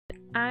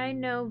I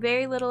know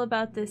very little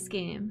about this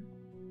game.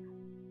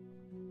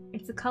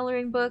 It's a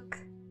coloring book.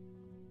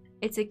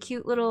 It's a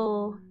cute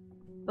little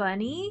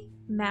bunny,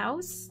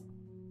 mouse,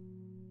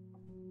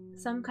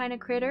 some kind of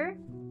critter.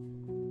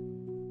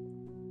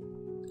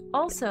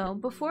 Also,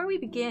 before we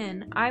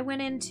begin, I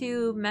went in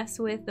to mess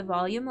with the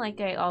volume like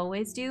I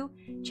always do.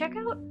 Check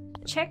out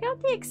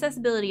the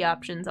accessibility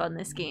options on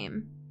this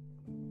game.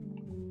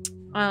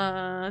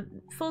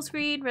 Full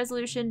screen,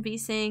 resolution,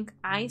 VSync,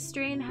 eye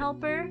strain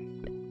helper,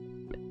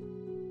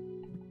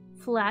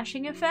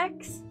 flashing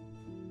effects,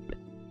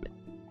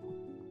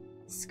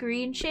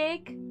 screen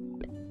shake,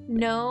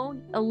 no,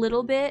 a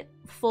little bit,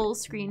 full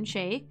screen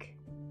shake.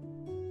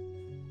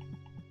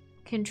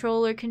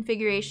 Controller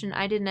configuration,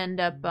 I didn't end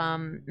up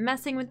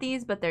messing with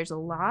these, but there's a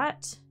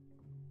lot.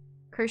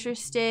 Cursor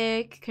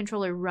stick,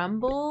 controller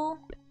rumble,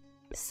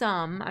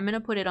 some. I'm gonna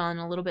put it on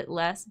a little bit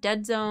less.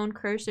 Dead zone,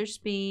 cursor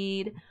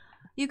speed.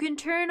 You can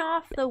turn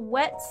off the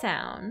wet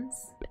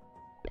sounds,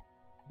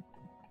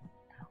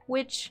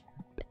 which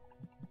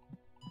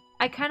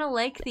I kind of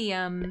like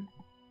the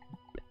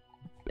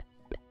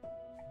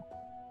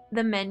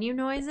menu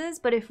noises,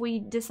 but if we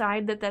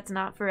decide that that's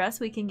not for us,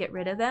 we can get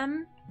rid of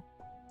them.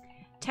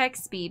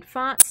 Text speed,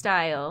 font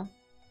style,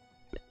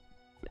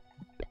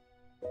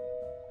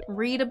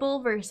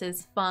 readable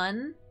versus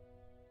fun.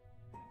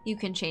 You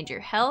can change your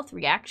health,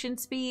 reaction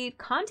speed,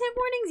 content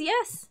warnings,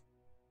 yes.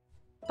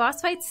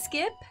 Boss fights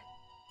skip.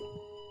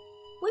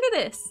 Look at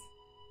this.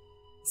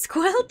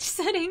 Squelch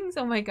settings,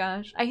 oh my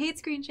gosh. I hate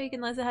screen shake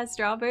unless it has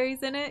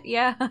strawberries in it.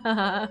 Yeah.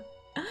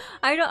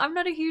 I'm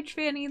not a huge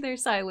fan either,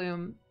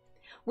 Siloom.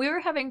 We were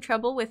having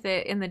trouble with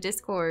it in the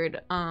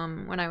Discord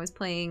when I was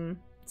playing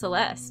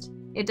Celeste.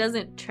 It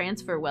doesn't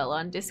transfer well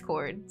on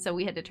Discord, so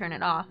we had to turn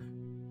it off.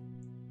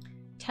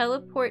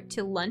 Teleport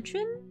to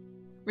Luncheon?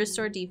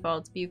 Restore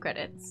defaults, view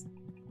credits.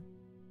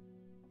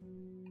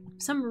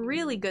 Some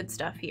really good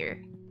stuff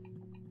here.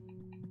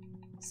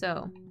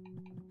 So,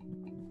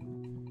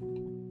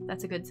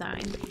 that's a good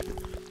sign.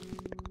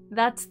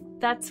 That's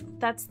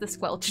the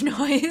squelch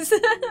noise.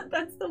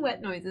 That's the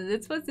wet noises.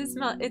 It's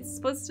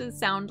supposed to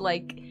sound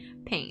like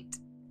paint.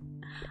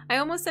 I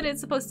almost said it's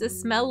supposed to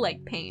smell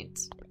like paint.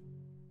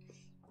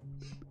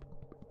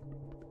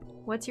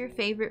 What's your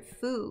favorite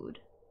food?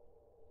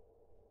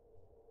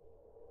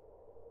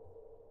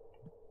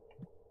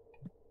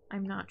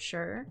 I'm not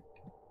sure.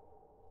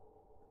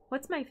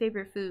 What's my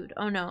favorite food?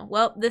 Oh no.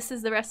 Well, this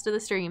is the rest of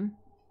the stream.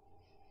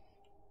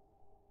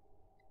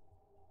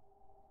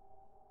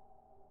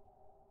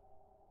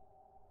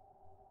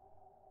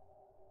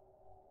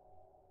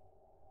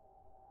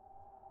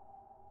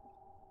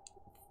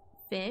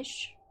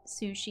 Fish,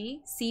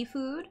 sushi,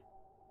 seafood.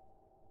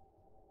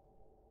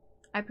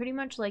 I pretty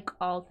much like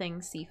all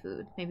things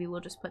seafood. Maybe we'll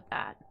just put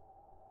that.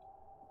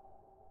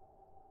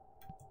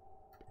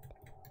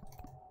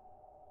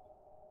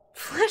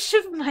 Flesh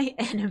of my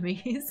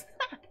enemies.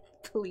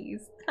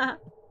 Please.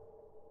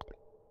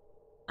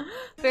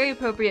 Very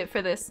appropriate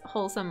for this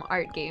wholesome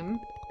art game.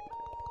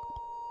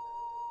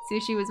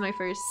 Sushi was my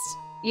first.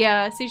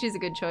 Yeah, sushi's a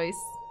good choice.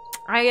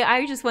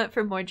 I just went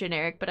for more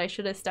generic, but I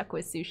should have stuck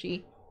with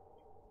sushi.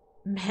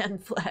 Man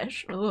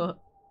flesh. Ugh.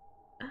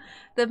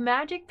 The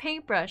magic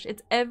paintbrush.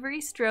 Its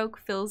every stroke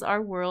fills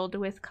our world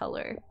with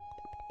color.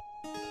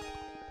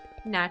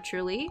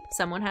 Naturally,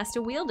 someone has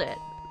to wield it.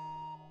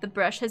 The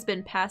brush has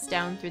been passed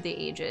down through the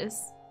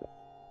ages.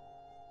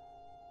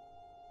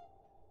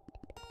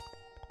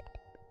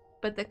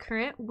 But the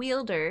current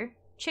wielder,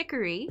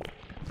 Chicory,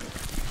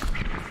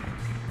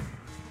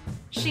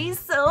 she's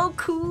so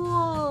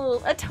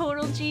cool! A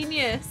total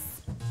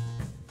genius!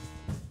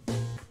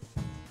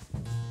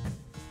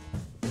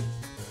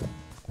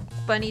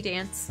 Bunny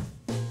dance.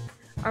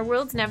 Our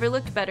world's never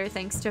looked better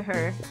thanks to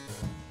her.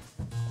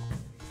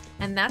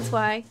 And that's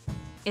why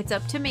it's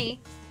up to me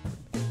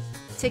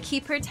to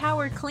keep her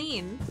tower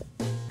clean.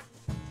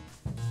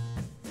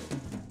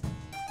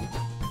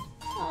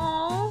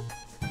 Aww.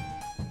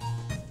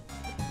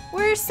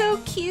 We're so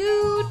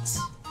cute!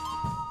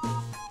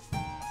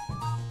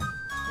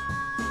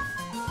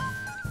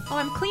 Oh,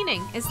 I'm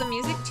cleaning. Is the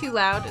music too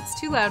loud? It's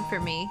too loud for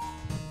me.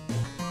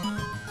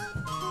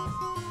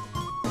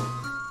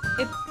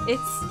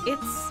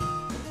 It's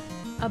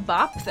a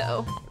bop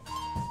though.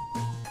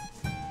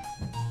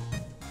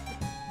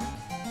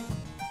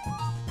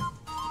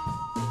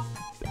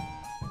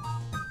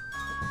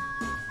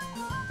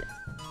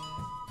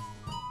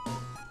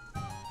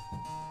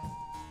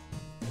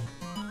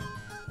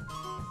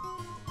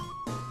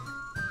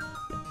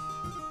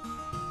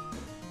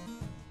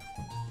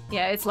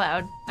 Yeah, it's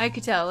loud. I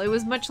could tell. It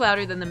was much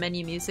louder than the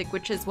menu music,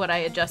 which is what I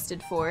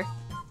adjusted for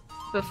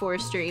before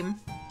stream.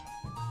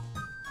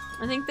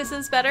 I think this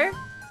is better.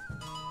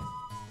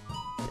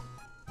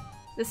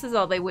 This is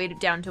all they weighted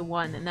down to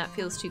 1, and that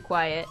feels too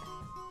quiet.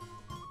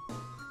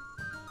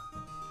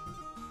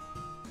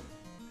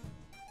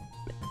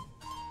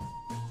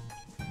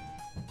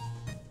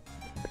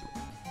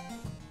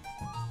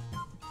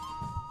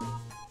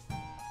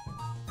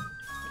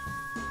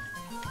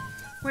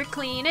 We're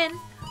cleaning,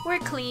 we're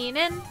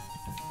cleaning,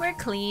 We're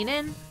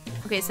cleaning.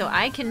 Okay, so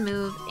I can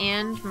move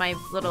and my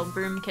little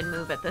broom can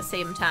move at the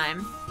same time.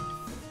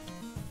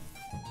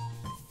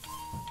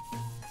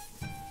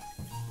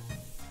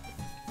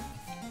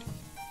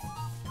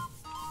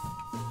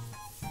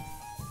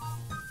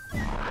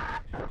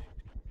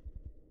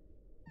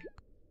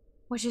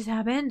 What just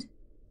happened?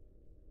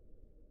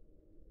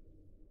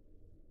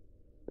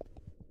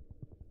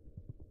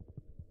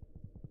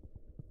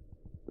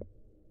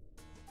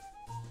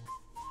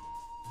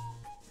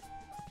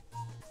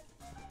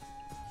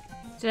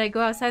 Did I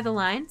go outside the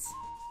lines?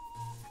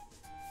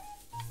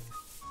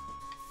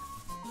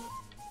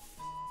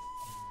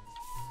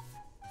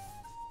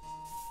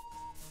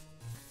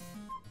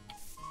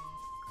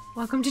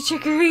 Welcome to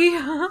Chicory.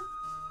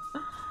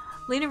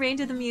 Lena Rain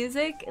to the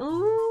music.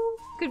 Ooh,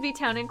 could be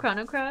Town and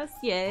Chrono Cross.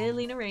 Yeah,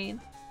 Lena Rain.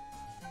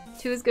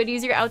 2 is good.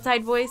 Use your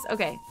outside voice.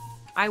 Okay,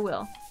 I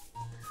will.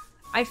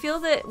 I feel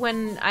that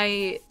when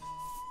I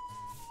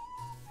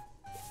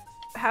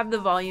have the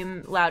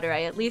volume louder,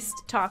 I at least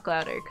talk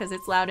louder because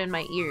it's loud in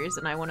my ears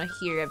and I want to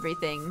hear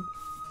everything,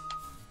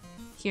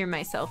 hear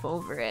myself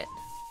over it.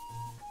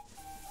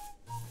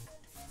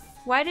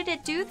 Why did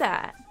it do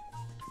that?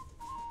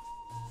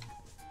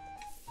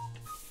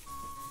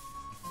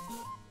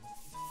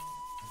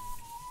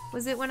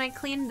 Was it when I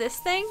cleaned this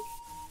thing?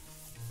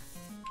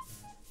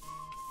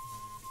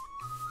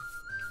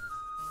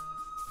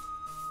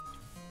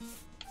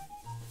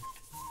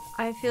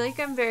 I feel like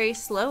I'm very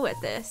slow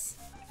at this.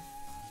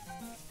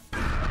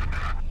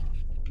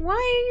 Why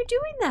are you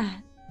doing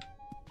that?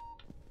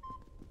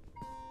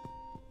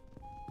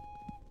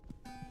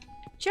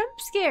 Jump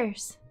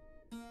scares.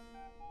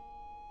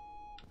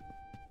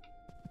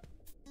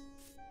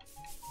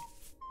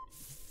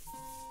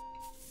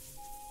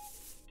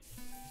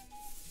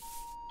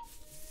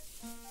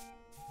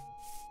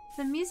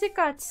 The music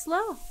got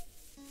slow.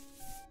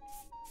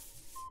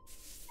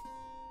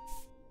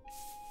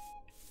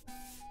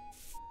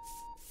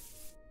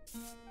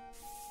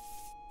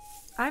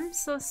 I'm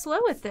so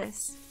slow at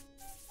this.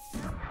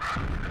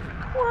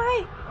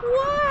 Why?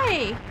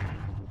 Why?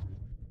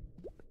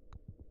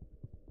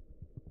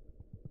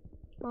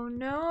 Oh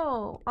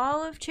no,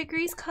 all of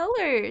Chicory's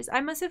colors.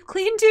 I must have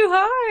cleaned too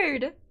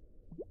hard.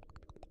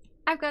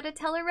 I've got to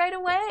tell her right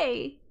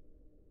away.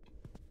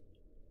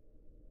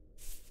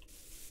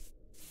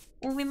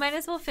 Well, we might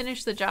as well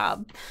finish the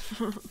job.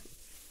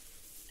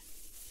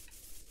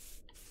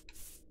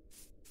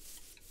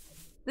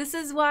 This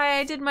is why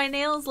I did my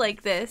nails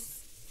like this.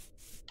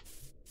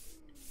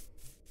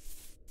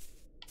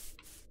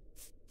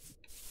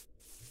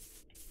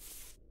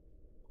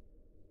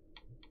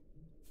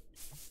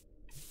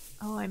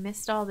 Oh, I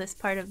missed all this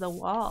part of the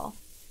wall.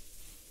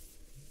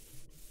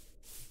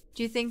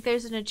 Do you think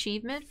there's an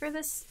achievement for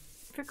this,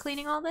 for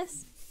cleaning all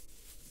this?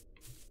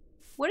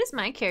 What is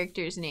my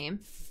character's name?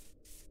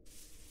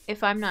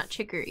 If I'm not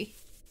Chicory.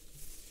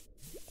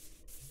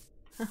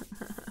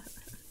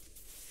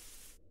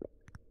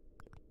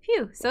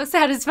 Phew, so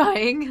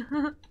satisfying.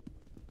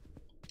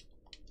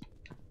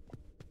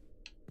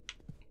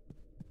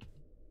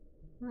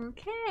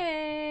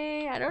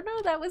 Okay, I don't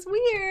know, that was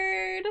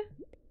weird.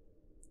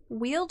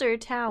 Wielder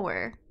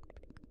Tower.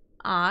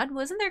 Odd,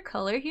 wasn't there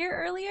color here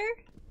earlier?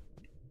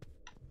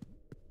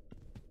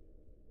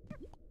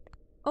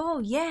 Oh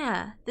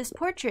yeah, this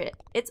portrait.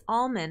 It's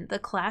Almond, the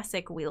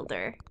classic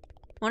wielder.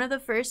 One of the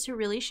first to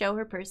really show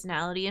her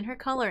personality and her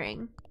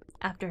coloring.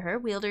 After her,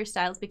 wielder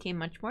styles became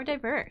much more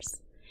diverse.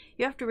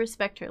 You have to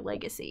respect her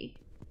legacy.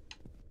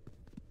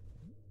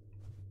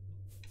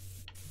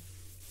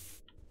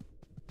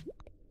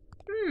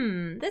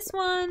 This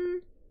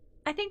one...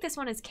 I think this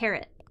one is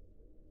Carrot.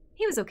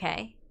 He was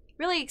okay.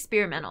 Really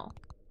experimental.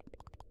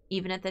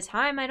 Even at the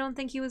time, I don't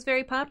think he was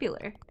very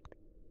popular.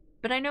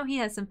 But I know he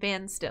has some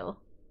fans still.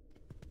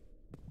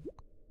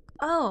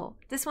 Oh,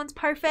 this one's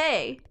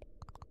Parfait.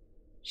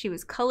 She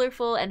was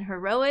colorful and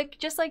heroic,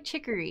 just like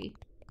Chicory.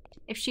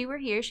 If she were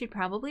here, she'd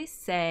probably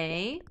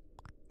say,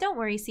 "Don't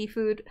worry,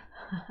 seafood."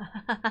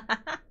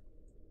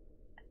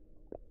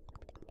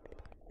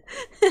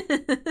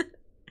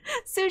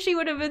 Sushi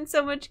would have been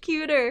so much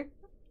cuter.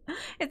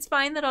 It's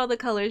fine that all the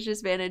colors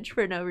just vanish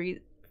for no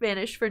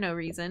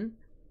reason.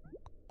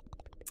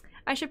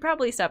 I should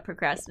probably stop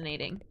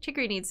procrastinating.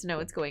 Chicory needs to know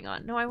what's going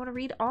on. No, I want to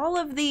read all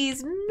of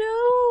these.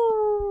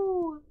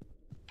 No!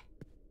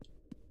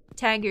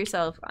 Tag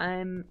yourself.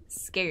 I'm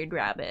Scared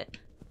Rabbit.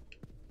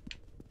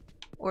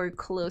 Or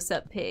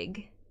Close-Up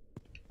Pig.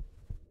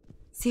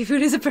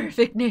 Seafood is a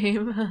perfect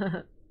name.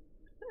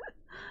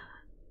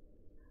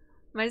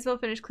 Might as well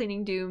finish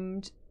cleaning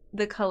Doomed,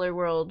 the color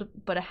world,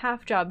 but a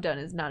half job done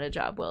is not a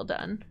job well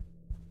done.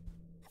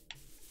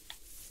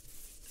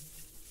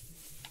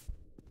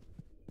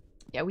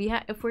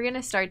 Yeah, if we're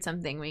gonna start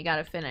something, we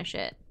gotta finish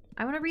it.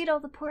 I want to read all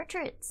the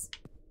portraits.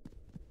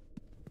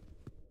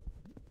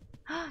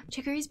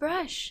 Chicory's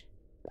brush.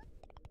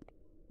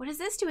 What is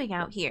this doing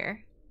out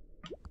here?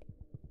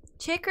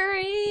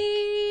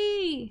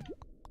 Chicory!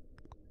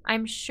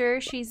 I'm sure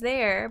she's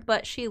there,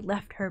 but she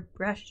left her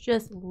brush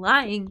just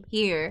lying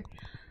here.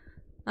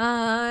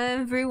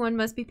 Everyone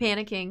must be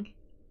panicking.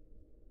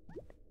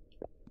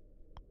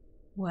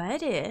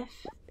 What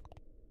if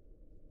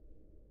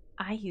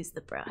I use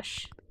the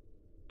brush?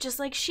 Just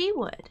like she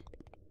would.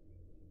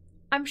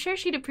 I'm sure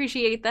she'd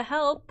appreciate the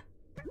help.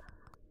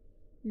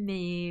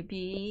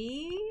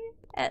 Maybe,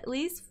 at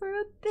least for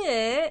a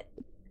bit.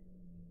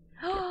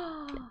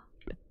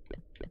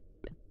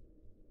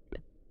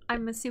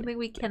 I'm assuming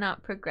we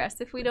cannot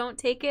progress if we don't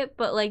take it,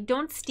 but like,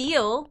 don't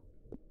steal.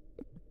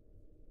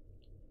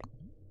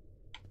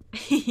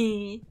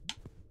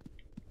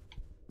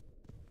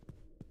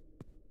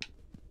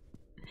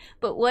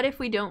 But what if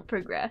we don't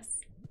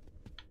progress?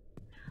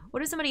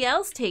 What if somebody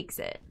else takes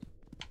it?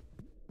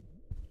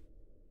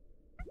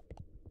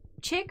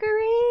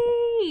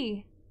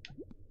 Chicory!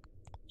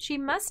 She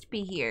must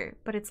be here,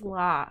 but it's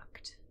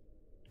locked.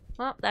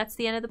 Well, that's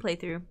the end of the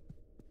playthrough.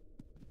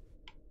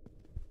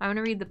 I want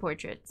to read the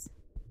portraits.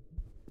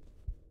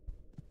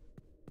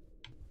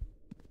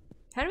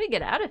 How do we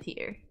get out of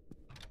here?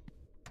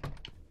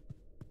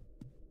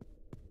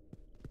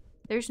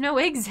 There's no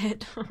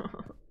exit.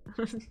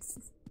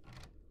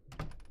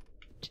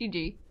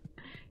 GG.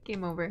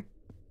 Game over.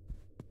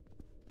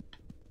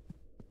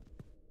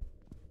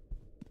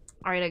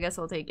 Alright, I guess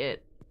I'll take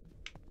it.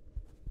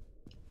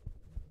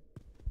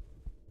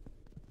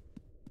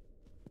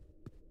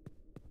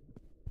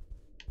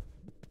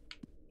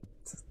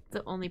 It's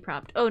the only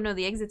prompt. Oh no,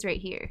 the exit's right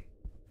here.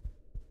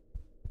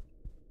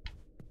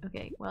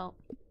 Okay, well.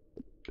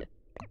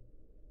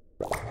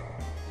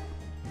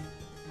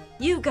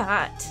 You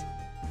got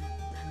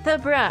the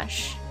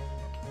brush.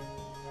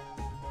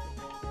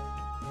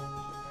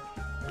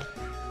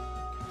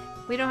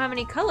 We don't have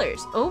any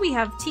colors. Oh, we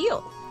have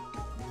teal.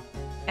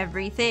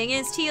 Everything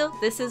is teal.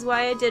 This is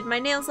why I did my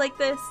nails like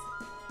this.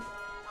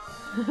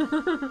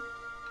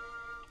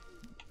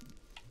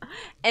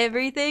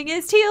 Everything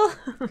is teal.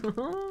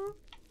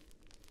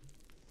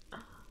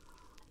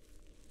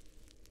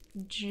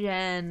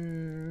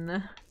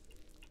 Jen.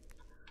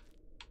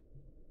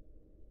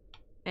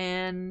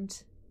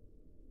 And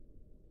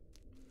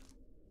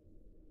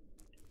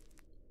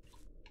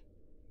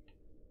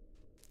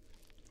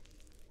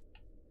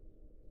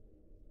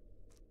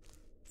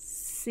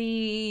seafood.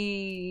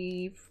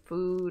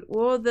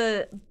 Well,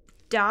 the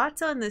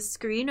dots on the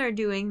screen are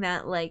doing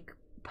that like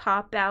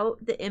pop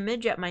out the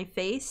image at my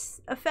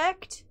face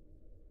effect.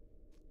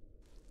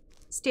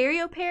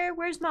 Stereo pair?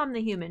 Where's Mom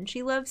the Human?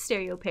 She loves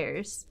stereo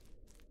pairs.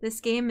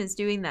 This game is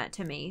doing that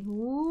to me.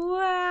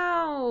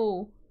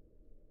 Wow.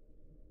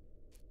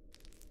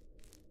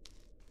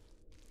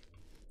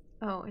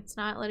 Oh, it's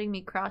not letting me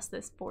cross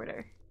this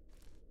border.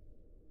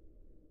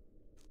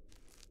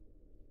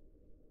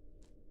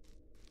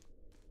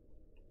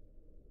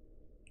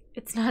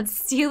 It's not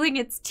stealing,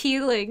 it's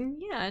tealing.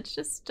 Yeah, it's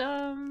just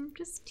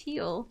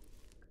teal.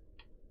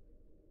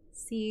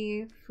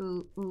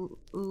 Seafood.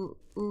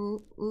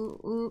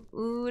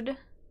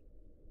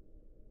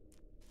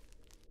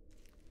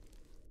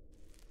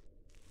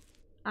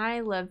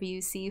 I love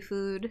you,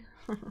 seafood.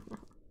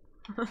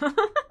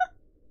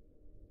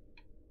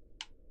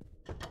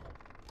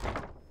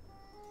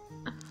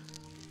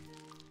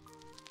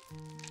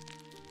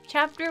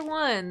 Chapter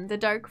 1, The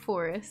Dark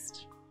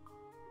Forest.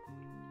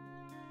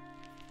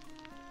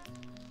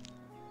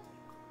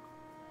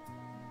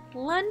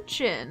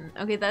 Luncheon.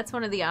 Okay, that's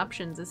one of the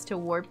options, is to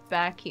warp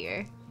back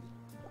here.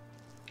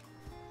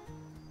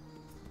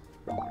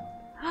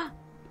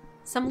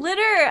 Some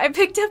litter! I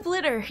picked up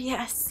litter!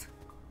 Yes!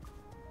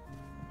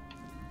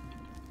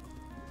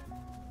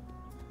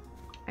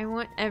 I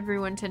want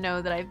everyone to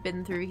know that I've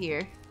been through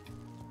here.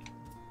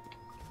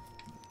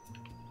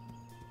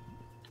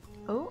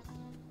 Oh.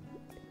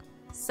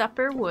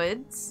 Supper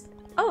Woods.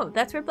 Oh,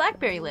 that's where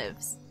Blackberry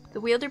lives. The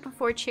wielder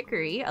before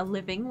Chicory, a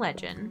living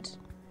legend.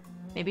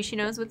 Maybe she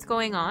knows what's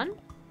going on?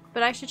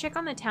 But I should check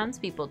on the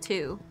townspeople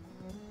too.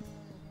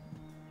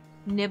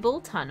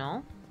 Nibble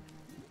Tunnel.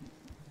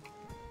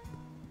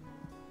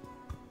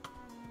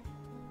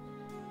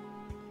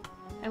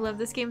 I love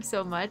this game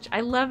so much.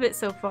 I love it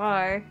so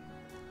far.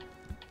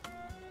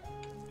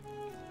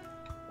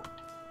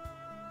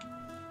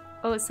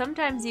 Oh,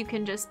 sometimes you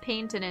can just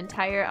paint an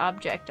entire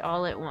object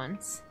all at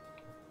once.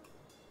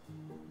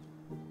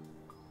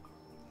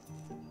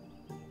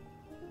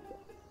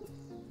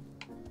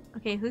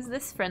 Okay, who's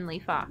this friendly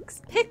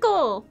fox?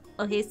 Pickle!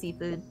 Oh, hey,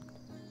 seafood.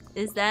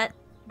 Is that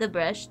the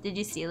brush? Did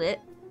you steal it?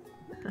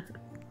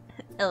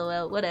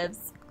 LOL,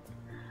 whatevs.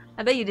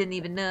 I bet you didn't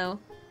even know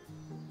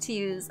to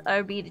use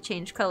RB to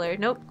change color.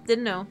 Nope,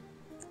 didn't know.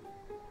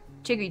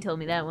 Chicory told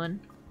me that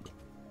one.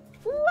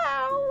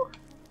 Wow!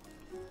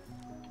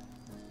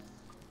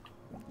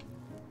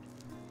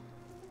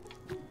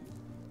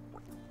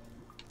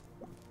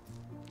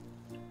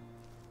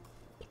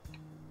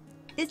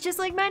 It's just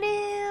like my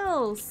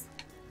nails!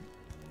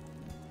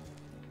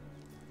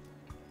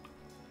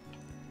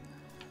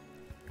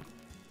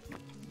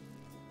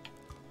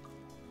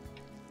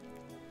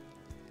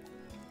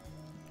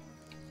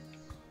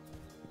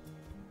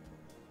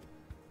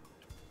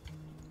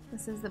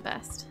 This is the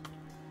best.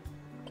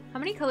 How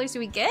many colors do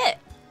we get?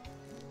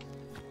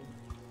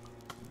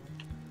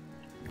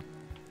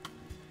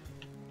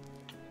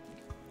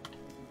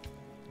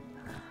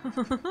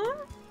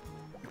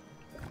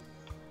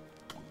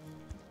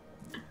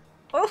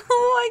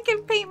 Oh, I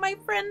can paint my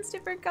friends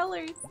different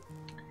colors.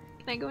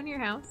 Can I go in your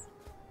house?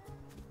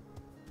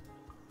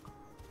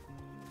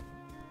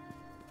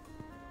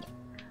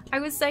 I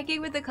was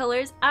psychic with the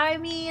colors. I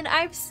mean,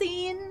 I've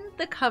seen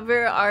the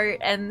cover art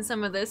and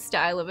some of the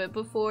style of it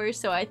before,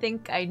 so I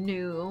think I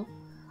knew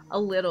a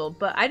little,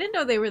 but I didn't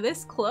know they were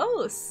this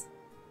close.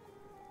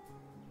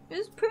 It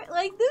was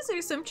like, those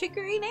are some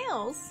chicory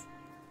nails.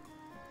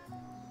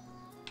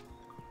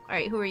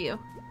 Alright, who are you?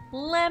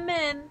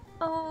 Lemon!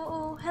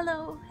 Oh,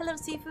 hello. Hello,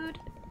 seafood.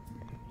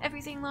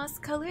 Everything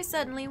lost color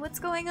suddenly. What's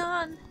going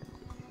on?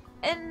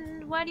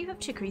 And why do you have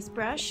Chicory's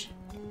brush?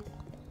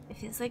 It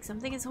feels like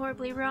something is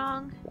horribly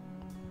wrong.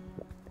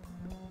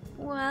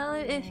 Well,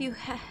 if you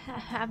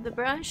have the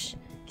brush,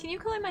 can you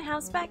color my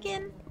house back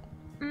in?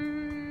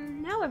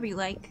 However you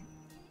like.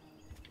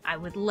 I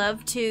would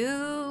love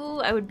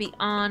to. I would be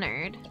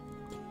honored.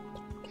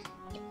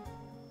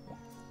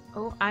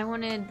 Oh, I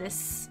wanted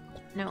this.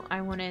 No,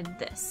 I wanted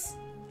this.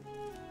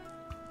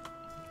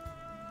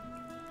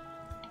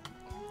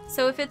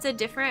 So if it's a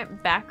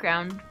different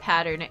background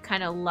pattern, it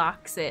kind of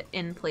locks it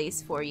in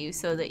place for you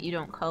so that you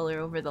don't color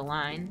over the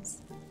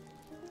lines.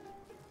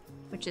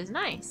 Which is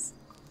nice.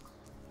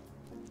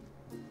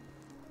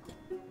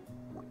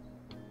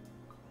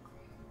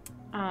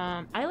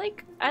 I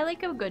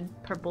like a good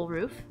purple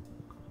roof.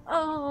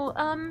 Oh,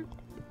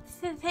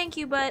 thank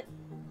you, but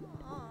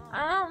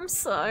I'm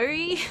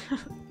sorry.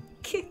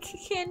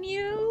 Can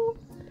you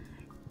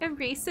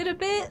erase it a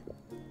bit?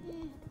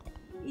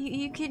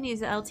 You can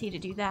use the LT to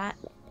do that.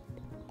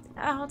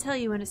 I'll tell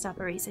you when to stop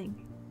erasing.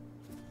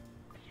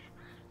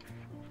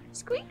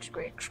 Squeak,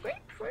 squeak,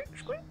 squeak, squeak,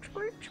 squeak,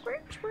 squeak,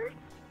 squeak, squeak.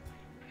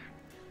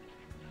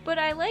 But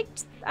I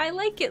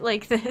like it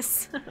like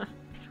this.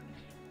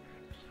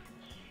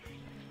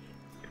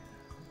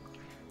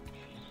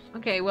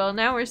 Okay, well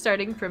now we're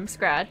starting from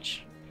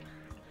scratch.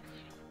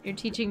 You're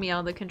teaching me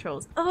all the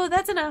controls. Oh,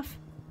 that's enough.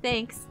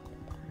 Thanks.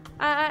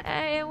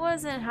 It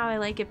wasn't how I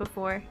like it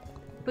before.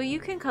 But you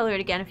can color it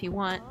again if you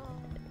want.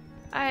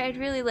 I'd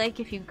really like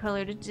if you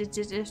colored it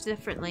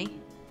differently.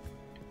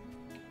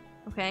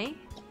 Okay.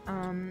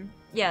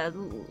 Yeah,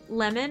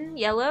 lemon,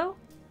 yellow.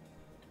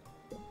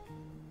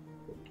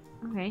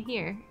 Okay,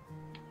 here.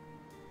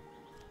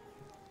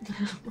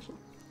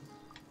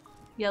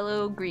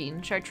 Yellow,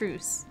 green,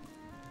 chartreuse.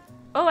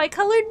 Oh, I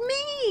colored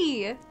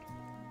me!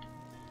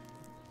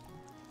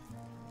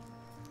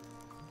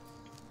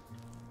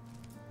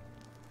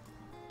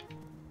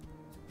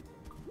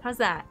 How's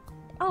that?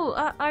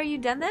 Oh, are you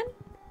done then?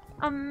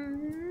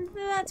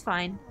 That's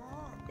fine.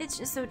 It's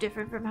just so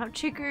different from how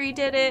Chicory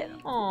did it.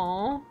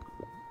 Aww.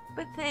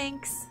 But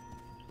thanks.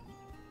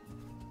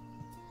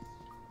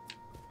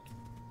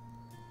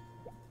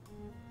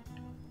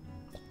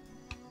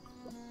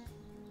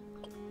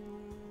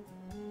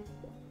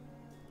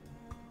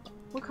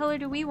 What color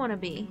do we want to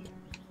be?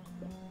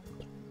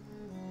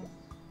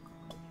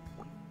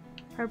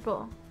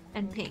 Purple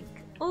and pink.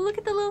 Oh, look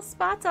at the little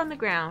spots on the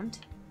ground.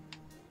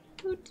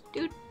 Doot,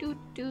 doot, doot,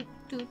 doot,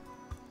 doot.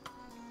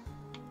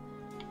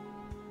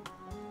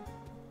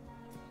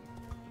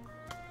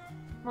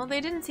 Well, they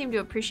didn't seem to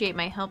appreciate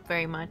my help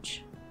very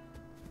much.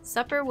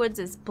 Supper Woods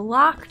is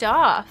blocked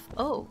off.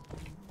 Oh,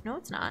 no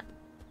it's not.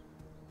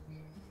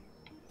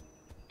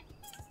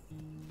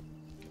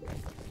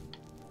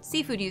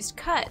 Seafood used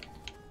cut.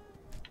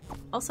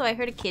 Also, I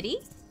heard a kitty.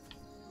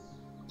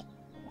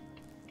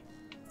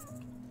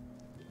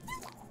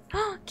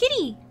 Oh,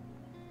 kitty!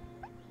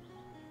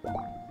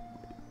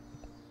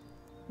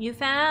 You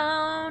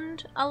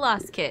found a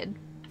lost kid.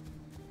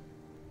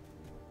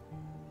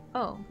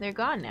 Oh, they're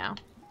gone now.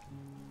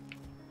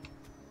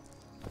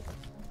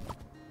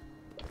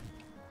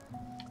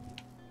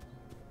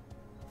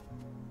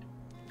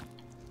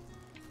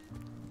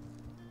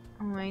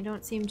 Oh, I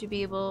don't seem to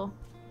be able...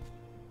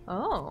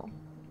 Oh.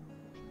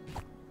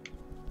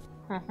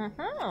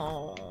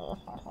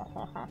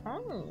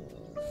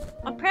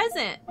 A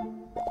present!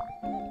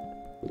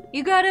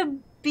 You got a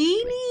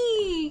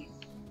beanie!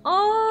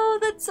 Oh,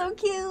 that's so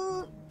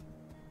cute!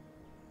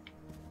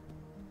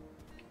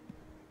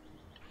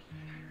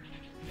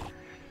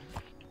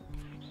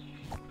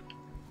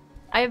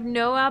 I have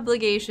no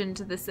obligation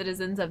to the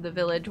citizens of the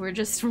village. We're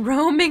just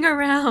roaming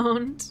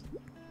around.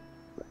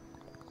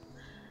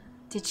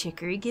 Did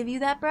Chicory give you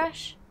that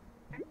brush?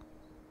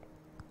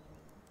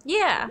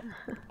 Yeah.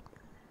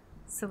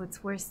 So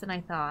it's worse than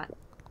I thought.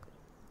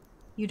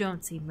 You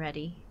don't seem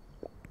ready.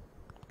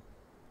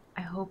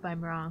 I hope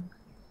I'm wrong.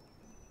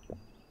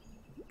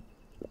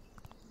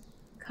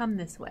 Come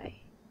this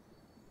way.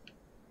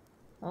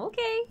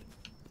 Okay.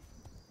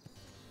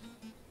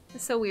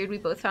 It's so weird we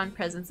both found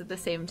presents at the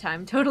same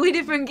time. Totally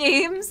different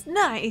games.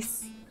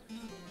 Nice.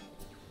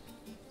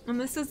 And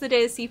this was the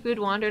day Seafood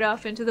wandered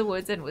off into the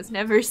woods and was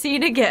never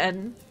seen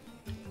again.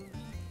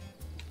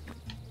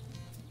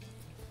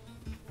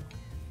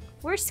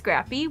 We're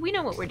scrappy. We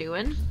know what we're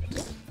doing.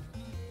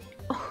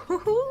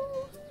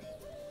 Oh.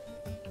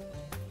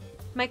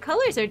 My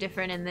colors are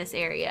different in this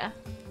area.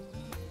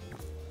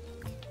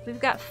 We've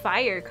got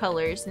fire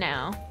colors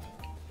now.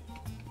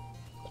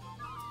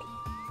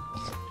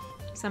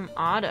 Some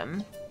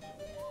autumn.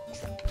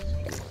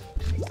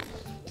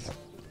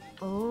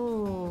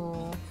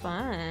 Oh,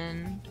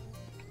 fun.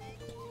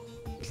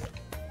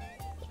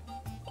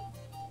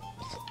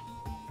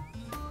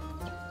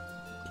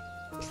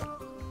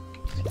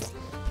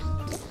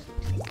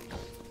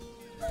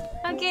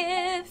 A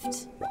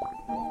gift!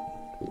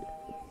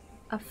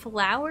 A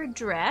flower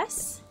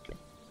dress?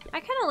 I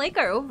kind of like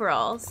our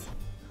overalls,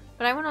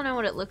 but I want to know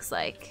what it looks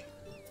like.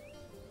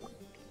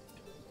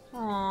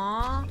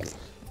 Aww,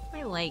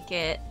 I like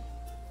it.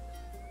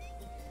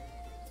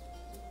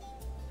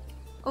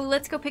 Oh,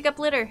 let's go pick up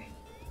litter.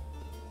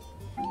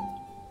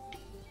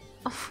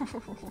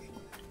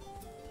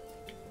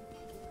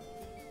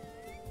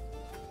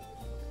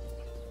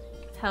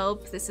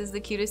 Help, this is the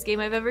cutest game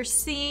I've ever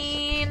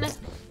seen.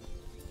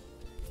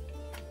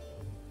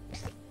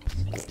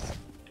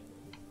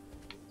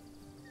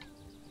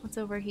 What's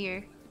over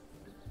here?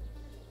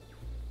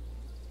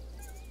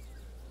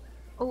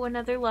 Oh,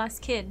 another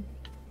lost kid.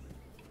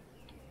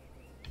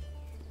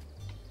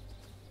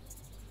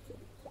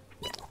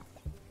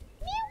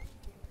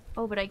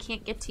 Oh, but I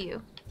can't get to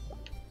you.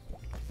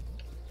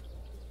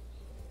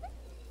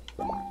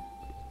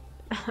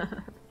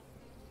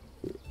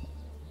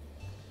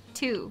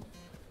 Two.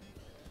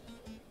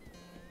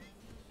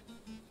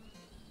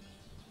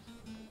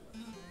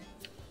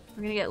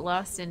 We're gonna get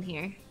lost in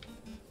here.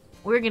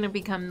 We're gonna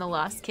become the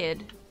lost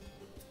kid.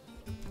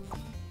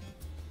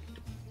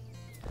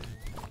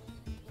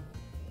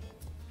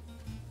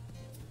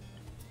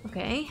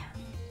 Okay.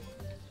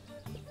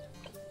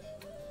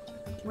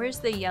 Where's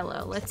the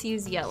yellow? Let's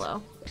use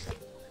yellow.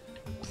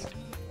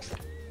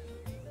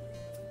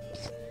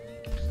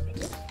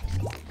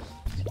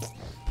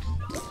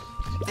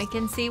 I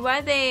can see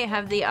why they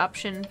have the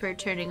option for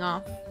turning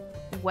off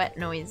wet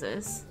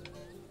noises.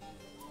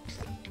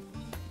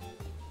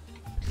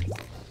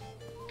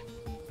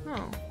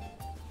 Oh.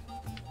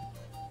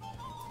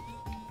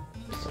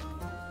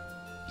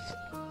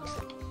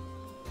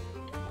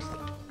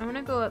 I'm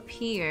gonna go up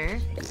here.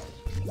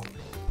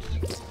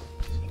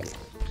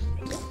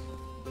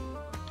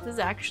 This is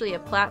actually a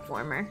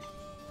platformer.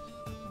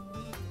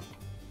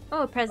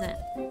 Oh, a present.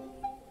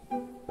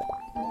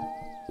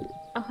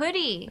 A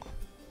hoodie!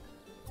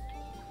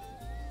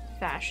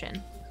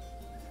 Fashion.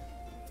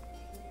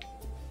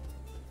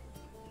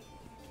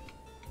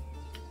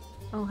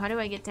 Oh, how do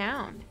I get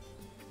down?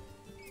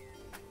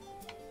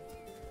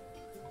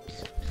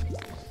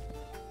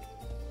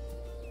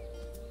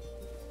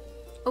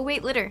 Oh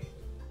wait, litter.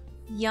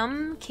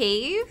 Yum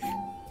Cave?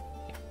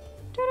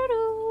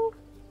 Doo-doo-doo.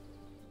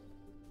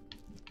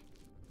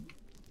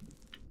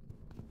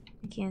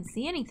 I can't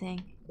see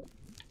anything.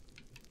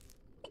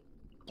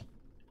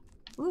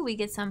 Ooh, we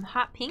get some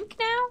hot pink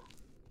now?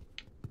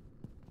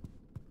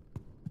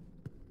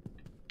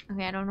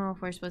 Okay, I don't know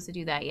if we're supposed to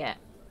do that yet.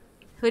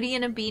 Hoodie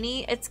and a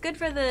beanie. It's good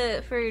for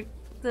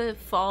the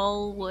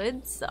fall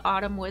woods, the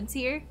autumn woods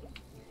here,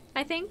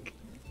 I think.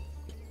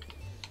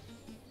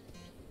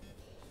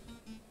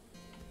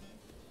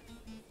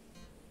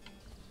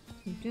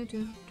 Do,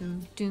 do, do,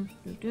 do,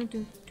 do, do,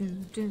 do, do,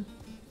 do.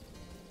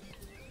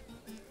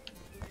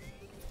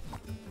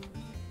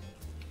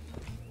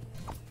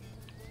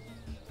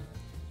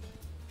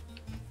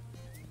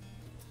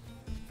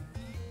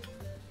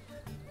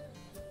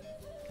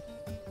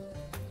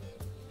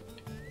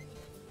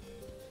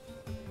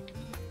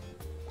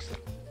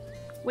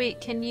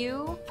 Wait, can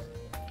you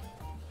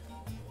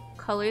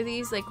color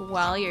these like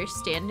while you're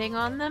standing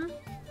on them?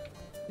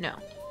 No.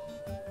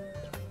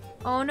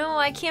 Oh no,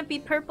 I can't be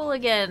purple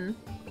again.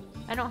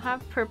 I don't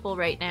have purple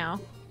right now.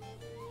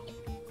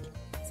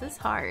 This is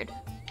hard.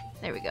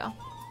 There we go.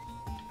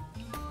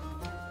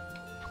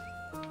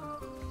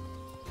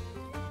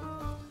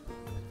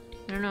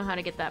 I don't know how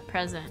to get that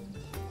present.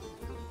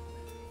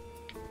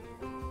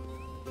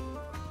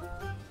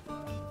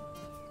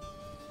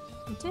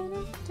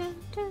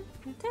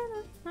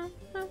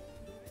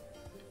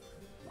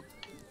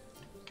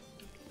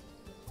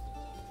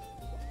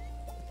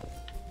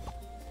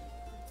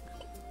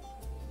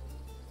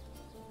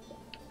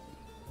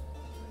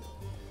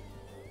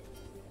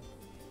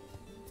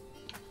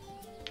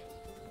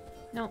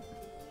 Nope.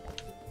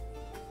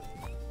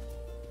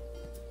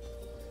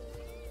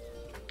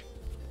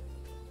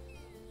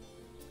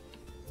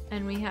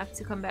 And we have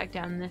to come back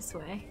down this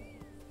way.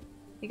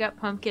 We got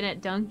pumpkin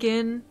at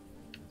Dunkin'.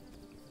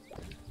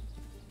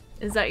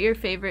 Is that your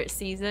favorite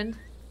season?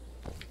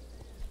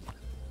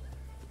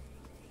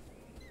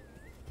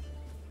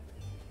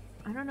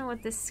 I don't know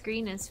what this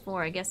screen is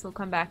for. I guess we'll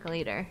come back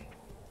later.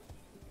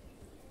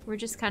 We're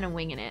just kind of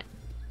winging it.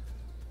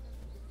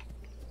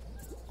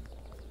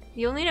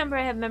 The only number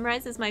I have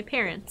memorized is my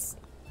parents.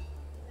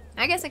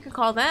 I guess I could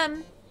call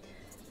them.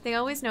 They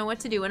always know what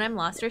to do when I'm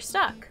lost or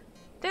stuck.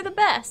 They're the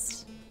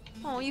best.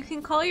 Oh, you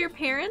can call your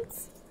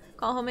parents?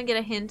 Call home and get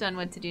a hint on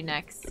what to do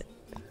next.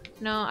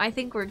 No, I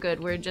think we're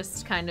good. We're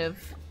just kind of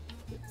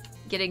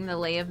getting the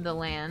lay of the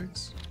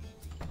land.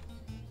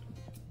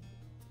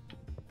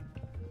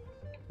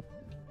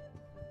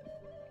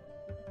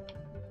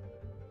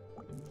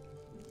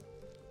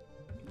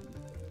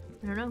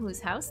 don't know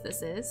whose house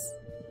this is.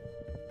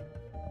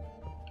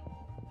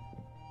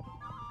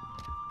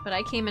 But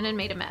I came in and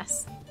made a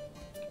mess.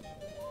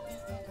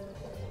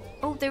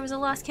 Oh, there was a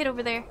lost kid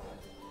over there.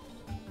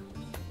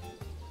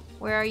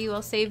 Where are you?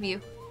 I'll save you.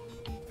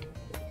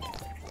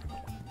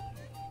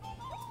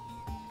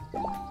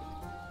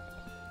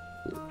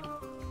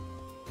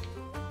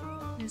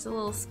 There's a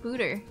little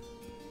spooter.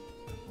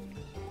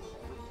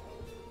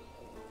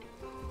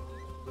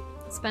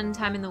 Spend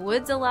time in the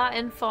woods a lot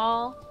in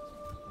fall.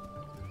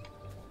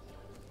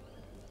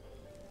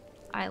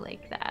 I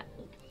like that.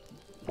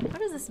 How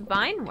does this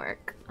vine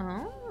work?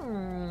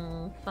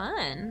 Oh,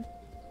 fun.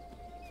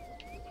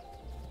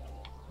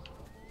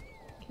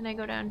 Can I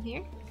go down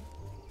here?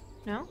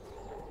 No?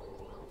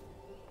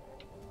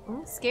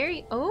 Oh,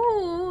 scary.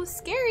 Oh,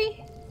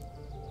 scary.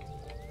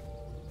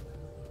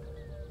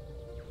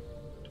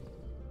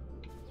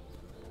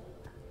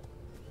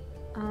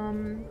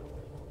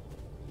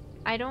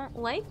 I don't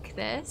like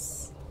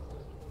this.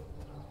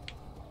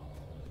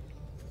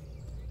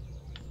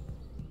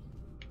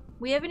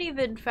 We haven't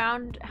even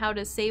found how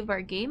to save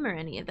our game or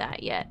any of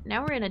that yet.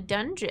 Now we're in a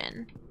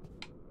dungeon.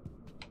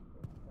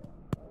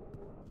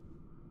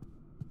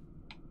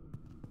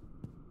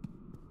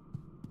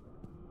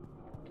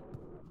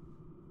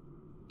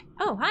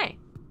 Oh, hi.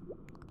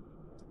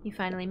 You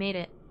finally made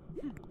it.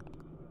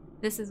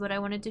 This is what I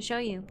wanted to show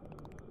you.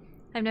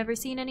 I've never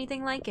seen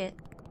anything like it.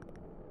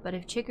 But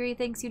if Chicory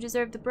thinks you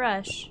deserve the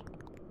brush,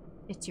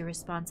 it's your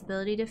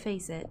responsibility to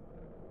face it.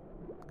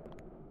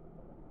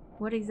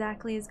 What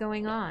exactly is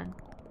going on?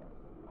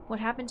 What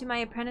happened to my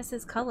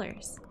apprentice's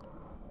colors?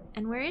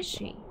 And where is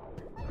she?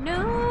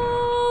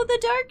 No, the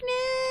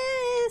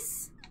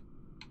darkness!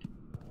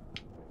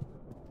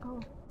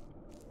 Oh.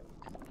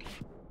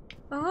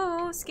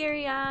 Oh,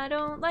 scary, I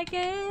don't like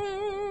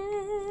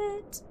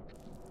it.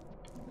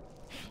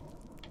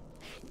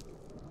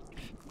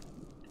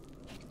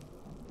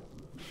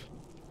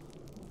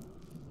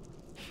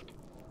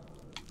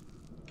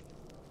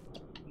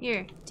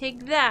 Here,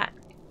 take that.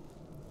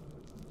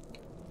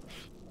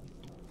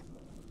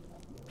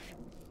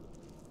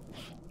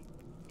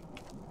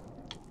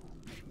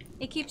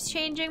 It keeps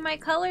changing my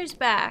colors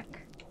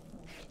back.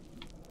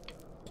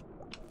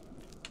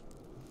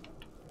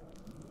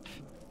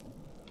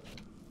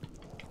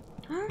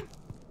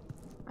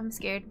 I'm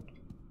scared.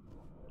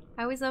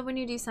 I always love when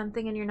you do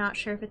something and you're not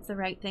sure if it's the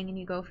right thing and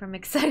you go from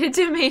excited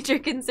to major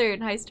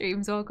concern. Hi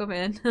streams, welcome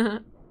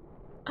in.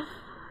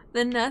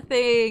 The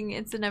nothing.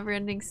 It's a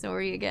never-ending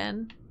story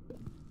again.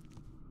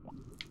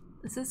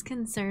 This is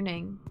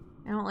concerning.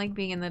 I don't like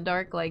being in the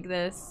dark like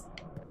this.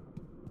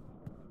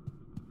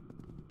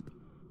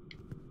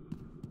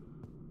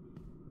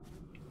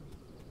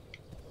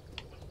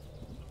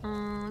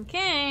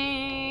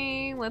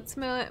 Okay, let's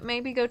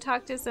maybe go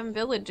talk to some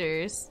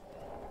villagers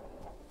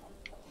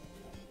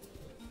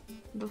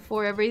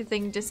before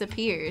everything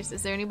disappears.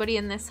 Is there anybody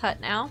in this hut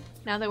now?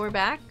 Now that we're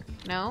back?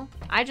 No?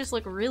 I just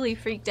look really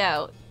freaked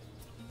out.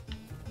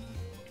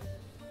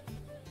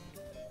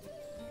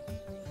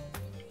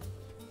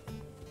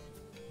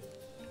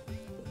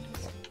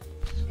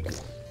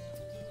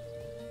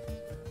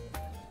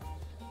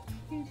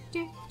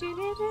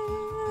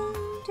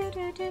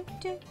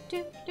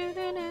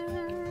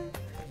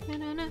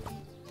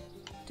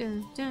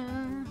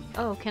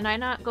 Oh, can I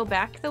not go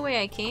back the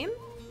way I came?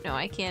 No,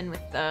 I can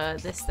with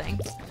this thing.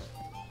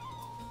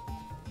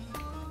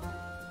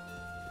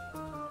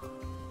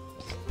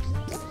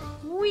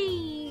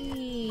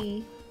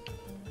 Whee!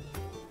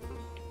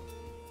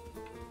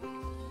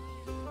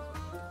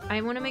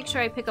 I want to make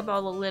sure I pick up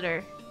all the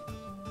litter.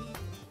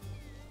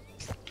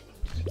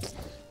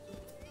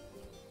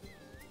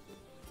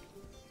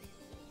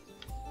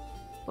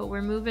 But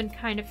we're moving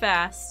kind of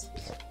fast.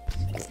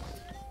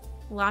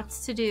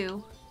 Lots to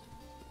do.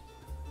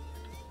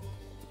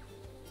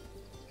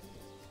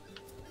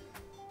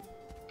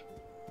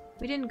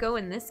 We didn't go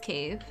in this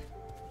cave.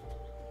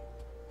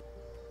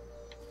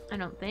 I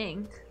don't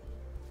think.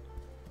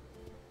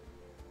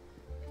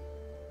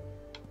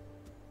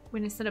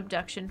 Witness an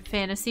abduction.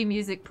 Fantasy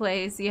music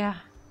plays. Yeah.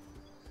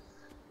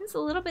 It's a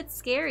little bit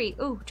scary.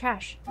 Ooh,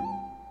 trash.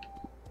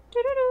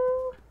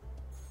 Doo-doo-doo.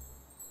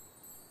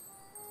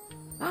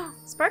 Oh,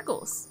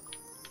 sparkles.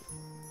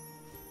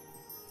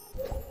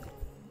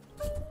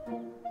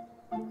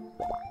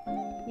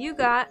 You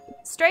got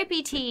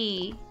stripey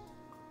tea.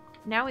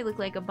 Now we look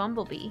like a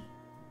bumblebee.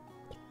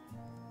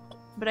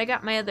 But I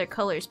got my other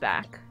colors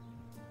back.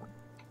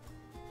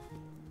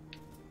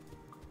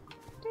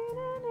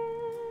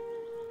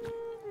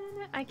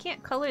 I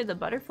can't color the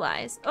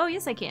butterflies. Oh,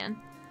 yes I can.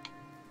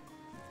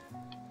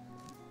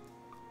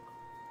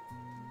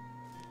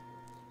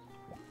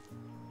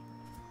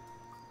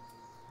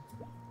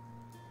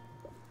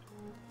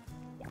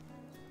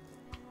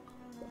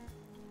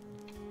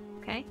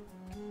 Okay.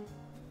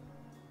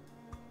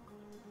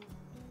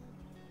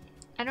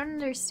 I don't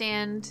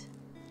understand.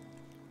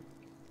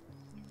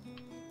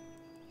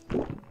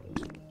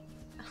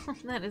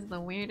 That is the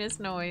weirdest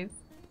noise.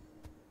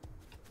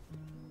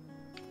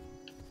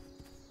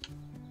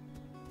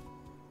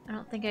 I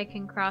don't think I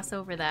can cross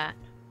over that.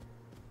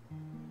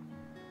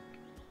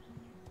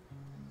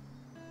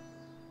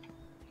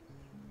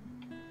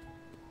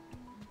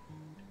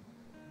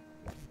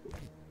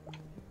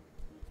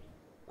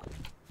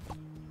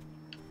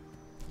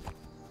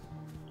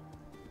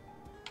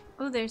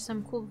 Oh, there's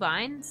some cool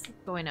vines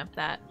going up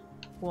that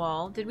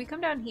wall. Did we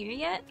come down here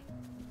yet?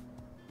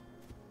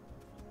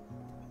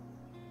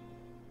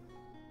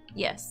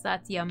 Yes,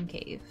 that's Yum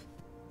Cave.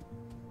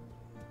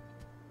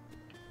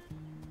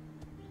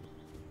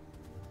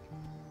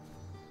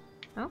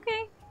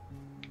 Okay.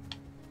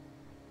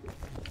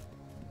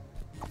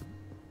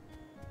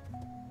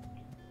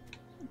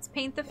 Let's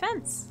paint the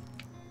fence.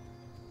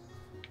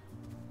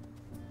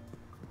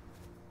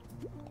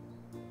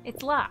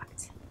 It's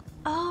locked.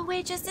 Oh,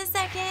 wait just a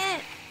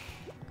second.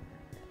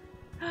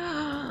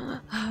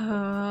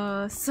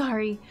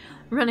 Sorry,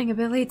 running a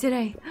bit late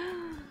today.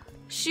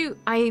 Shoot,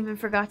 I even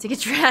forgot to get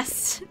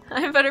dressed.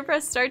 I better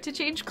press start to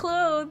change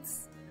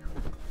clothes.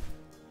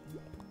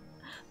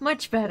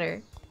 Much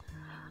better.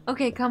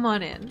 Okay, come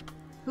on in.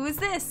 Who is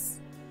this?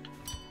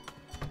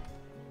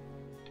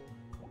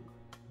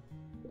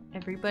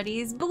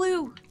 Everybody's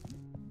blue.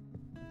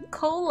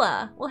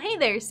 Cola. Well, hey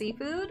there,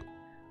 seafood.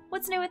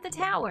 What's new at the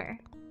tower?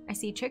 I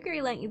see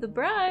Chicory lent you the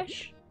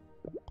brush.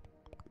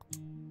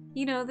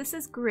 You know, this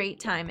is great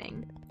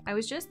timing. I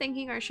was just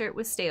thinking our shirt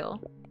was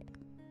stale.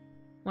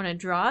 Want to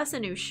draw us a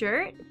new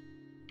shirt?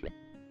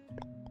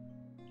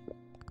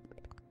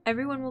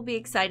 Everyone will be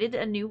excited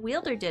a new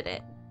wielder did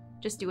it.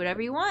 Just do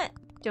whatever you want.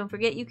 Don't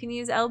forget you can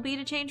use LB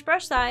to change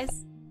brush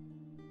size.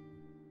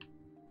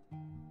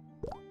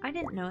 I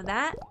didn't know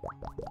that.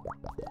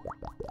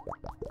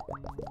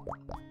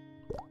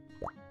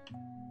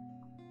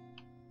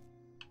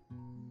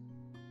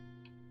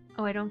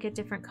 Oh, I don't get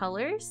different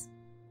colors?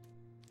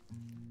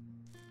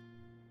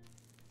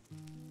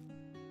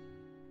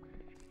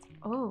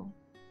 Oh.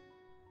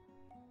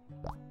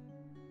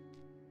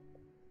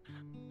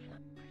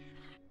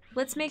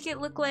 Let's make it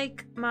look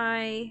like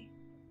my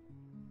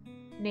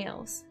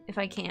nails, if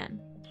I can.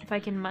 If I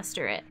can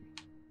muster it.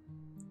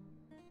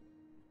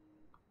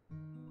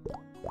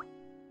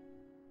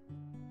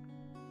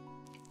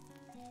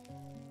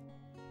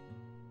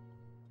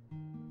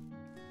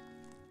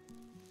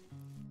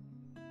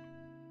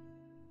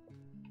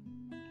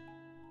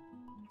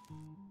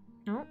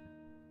 Nope.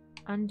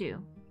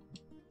 Undo.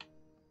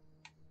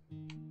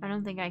 I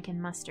don't think I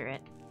can muster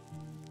it.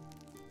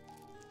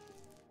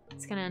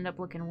 It's gonna end up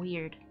looking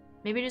weird.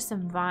 Maybe just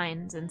some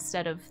vines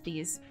instead of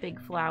these big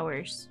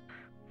flowers.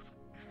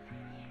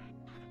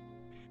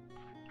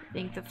 I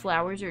think the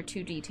flowers are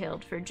too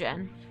detailed for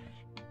Jen.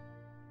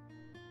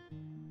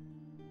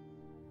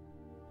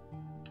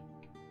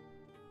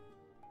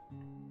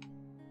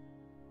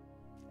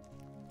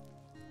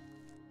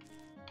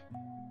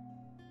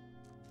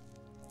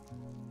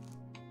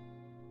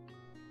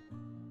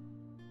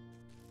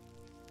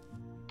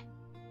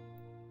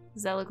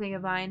 Does that look like a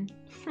vine?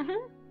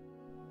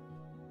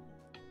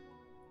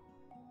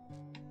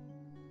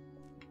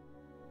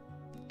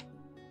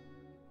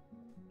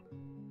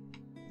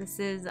 This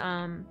is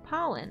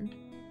pollen.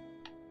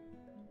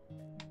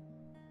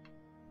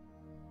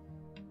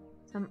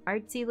 Some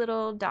artsy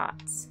little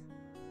dots.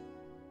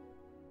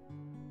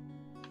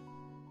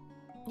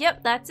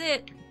 Yep, that's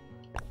it.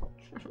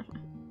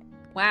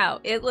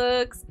 Wow, it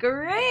looks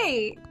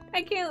great.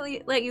 I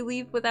can't let you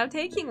leave without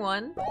taking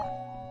one.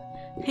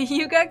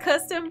 You got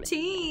custom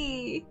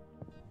tea.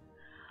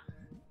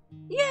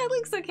 Yeah, it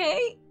looks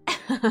okay.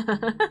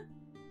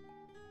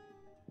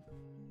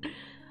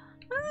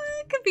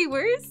 It could be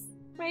worse,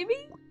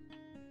 maybe.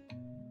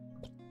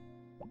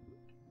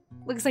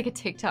 Looks like a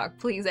TikTok.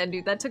 Please,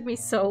 Endu. That took me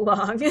so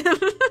long.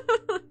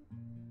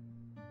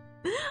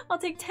 I'll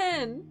take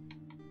 10.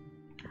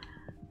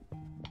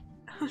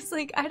 I was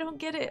like, I don't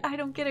get it. I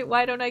don't get it.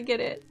 Why don't I get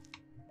it?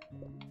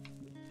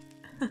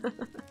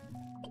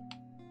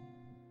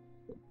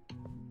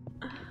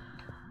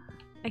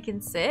 I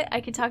can sit.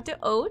 I can talk to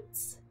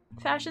Oats.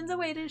 Fashion's a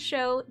way to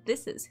show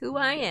this is who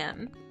I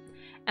am.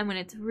 And when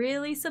it's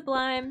really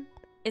sublime,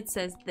 it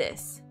says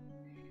this.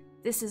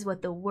 This is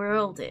what the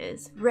world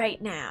is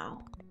right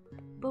now.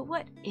 But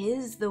what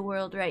is the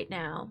world right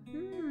now?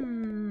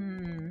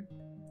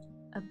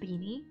 A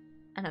beanie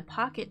and a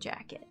pocket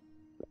jacket.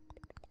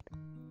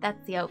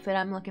 That's the outfit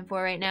I'm looking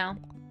for right now.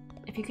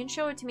 If you can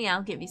show it to me,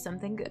 I'll give you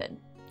something good.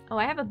 Oh,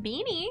 I have a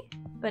beanie,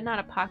 but not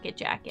a pocket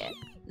jacket.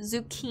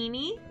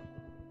 Zucchini?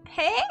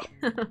 Hey?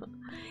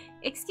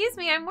 Excuse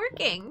me, I'm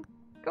working.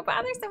 Go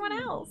bother someone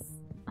else.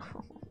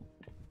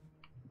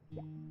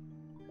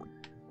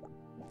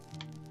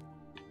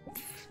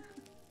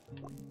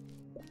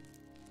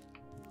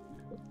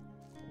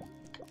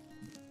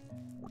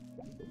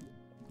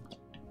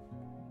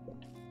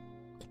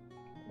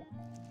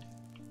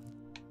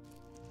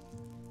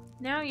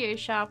 Now your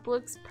shop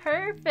looks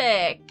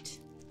perfect.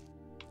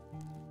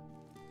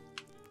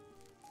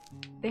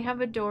 They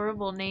have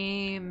adorable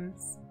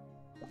names.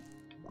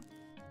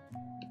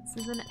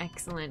 This is an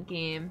excellent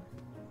game.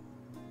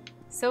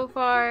 So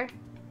far,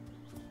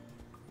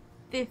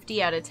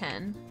 50 out of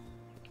 10.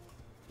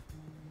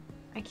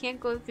 I can't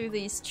go through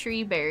these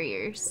tree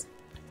barriers.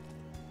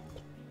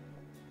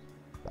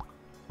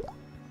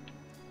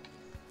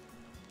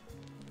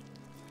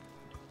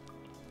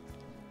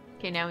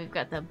 Okay, now we've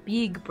got the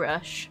big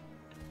brush.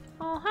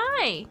 Oh,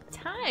 hi!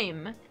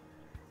 Time!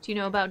 Do you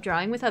know about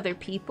drawing with other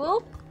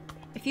people?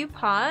 If you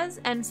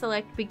pause and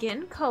select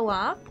Begin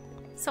Co-op,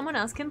 someone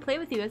else can play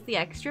with you as the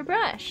extra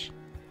brush.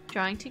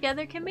 Drawing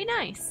together can be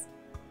nice.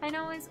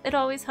 It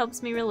always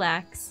helps me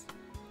relax.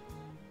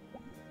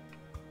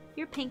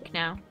 You're pink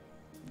now.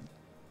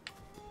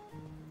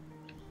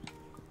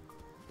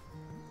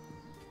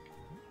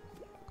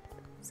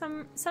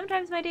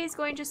 Sometimes my day's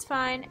going just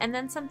fine, and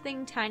then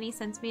something tiny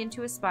sends me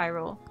into a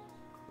spiral.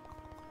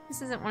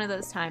 This isn't one of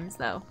those times,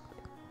 though.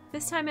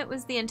 This time it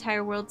was the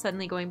entire world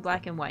suddenly going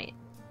black and white.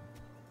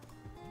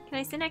 Can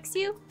I sit next to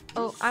you?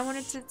 Oh, I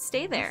wanted to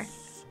stay there.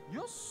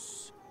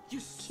 Yes.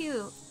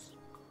 Cute.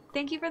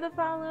 Thank you for the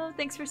follow.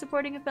 Thanks for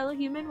supporting a fellow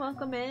human.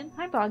 Welcome in.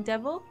 Hi, Bog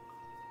Devil.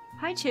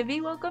 Hi,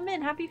 Chibi. Welcome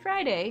in. Happy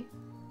Friday.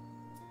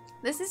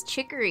 This is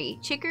Chicory.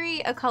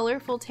 Chicory, a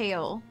colorful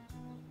tail.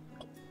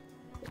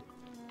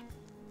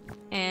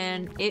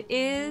 And it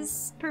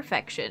is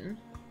perfection.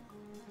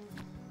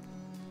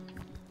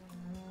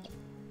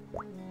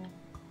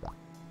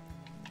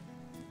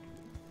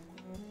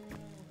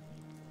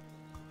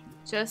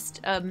 Just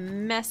a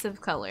mess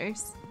of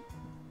colors.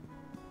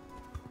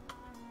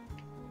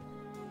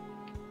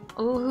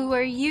 Oh, who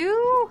are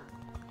you?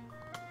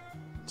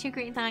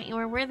 Chicory thought you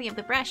were worthy of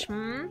the brush,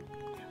 hmm?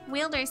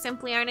 Wielders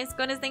simply aren't as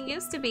good as they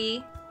used to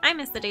be. I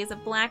miss the days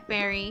of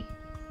Blackberry.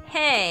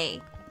 Hey!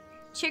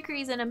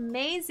 Chicory's an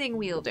amazing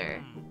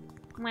wielder.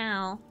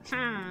 Well,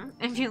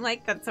 if you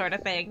like that sort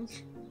of thing.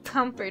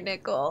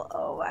 Pumpernickel,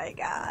 oh my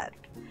god.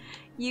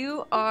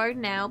 You are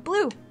now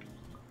blue.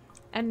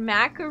 And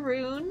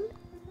macaroon?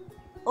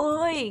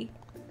 Oi!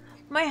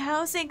 My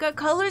house ain't got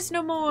colors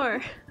no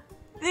more.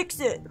 Fix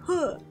it,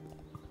 huh?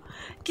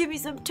 Give me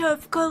some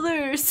tough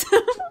colors.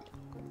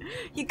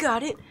 You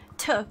got it?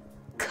 Tough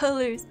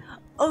colors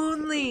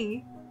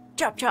only.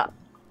 Chop chop.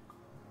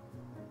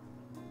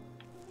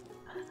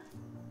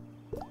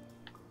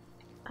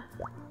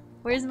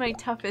 Where's my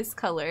toughest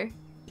color?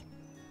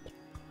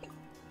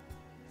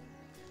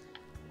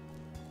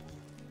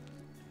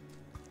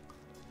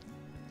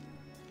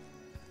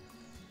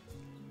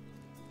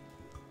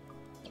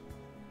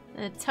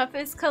 The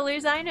toughest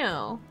colors I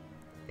know.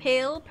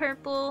 Pale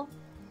purple,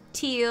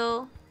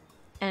 teal,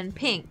 and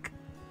pink.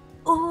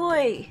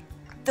 Oi!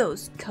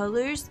 Those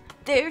colors,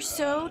 they're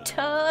so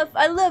tough.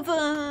 I love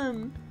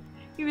them.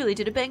 You really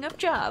did a bang up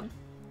job.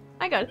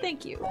 I gotta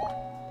thank you.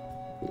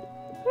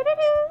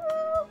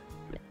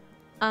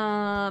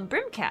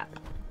 Brimcap.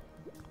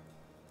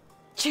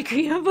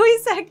 Chicory, a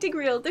voice acting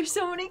reel. There's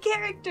so many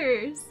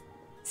characters.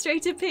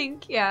 Straight to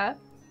pink, yeah.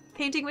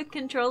 Painting with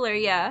controller,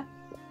 yeah.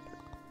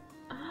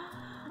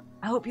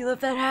 I hope you love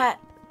that hat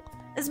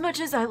as much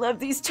as I love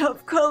these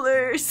tough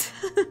colors.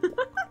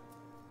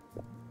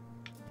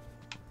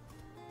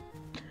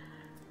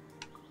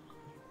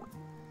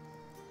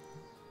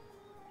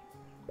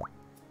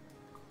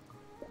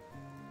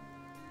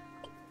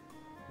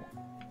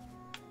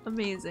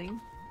 Amazing.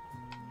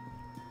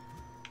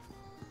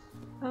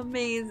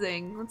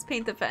 Amazing. Let's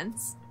paint the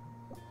fence.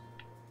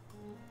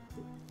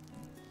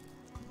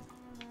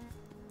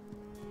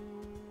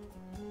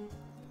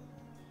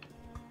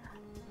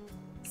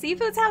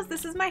 Seafood's house.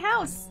 This is my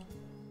house.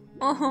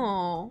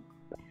 Oh.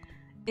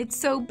 It's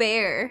so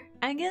bare.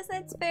 I guess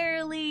it's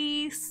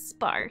fairly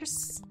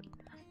sparse.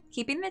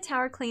 Keeping the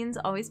tower clean's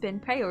always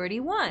been priority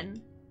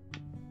 1.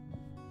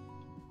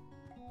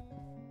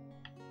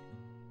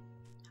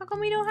 How come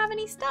we don't have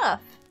any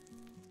stuff?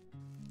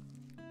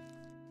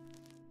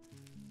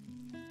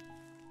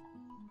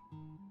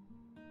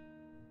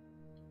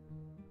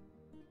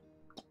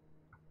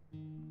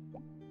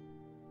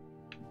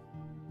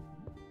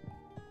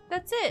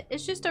 That's it.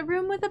 It's just a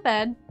room with a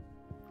bed.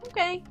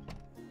 Okay.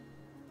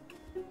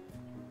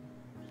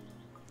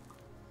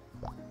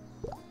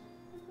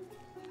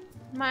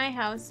 My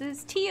house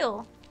is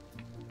teal.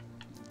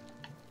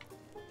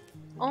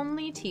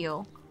 Only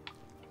teal.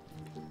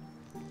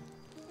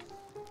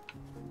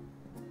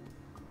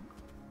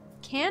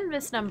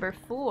 Canvas number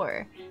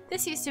 4.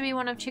 This used to be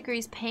one of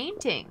Chicory's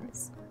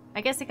paintings.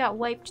 I guess it got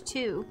wiped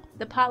too.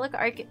 The Potluck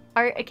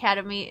Art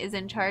Academy is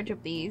in charge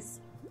of these.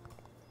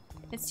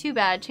 It's too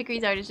bad.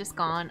 Chicory's art is just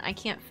gone. I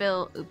can't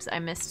fill... Oops, I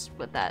missed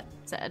what that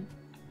said.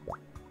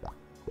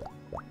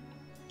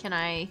 Can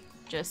I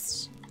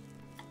just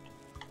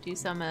do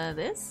some of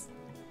this?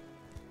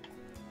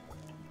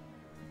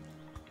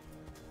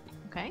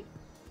 Okay.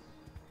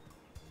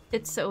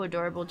 It's so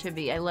adorable,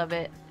 Chibi. I love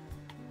it.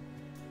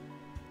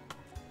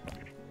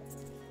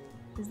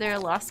 Is there a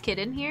lost kid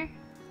in here?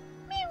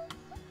 Meow.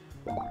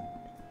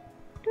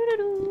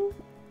 Doo-doo-doo.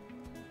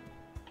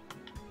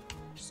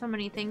 So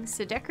many things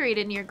to decorate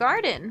in your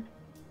garden.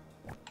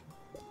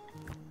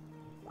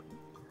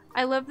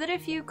 I love that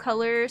if you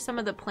color some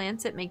of the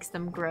plants, it makes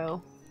them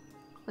grow.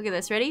 Look at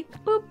this. Ready?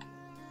 Boop.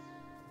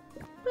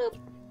 Boop.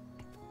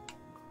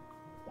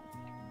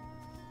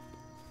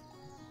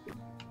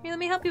 Here, let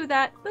me help you with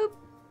that. Boop.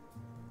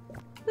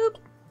 Boop.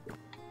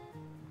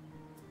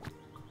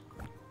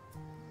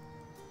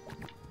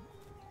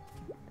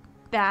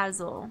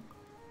 Basil.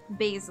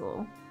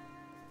 Basil.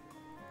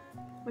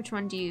 Which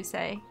one do you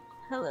say?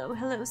 Hello,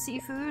 hello,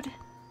 seafood.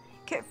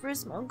 Care for a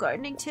small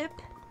gardening tip?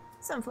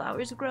 Some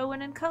flowers grow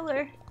in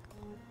color,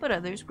 but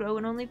others grow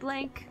in only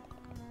blank.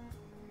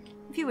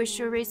 If you wish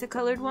to erase a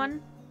colored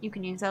one, you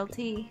can use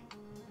LT.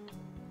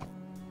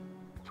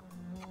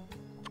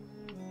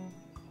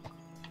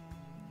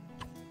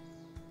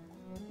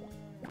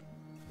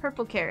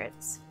 Purple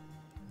carrots.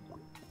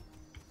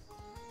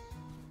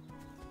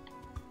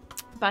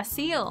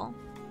 Basil.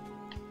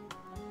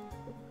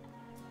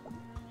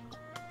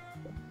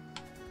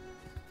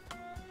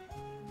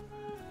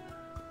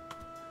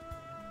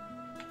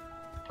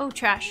 Oh,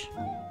 trash.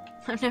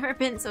 I've never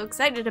been so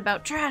excited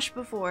about trash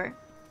before.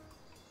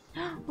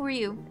 Who are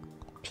you?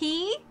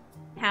 P?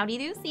 Howdy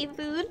do,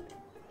 seafood.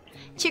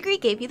 Chicory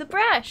gave you the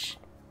brush.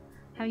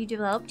 Have you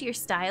developed your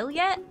style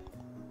yet?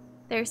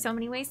 There are so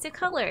many ways to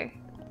color.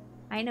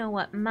 I know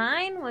what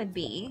mine would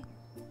be.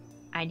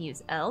 I'd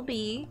use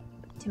LB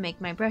to make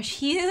my brush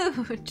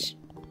huge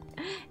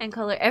and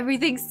color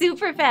everything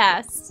super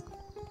fast.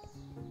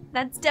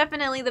 That's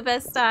definitely the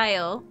best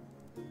style.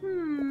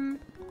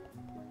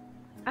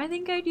 I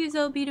think I'd use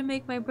LB to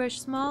make my brush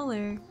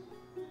smaller.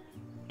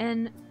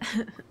 And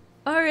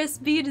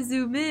RSB to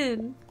zoom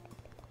in.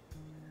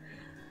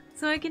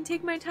 So I can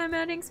take my time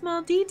adding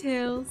small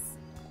details.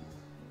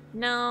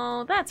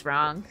 No, that's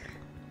wrong.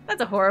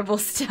 That's a horrible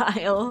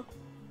style.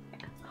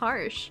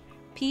 Harsh.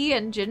 Pea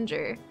and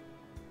ginger.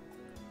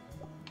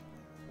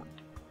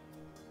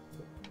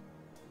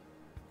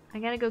 I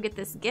gotta go get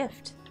this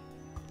gift.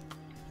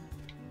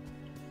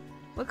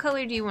 What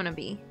color do you want to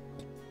be?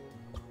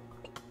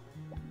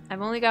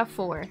 I've only got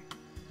 4.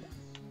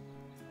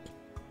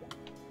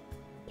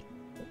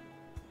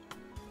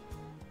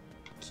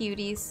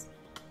 Cuties.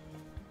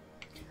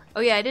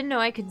 Oh yeah, I didn't know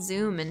I could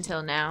zoom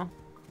until now.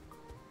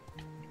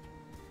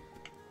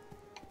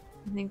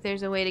 I think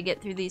there's a way to get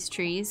through these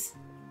trees.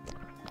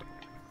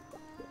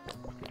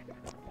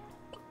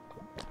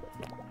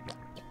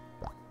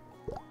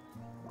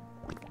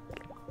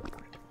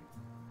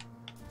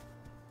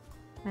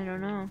 I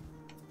don't know.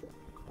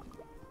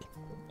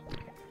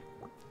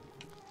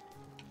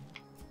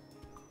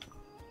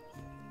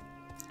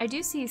 I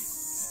do see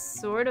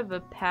sort of a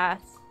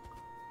path.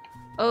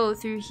 Oh,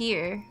 through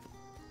here.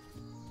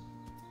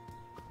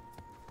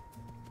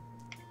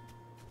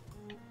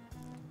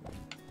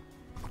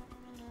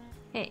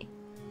 Hey.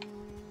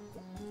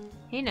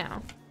 Hey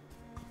now.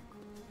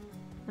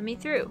 Let me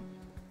through.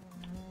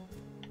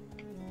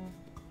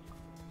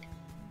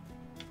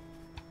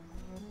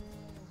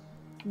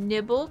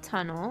 Nibble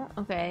tunnel.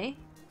 Okay.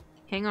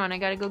 Hang on, I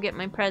gotta go get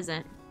my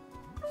present.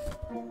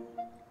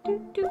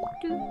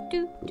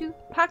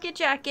 Pocket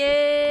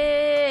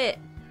jacket!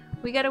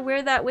 We gotta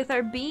wear that with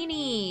our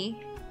beanie.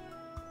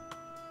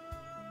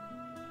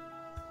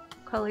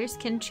 Colors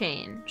can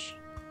change.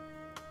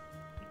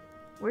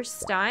 We're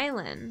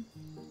styling.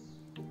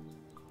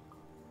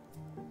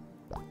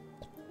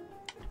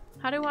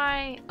 How do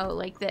I... Oh,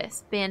 like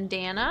this.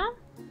 Bandana.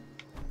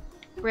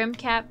 Brim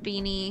cap,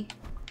 beanie.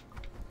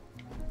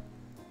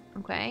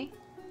 Okay.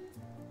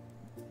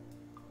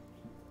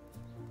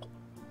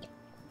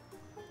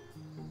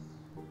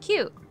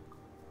 Cute.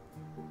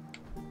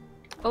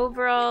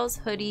 Overalls,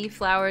 hoodie,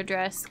 flower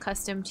dress,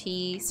 custom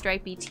tee,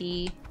 stripy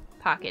tee,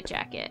 pocket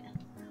jacket.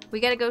 We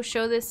gotta go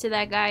show this to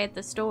that guy at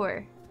the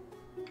store.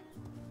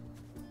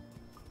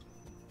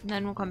 And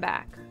then we'll come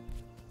back.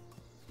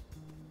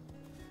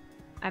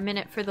 I'm in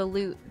it for the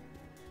loot.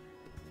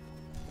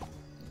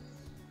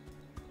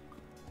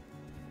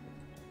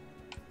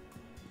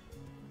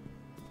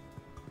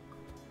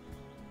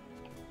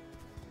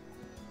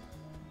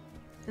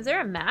 Is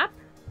there a map?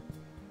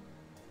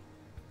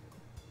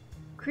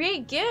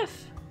 Create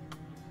GIF.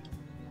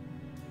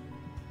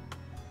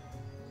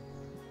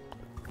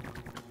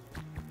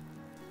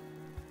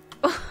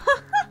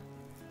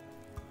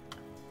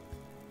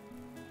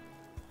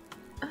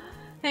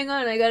 Hang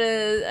on, I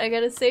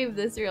gotta save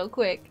this real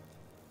quick.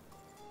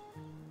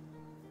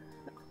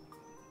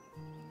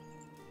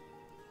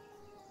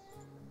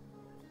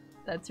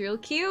 That's real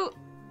cute.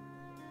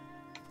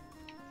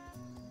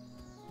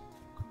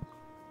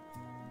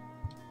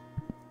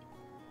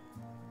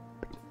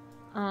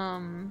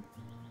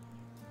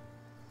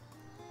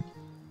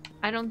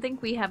 I don't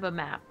think we have a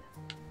map.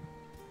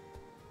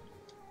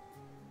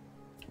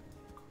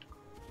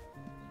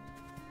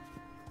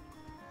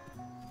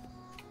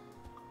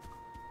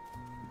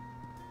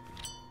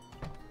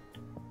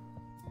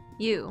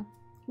 You.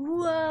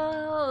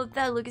 Whoa,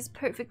 that look is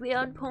perfectly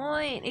on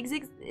point.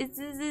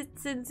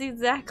 It's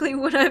exactly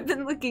what I've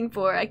been looking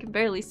for. I can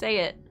barely say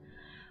it.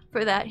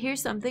 For that,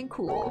 here's something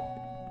cool.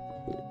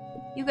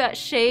 You got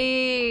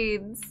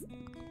shades.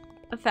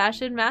 A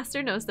fashion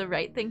master knows the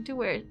right thing to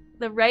wear.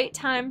 The right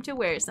time to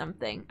wear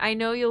something. I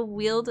know you'll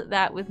wield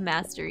that with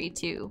mastery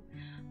too.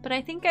 But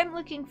I think I'm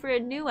looking for a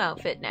new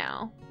outfit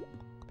now.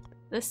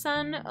 The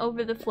sun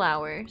over the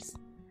flowers.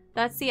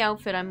 That's the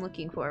outfit I'm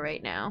looking for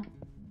right now.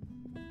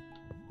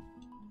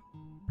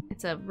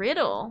 It's a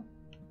riddle.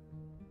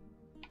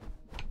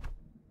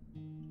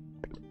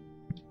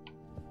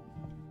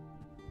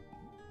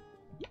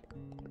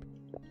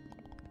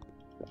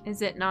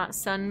 Is it not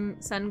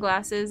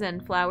sunglasses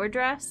and flower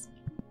dress?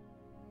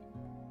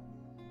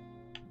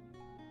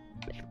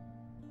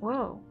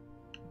 Whoa.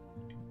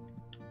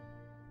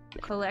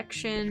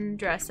 Collection,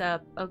 dress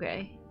up,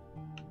 okay.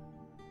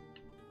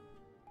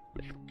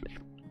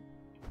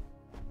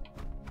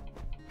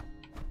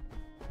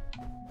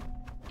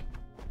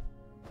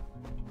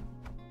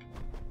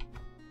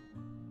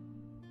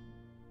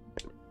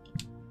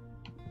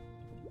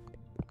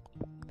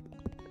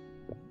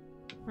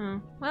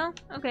 Well,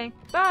 okay.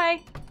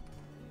 Bye!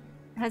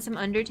 Has some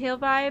Undertale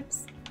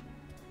vibes.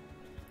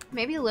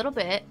 Maybe a little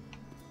bit.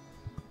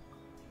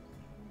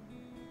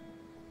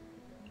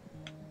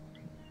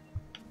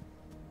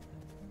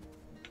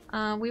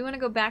 We want to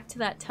go back to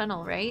that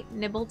tunnel, right?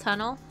 Nibble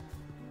Tunnel.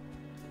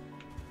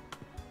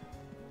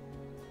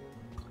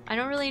 I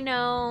don't really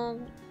know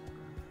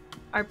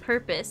our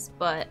purpose,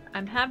 but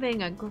I'm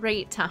having a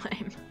great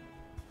time.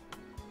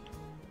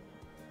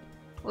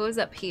 What was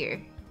up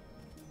here?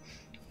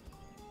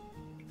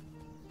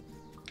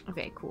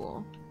 Okay,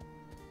 cool.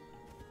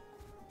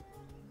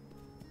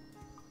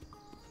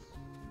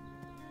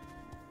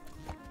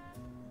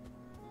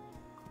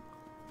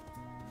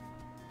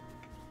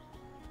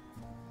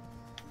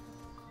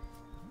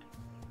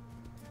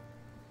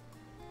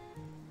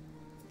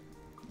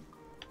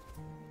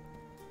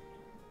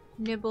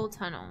 Nibble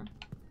Tunnel.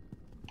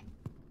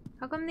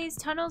 How come these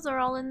tunnels are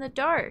all in the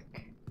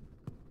dark?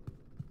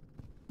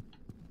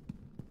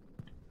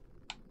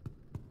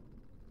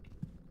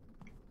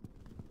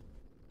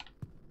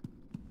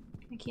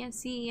 I can't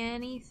see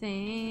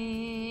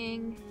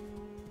anything.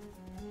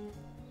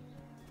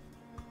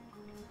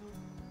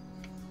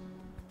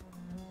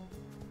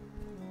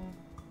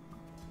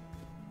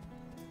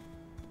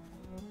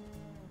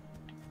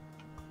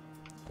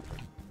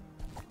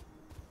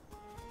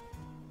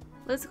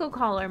 Let's go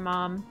call her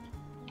mom.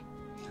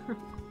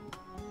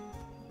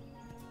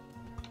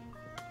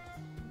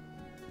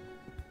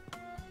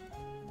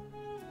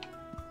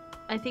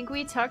 I think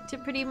we talked to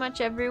pretty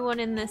much everyone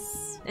in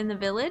the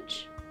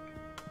village.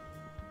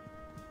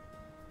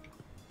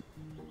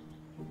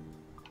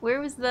 Where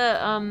was the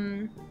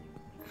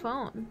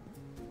phone?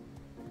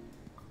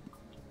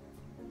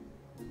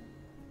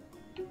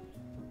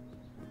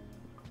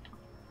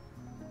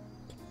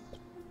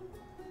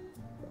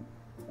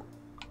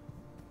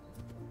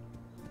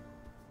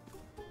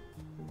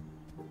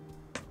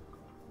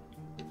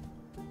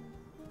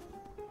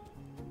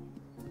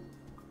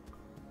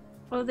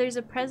 Oh, there's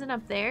a present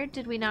up there.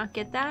 Did we not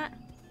get that?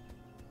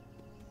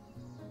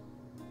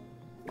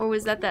 Or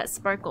was that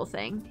sparkle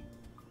thing?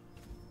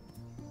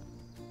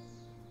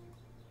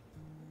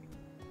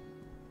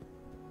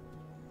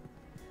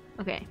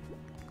 Okay.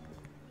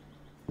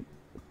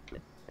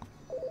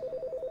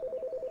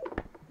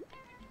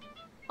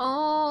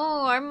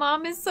 Oh, our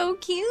mom is so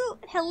cute.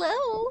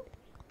 Hello.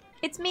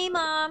 It's me,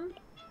 Mom.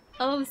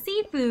 Oh,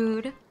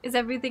 seafood. Is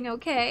everything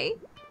okay?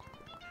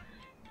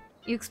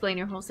 You explain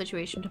your whole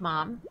situation to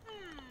Mom.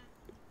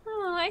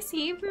 Oh, I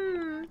see.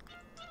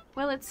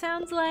 Well, it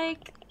sounds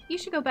like you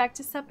should go back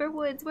to Supper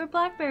Woods where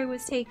Blackberry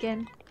was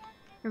taken.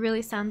 It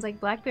really sounds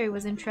like Blackberry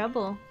was in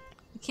trouble.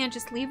 You can't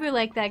just leave her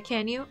like that,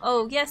 can you?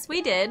 Oh, yes,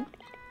 we did.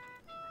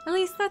 At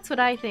least that's what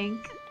I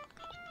think.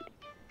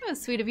 Oh,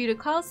 sweet of you to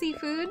call,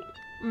 Seafood.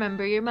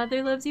 Remember, your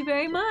mother loves you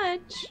very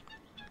much.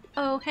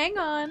 Oh, hang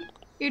on.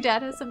 Your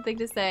dad has something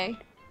to say.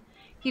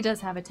 He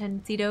does have a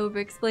tendency to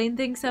over-explain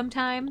things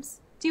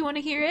sometimes. Do you want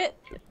to hear it?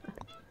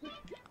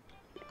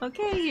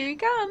 Okay, here he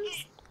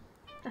comes.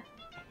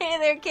 Hey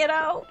there,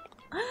 kiddo.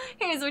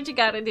 Here's what you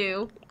gotta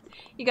do.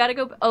 You gotta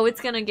go... Oh,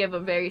 it's gonna give a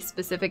very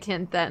specific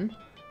hint then.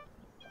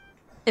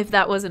 If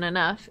that wasn't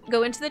enough.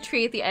 Go into the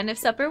tree at the end of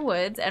Supper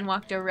Woods and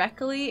walk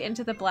directly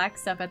into the black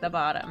stuff at the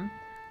bottom.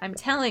 I'm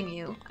telling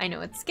you, I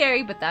know it's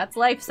scary, but that's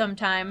life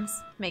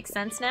sometimes. Makes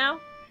sense now?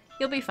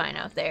 You'll be fine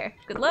out there.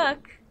 Good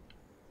luck.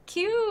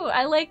 Cute!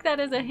 I like that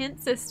as a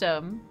hint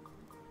system.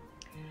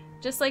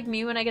 Just like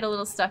me when I get a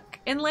little stuck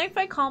in life,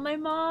 I call my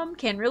mom.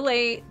 Can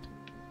relate.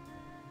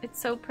 It's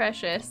so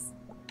precious.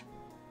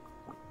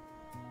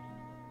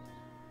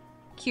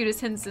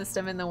 Cutest hint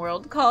system in the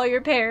world. Call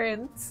your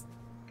parents.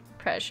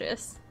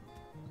 Precious.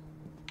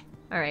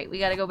 Alright, we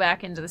gotta go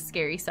back into the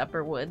scary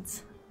Supper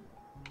Woods.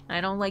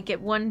 I don't like it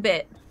one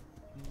bit.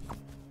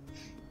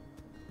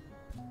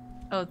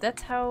 Oh,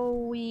 that's how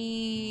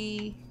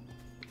we...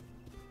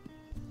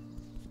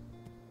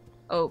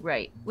 Oh,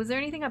 right. Was there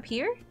anything up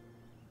here?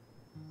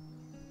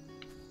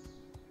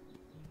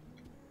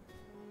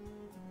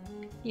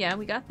 Yeah,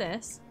 we got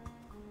this.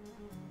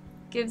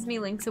 Gives me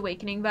Link's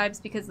Awakening vibes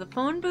because the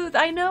phone booth.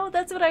 I know,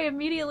 that's what I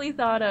immediately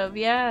thought of.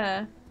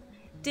 Yeah.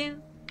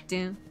 Dun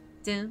dun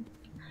dun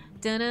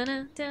dun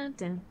dun dun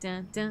dun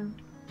dun dun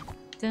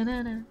dun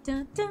dun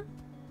dun dun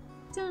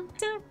dun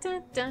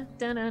dun dun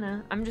dun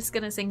dun. I'm just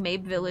gonna sing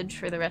Mabe Village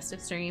for the rest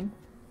of stream.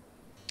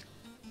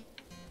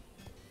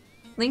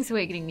 Link's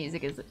Awakening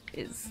music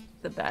is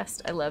the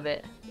best. I love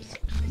it.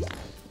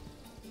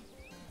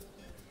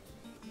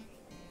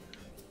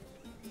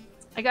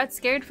 I got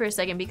scared for a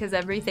second because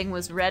everything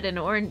was red and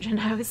orange and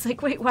I was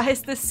like, wait, why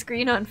is this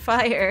screen on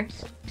fire?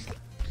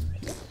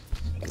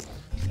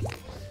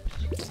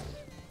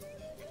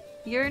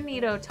 You're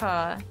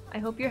Nidota. I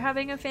hope you're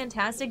having a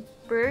fantastic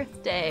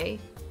birthday.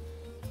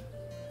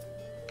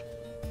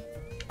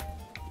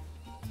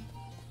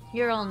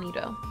 You're all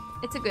Nido.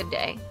 It's a good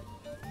day.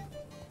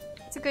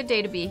 It's a good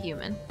day to be a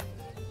human.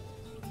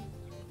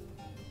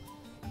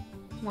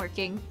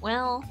 Working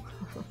well.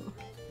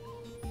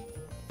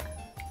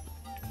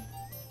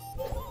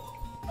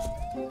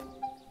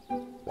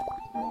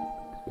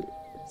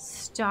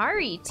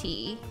 Starry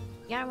tea.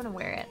 Yeah, I want to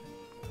wear it.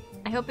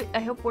 I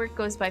hope work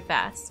goes by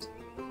fast.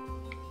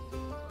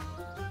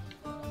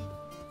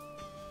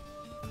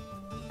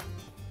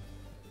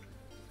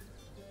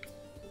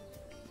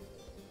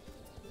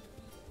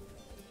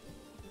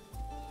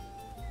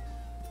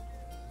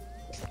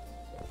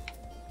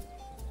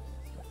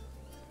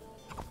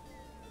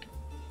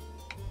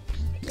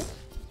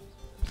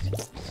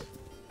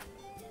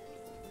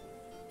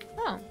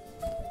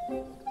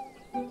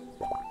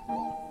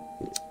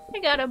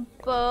 Got a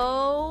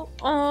bow.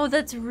 Oh,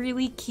 that's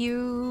really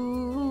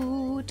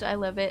cute. I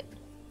love it.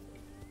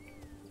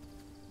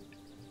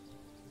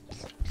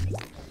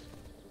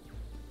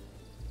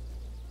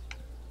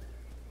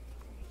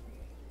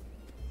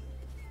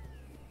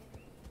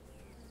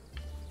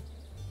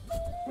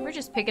 We're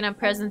just picking up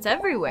presents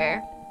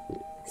everywhere.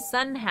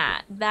 Sun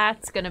hat.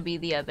 That's gonna be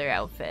the other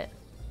outfit.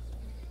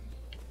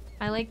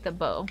 I like the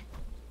bow.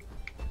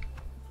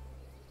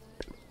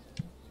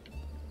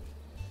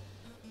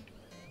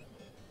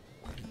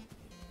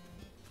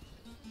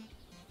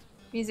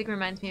 Music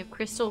reminds me of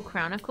Crystal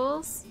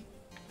Chronicles.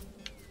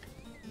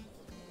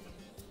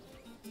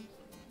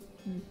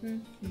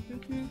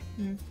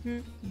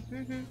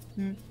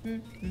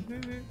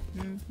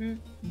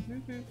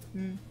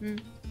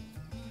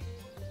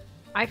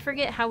 I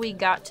forget how we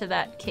got to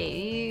that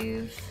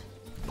cave.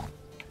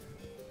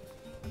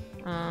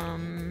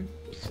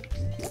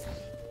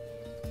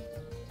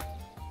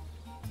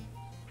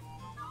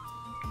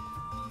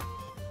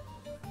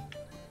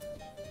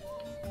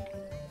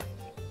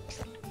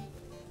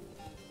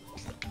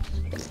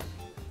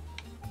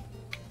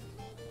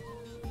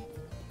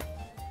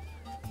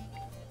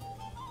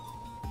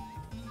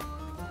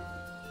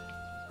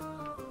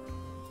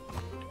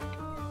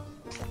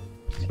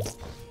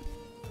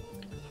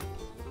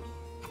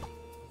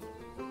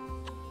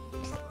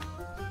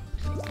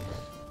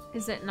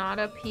 Is it not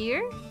up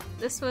here?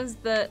 This is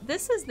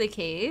the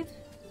cave.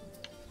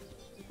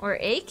 Or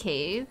a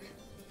cave.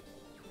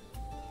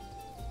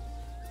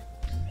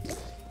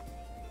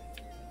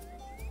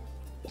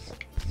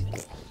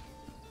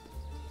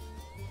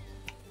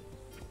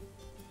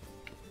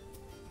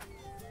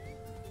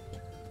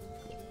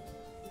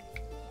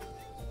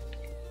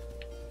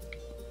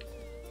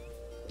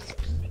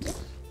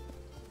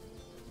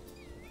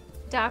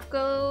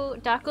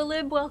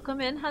 Dacolib,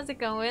 welcome in. How's it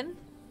going?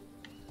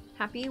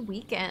 Happy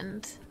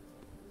weekend.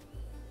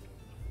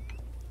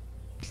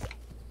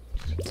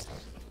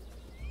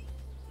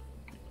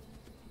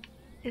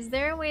 Is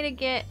there a way to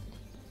get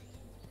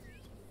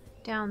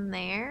down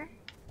there?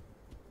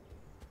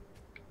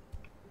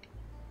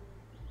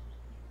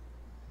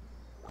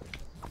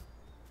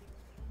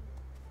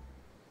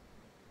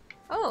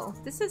 Oh,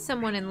 this is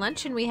someone in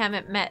Luncheon we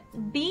haven't met.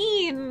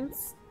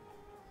 Beans!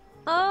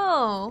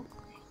 Oh,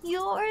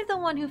 you're the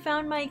one who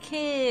found my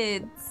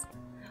kids.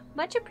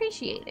 Much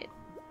appreciated.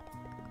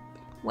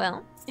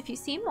 Well, if you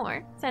see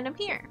more, send them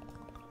here.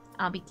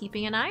 I'll be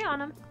keeping an eye on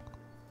them.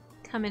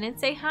 Come in and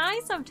say hi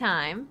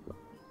sometime.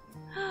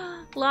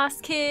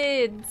 Lost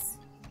kids.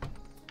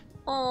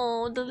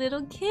 Oh, the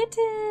little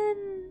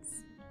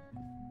kittens.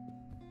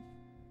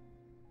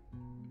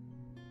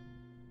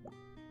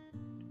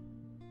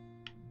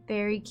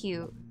 Very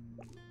cute.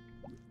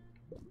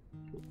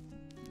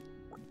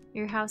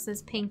 Your house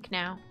is pink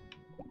now.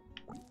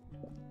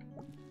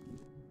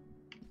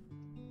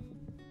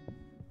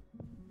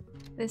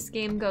 This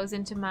game goes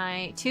into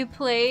my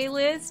to-play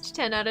list,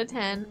 10 out of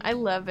 10. I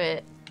love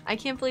it. I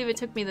can't believe it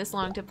took me this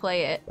long to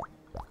play it.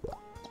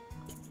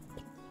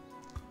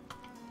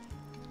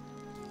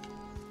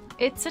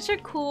 It's such a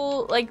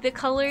cool, like, the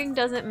coloring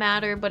doesn't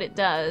matter, but it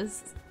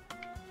does.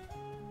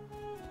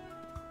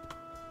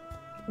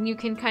 You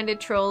can kind of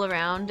troll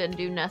around and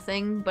do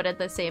nothing, but at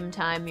the same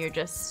time, you're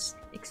just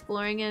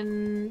exploring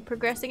and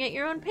progressing at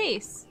your own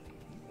pace.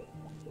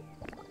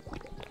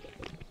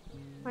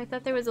 Oh, I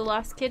thought there was a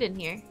lost kid in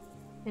here.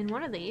 In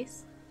one of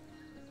these.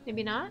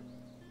 Maybe not?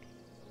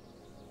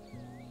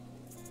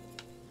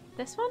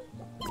 This one?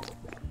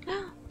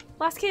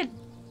 Lost kid!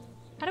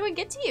 How do I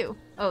get to you?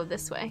 Oh,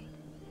 this way.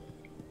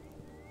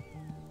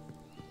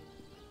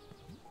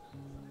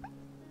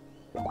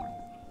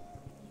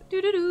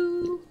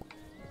 Doo-doo-doo!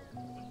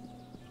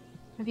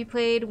 Have you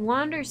played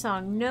Wander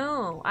Song?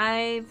 No,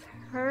 I've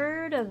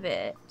heard of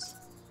it.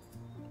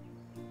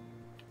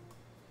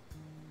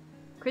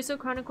 Crystal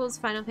Chronicles,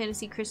 Final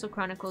Fantasy Crystal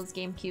Chronicles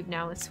GameCube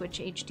now with Switch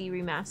HD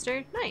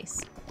Remastered.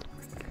 Nice.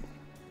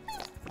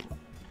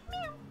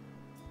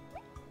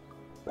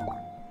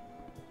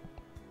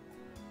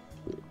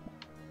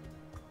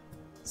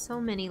 So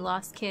many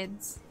lost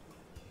kids.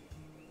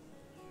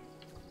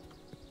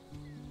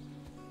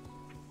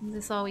 Is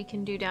this all we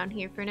can do down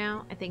here for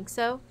now? I think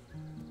so.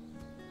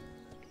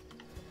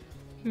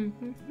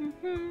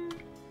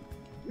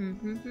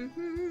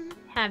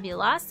 Have you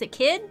lost a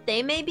kid?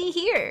 They may be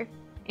here.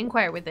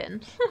 Inquire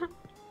within.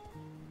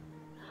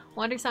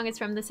 Wander Song is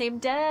from the same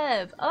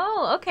dev.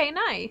 Oh, okay,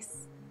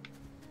 nice.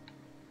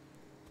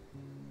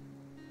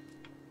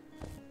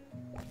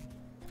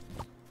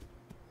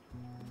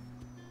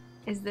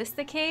 Is this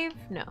the cave?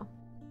 No.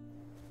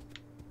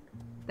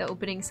 The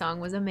opening song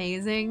was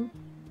amazing.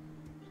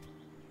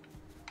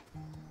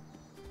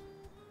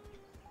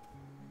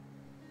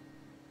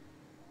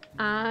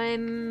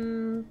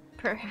 I'm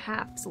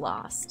perhaps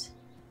lost.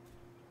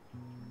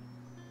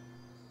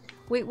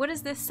 Wait, what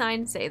does this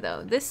sign say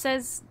though? This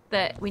says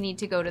that we need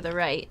to go to the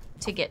right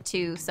to get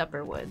to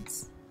Supper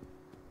Woods.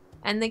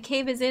 And the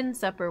cave is in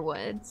Supper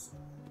Woods.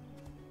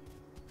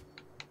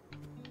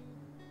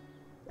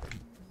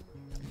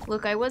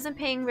 Look, I wasn't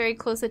paying very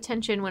close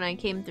attention when I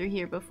came through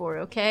here before,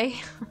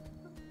 okay?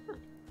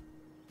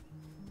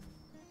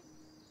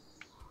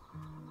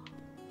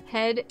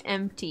 Head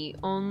empty,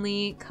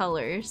 only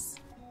colors.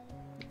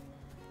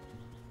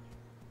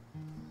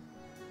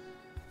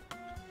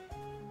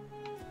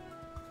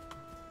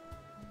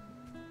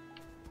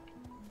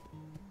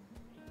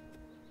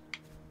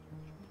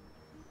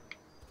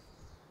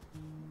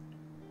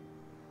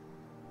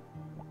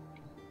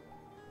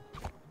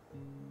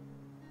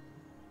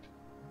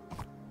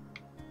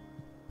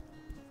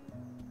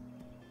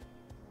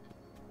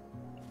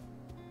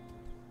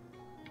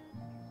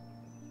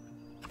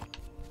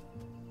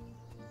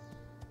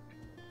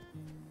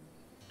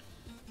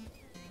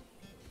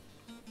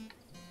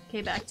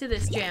 Okay, back to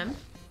this jam.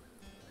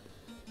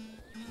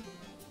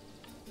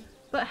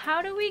 But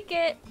how do we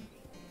get...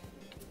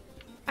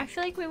 I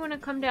feel like we want to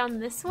come down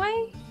this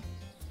way?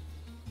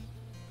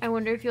 I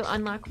wonder if you'll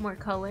unlock more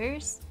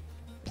colors.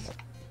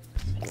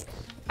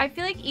 I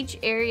feel like each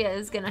area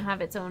is gonna have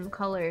its own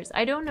colors.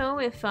 I don't know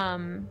if,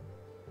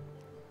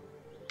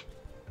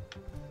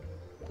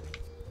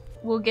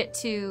 we'll get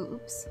to...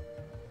 Oops.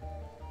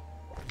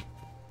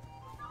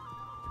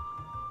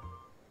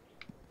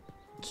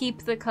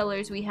 Keep the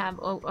colors we have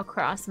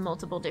across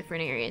multiple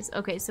different areas.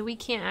 Okay, so we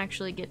can't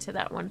actually get to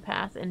that one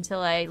path until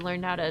I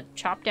learn how to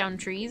chop down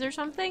trees or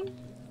something?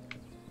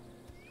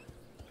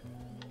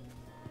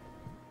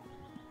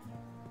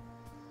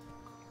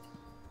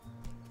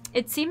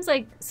 It seems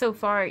like so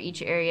far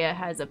each area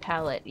has a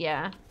palette,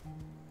 yeah.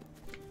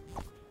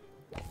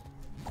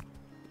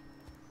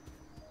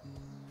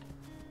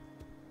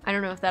 I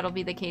don't know if that'll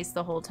be the case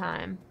the whole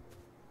time.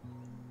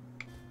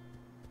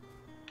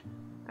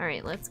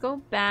 Alright, let's go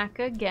back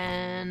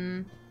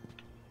again.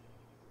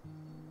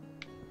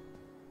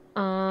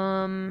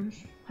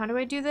 How do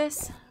I do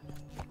this?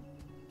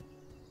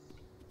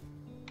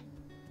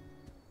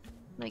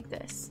 Like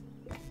this.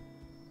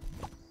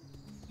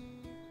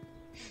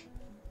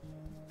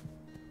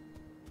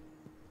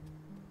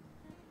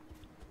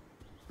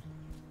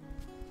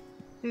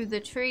 Through the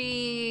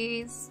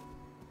trees.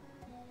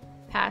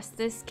 Past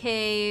this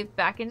cave.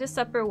 Back into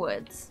Supper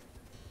Woods.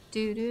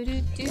 Do do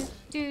do do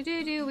do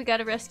do do. We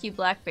gotta rescue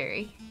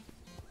Blackberry.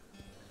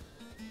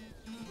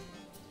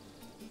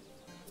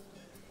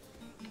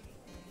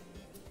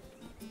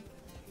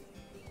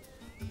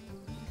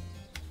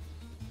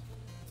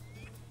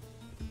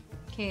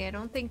 Okay, I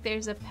don't think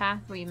there's a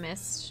path we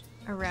missed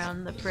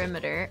around the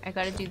perimeter. I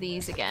gotta do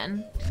these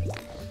again.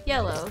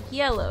 Yellow,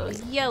 yellow,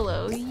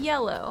 yellow,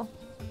 yellow.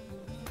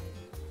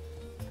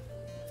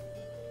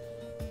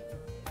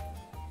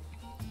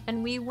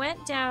 And we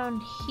went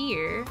down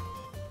here.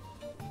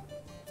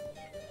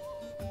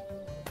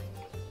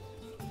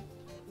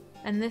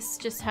 And this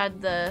just had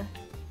the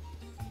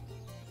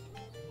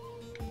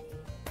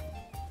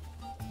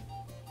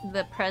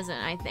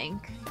present, I think.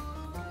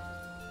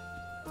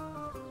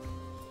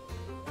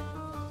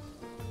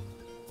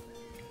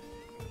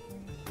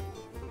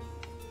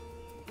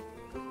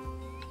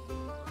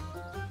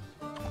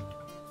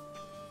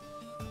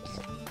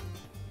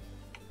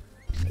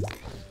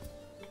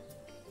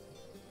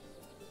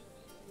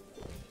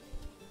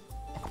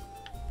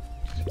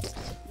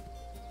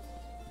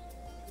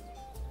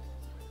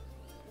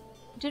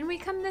 Didn't we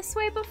come this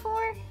way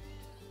before?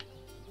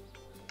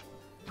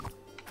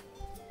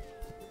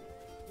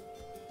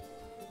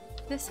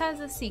 This has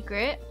a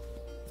secret.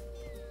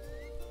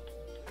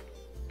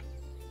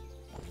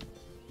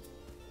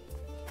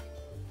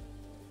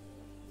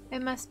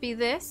 It must be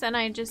this, and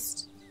I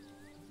just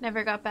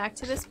never got back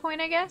to this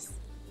point, I guess.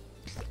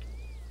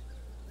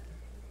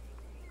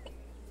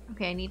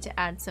 Okay, I need to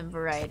add some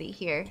variety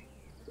here.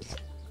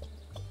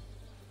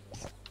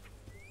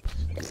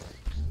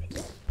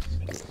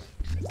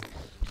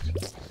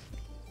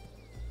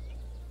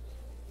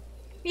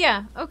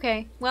 Yeah,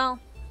 okay. Well,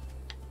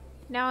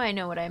 now I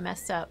know what I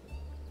messed up.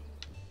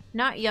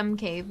 Not Yum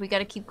Cave. We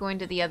gotta keep going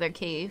to the other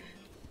cave.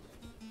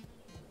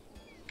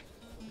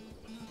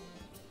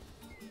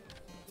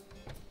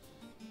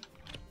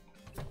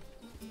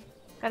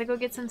 Gotta go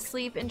get some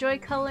sleep. Enjoy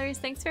colors.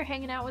 Thanks for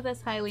hanging out with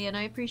us, Hylian.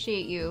 I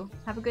appreciate you.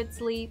 Have a good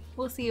sleep.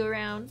 We'll see you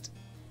around.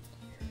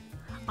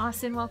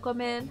 Austin,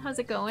 welcome in. How's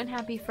it going?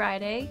 Happy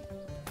Friday.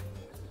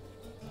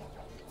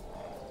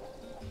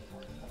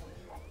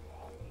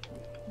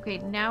 Okay,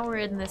 now we're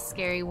in the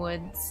scary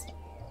woods.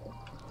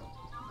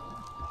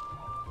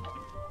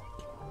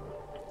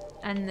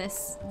 And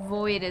this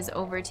void is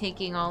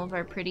overtaking all of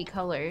our pretty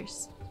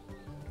colors.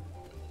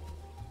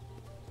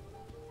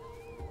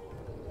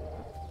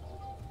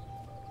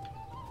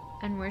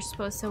 And we're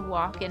supposed to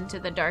walk into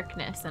the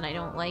darkness, and I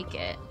don't like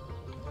it.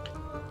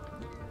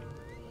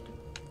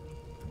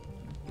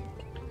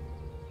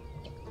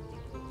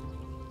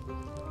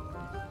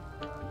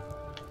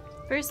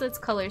 First, let's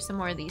color some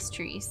more of these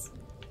trees.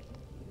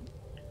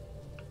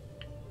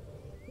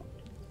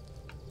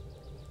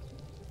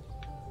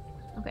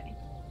 Okay.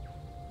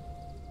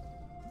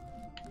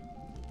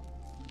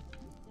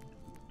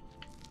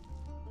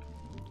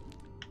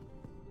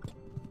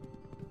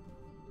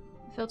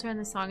 Filter on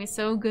the song is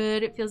so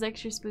good. It feels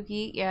extra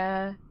spooky.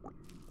 Yeah.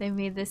 They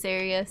made this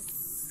area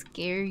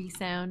scary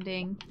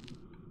sounding.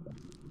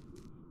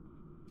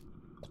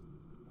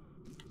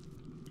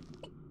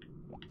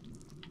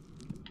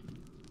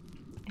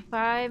 If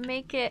I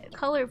make it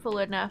colorful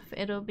enough,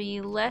 it'll be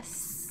less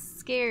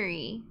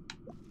scary.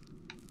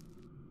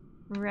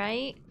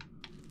 Right?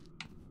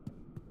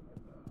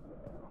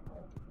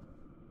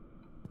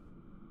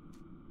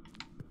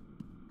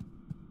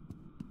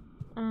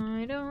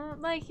 I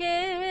don't like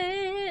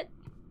it.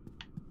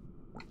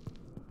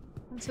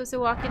 I'm supposed to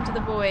walk into the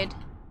void.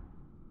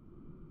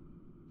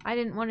 I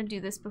didn't want to do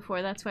this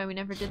before, that's why we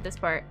never did this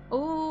part.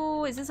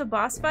 Oh, is this a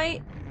boss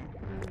fight?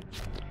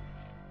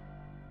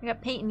 I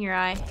got paint in your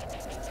eye.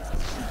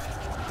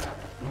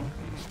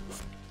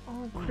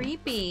 Oh,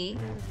 creepy.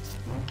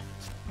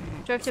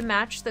 Do I have to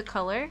match the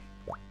color?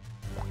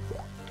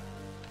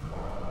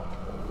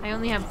 I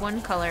only have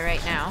one color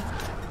right now.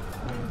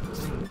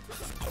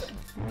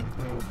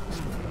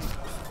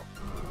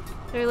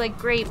 They're like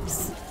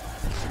grapes.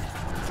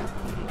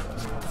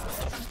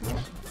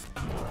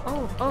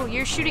 Oh,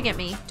 you're shooting at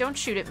me. Don't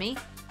shoot at me.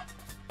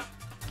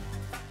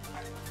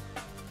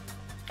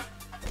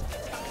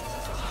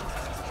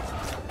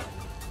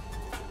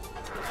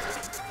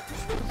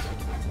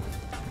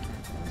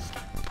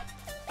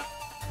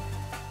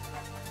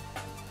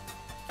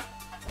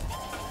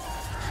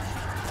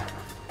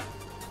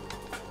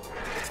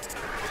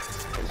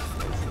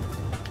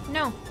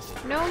 No.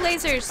 No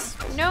lasers.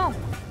 No.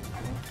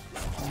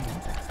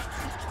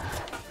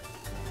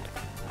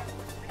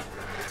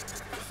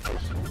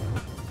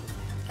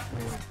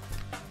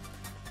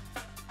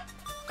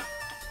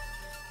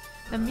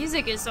 The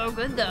music is so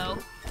good, though.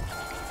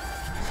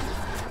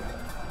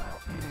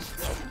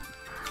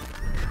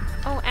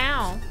 Oh,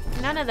 ow.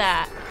 None of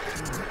that.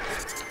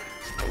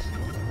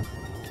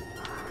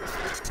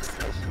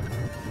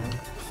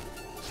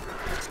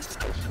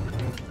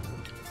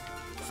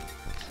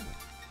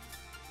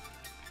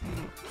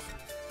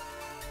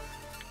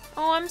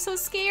 Oh, I'm so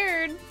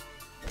scared.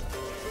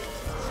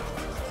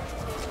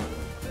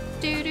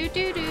 Do do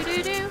do do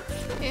do do.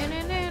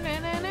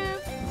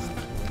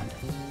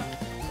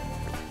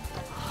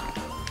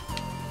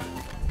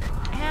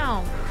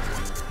 Ow.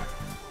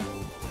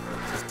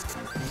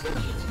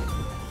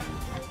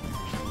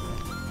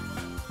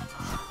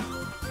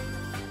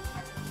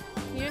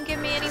 You didn't give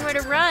me anywhere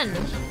to run.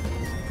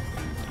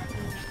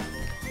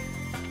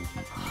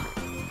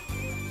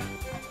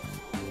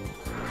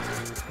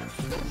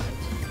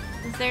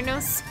 Is there no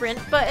sprint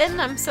button?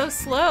 I'm so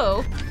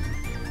slow.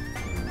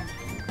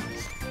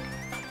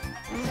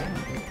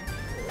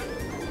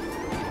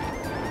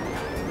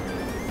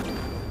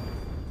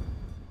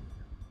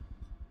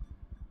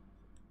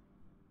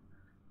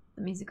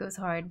 The music goes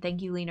hard.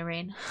 Thank you, Lena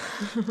Rain.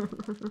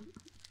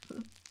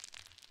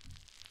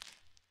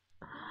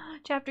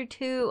 Chapter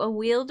 2, A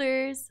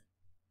Wielder's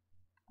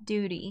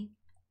Duty.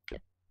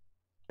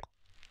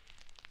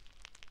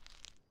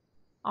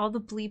 All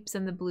the bleeps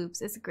and the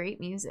bloops. It's great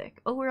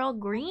music. Oh, we're all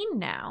green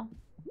now.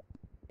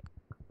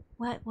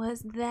 What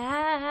was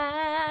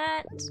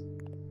that?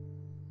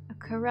 A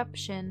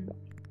corruption.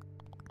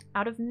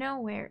 Out of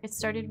nowhere, it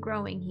started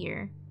growing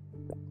here.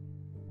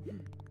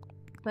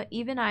 But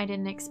even I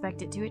didn't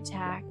expect it to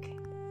attack.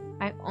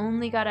 I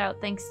only got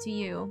out thanks to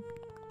you.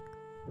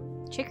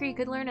 Chicory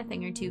could learn a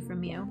thing or two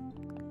from you.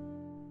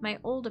 My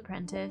old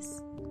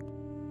apprentice.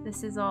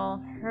 This is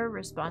all her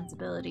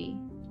responsibility.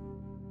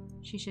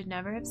 She should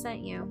never have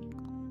sent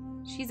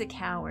you. She's a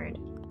coward.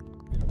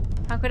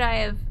 How could I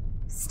have...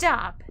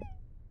 Stop!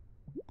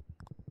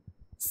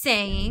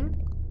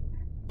 Saying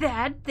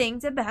bad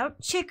things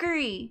about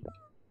Chicory!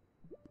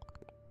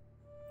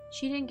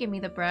 She didn't give me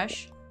the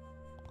brush.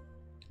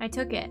 I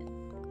took it.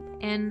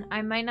 And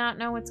I might not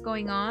know what's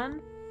going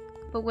on,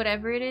 but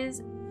whatever it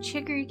is,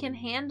 Chicory can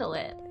handle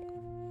it.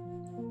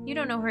 You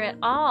don't know her at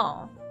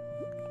all.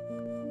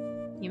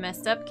 You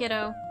messed up,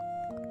 kiddo.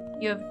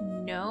 You have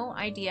no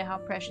idea how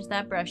precious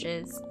that brush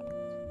is.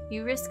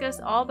 You risk us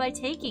all by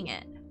taking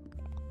it.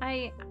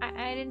 I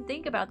didn't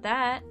think about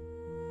that.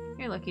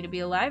 You're lucky to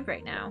be alive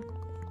right now.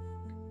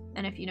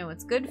 And if you know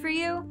what's good for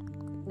you,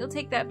 you'll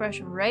take that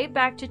brush right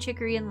back to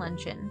Chicory and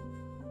Luncheon.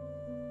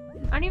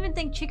 I don't even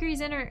think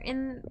Chicory's in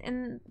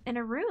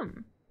a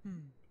room.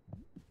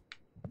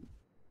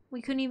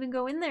 We couldn't even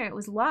go in there. It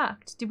was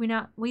locked. Did we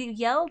not? We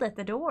yelled at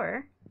the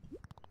door.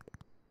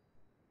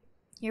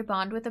 Your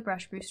bond with the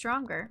brush grew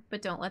stronger,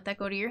 but don't let that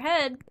go to your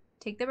head.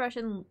 Take the brush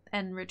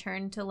and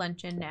return to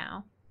Luncheon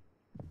now.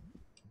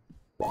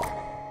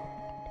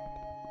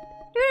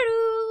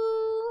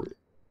 Doo-doo!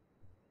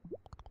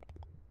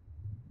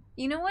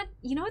 You know what?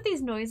 You know what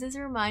these noises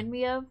remind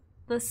me of?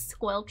 The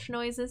squelch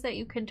noises that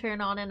you can turn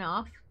on and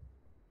off.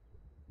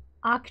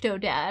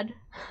 Octodad.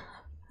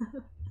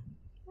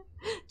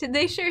 Did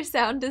they share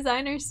sound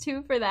designers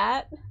too for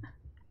that?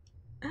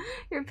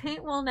 Your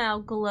paint will now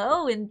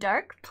glow in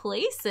dark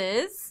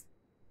places.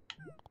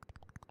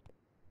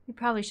 You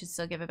probably should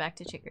still give it back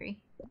to Chicory.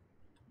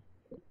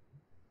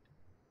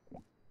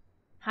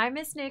 Hi,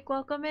 Miss Nick.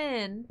 Welcome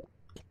in.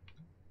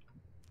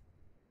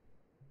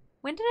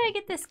 When did I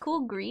get this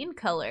cool green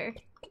color?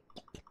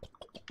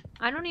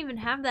 I don't even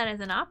have that as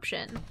an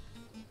option.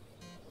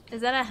 Is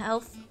that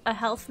a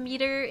health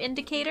meter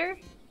indicator?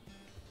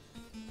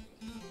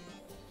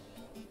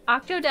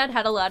 Octodad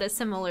had a lot of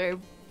similar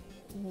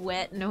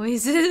wet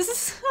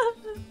noises.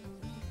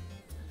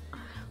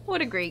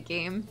 What a great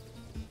game.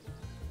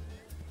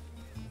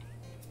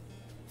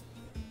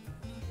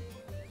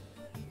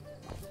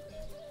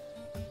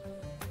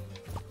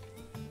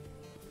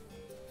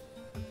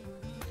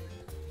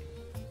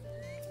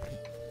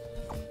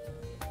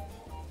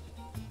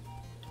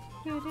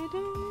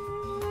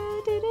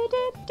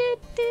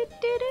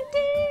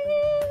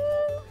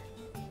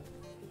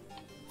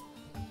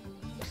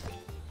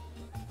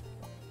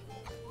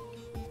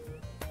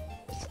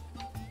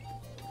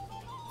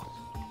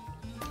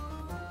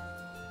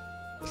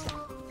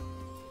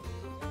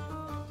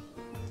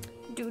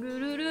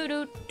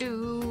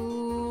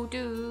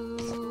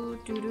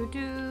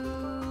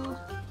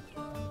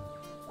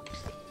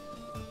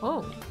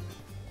 Oh,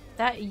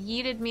 that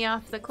yeeted me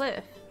off the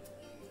cliff.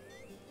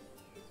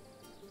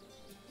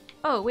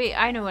 Oh, wait,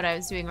 I know what I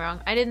was doing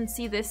wrong. I didn't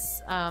see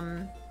this,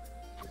 I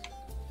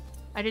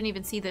didn't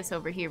even see this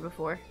over here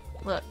before.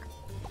 Look.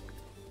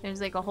 There's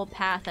like a whole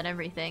path and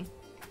everything.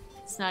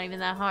 It's not even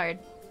that hard.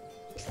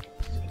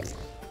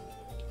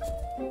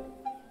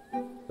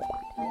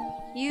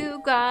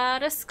 You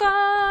got a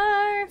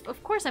scarf!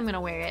 Of course I'm gonna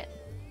wear it.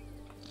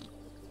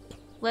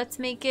 Let's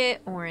make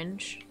it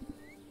orange.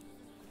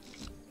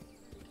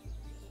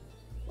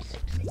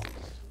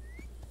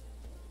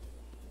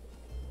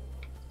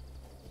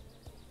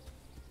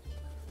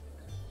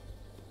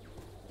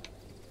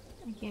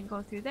 I can't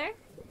go through there.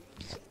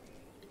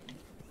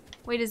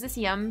 Wait, is this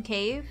Yum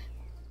Cave?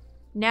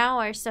 Now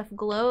our stuff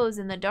glows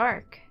in the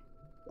dark.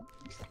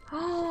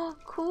 Oh,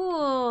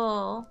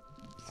 cool.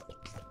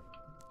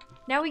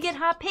 Now we get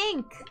hot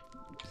pink.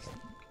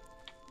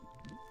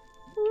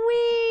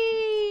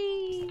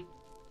 Whee!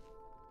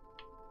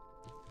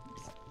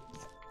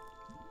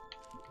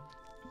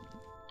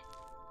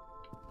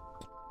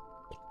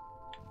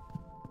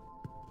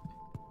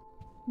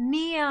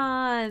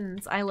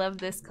 Neons! I love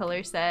this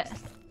color set.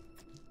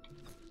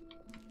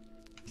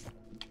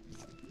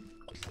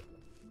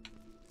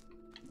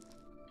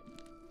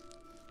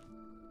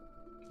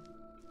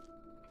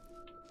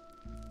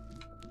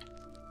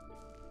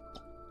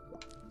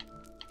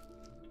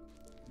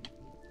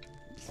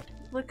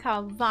 Look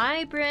how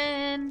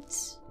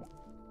vibrant.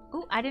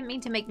 Ooh, I didn't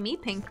mean to make me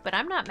pink, but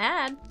I'm not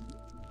mad.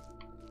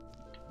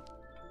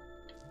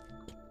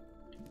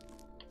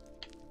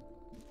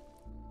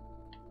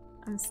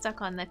 I'm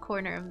stuck on the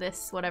corner of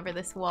this, whatever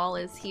this wall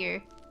is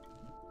here.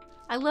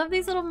 I love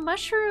these little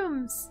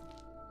mushrooms.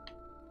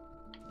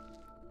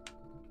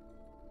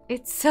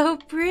 It's so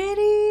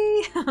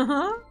pretty.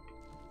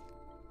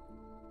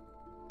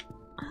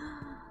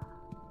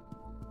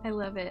 I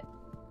love it.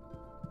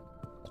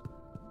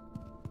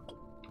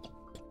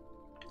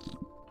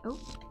 Oh.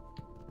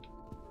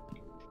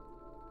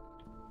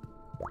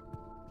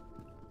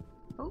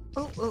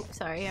 Oh,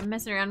 sorry. I'm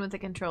messing around with the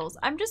controls.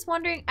 I'm just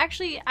wondering,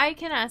 actually, I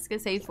can ask a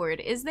save word.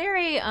 Is there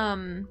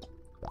a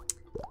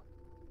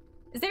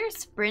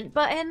sprint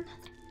button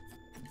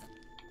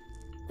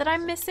that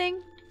I'm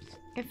missing?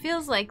 It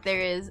feels like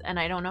there is, and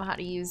I don't know how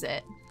to use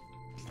it.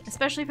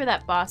 Especially for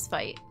that boss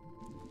fight.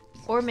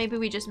 Or maybe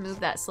we just move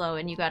that slow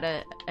and you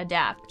gotta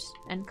adapt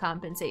and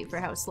compensate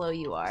for how slow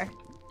you are.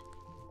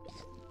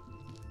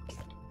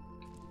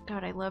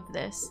 God, I love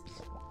this.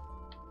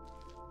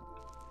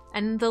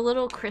 And the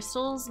little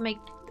crystals make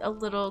a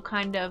little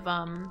kind of,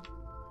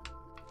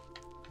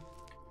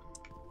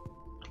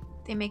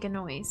 they make a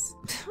noise.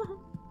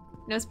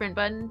 No sprint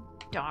button?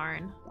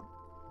 Darn.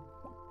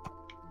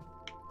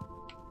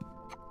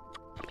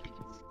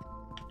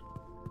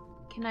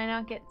 Can I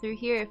not get through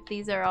here if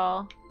these are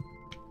all,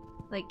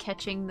 like,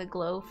 catching the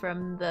glow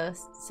from the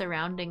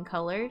surrounding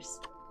colors?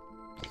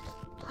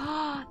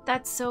 Oh,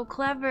 that's so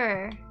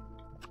clever.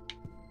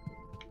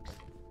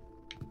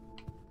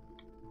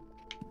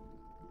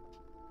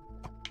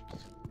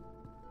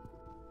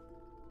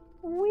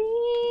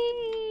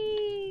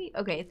 Whee!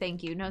 Okay,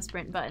 thank you. No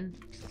sprint button.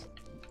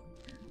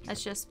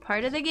 That's just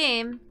part of the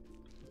game.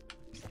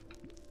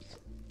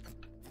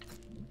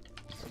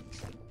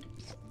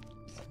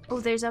 Oh,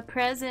 there's a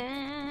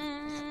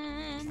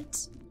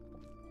present.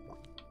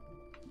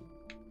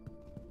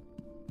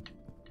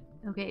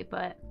 Okay,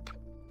 but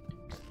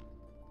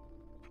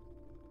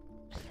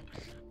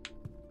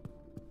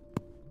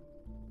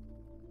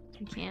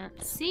I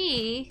can't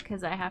see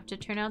because I have to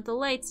turn out the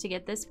lights to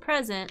get this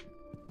present.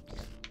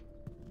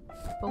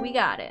 But we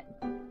got it.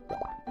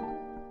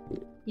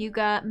 You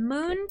got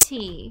moon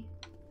tea.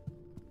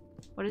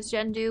 What does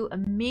Jen do?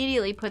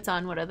 Immediately puts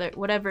on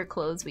whatever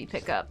clothes we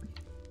pick up.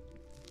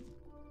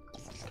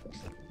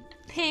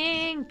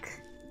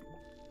 Pink.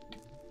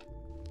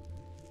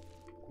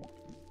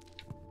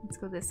 Let's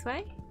go this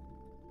way.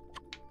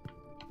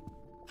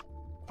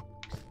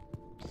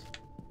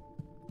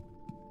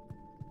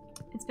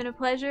 It's been a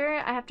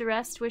pleasure. I have to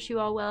rest. Wish you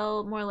all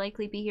well. More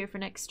likely be here for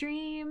next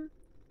stream.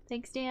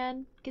 Thanks,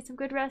 Dan. Get some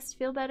good rest.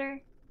 Feel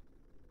better.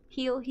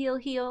 Heal, heal,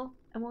 heal.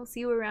 And we'll see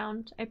you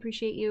around. I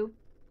appreciate you.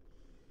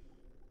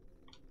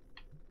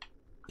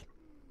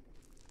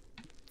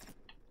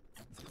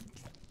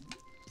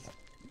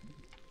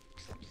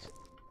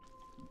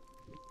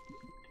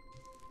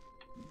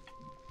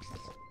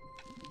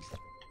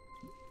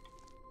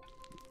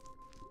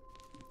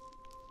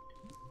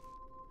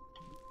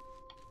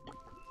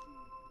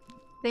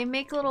 They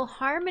make little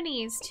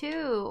harmonies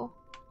too.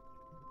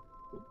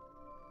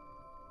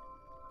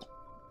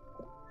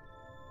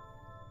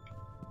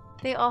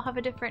 They all have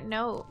a different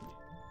note.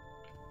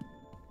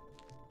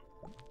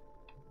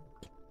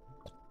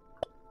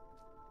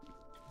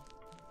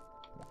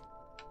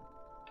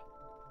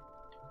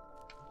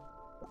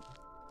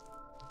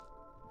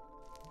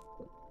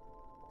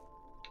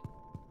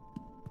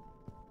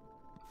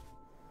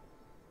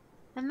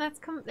 And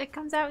it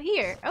comes out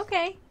here.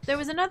 Okay. There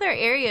was another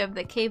area of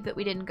the cave that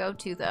we didn't go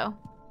to though.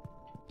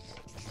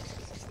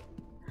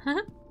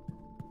 Huh?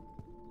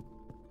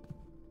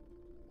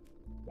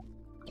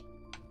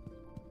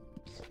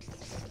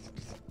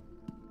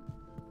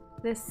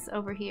 This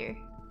over here.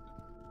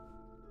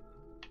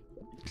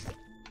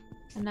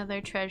 Another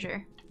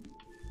treasure.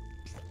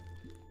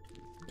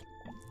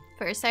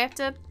 First I have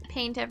to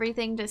paint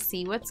everything to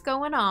see what's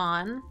going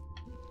on.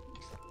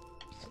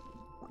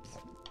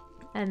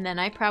 And then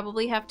I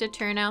probably have to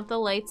turn out the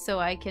lights so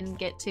I can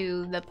get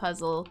to the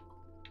puzzle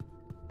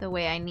the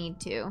way I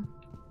need to.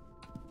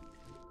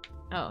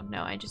 Oh,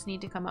 no, I just need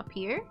to come up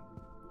here.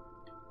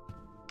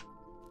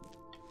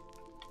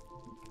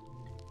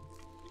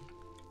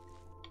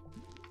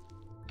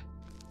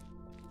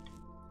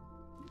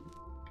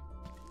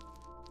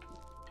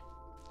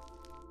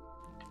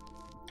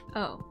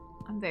 Oh,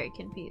 I'm very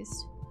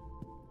confused.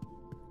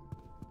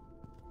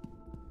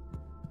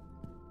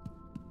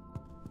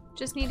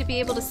 Just need to be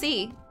able to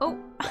see. Oh,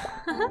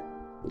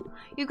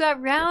 you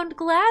got round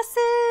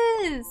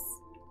glasses.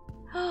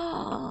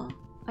 Oh,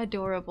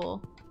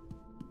 adorable.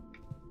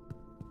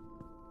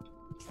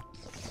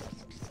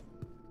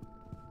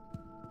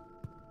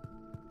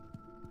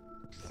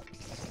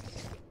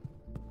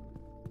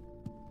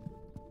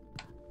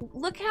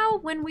 Look how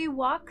when we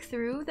walk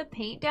through the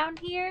paint down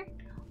here,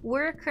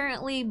 we're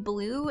currently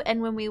blue,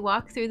 and when we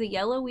walk through the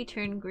yellow, we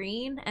turn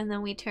green, and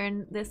then we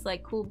turn this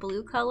like cool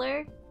blue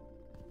color.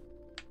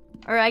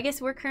 Or I guess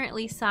we're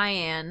currently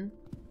cyan.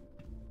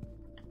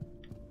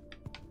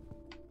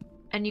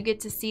 And you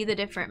get to see the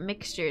different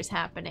mixtures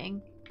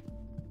happening.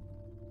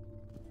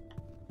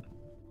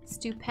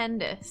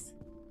 Stupendous.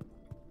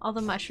 All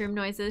the mushroom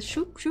noises.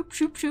 Shoop, shoop,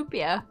 shoop, shoop,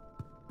 yeah.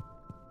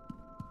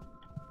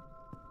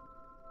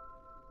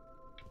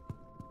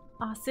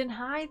 Austin,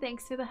 hi.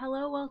 Thanks for the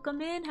hello.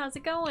 Welcome in. How's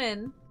it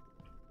going?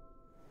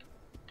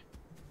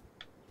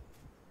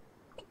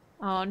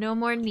 Oh, no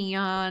more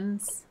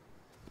neons.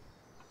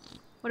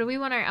 What do we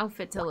want our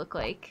outfit to look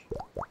like?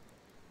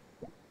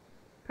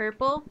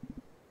 Purple?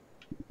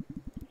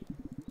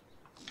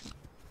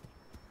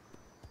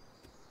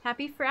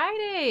 Happy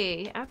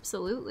Friday!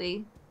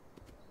 Absolutely.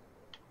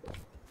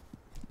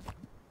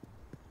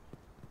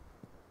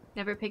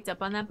 Never picked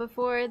up on that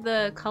before.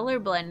 The color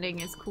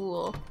blending is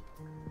cool.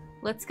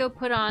 Let's go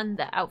put on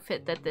the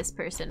outfit that this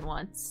person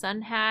wants.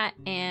 Sun hat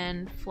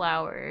and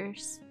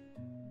flowers.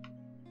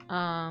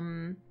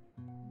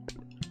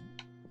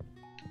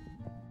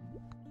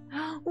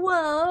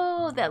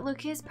 Whoa, that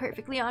look is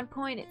perfectly on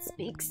point. It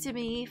speaks to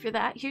me. For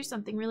that, here's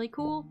something really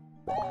cool.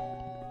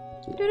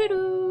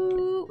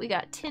 Doo-doo-doo. We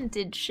got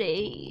tinted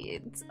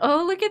shades.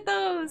 Oh, look at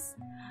those.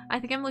 I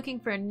think I'm looking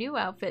for a new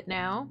outfit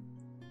now.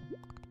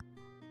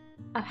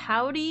 A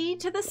howdy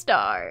to the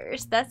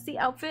stars. That's the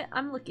outfit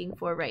I'm looking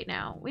for right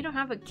now. We don't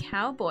have a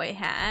cowboy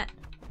hat.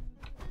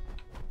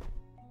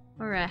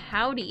 Or a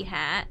howdy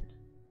hat.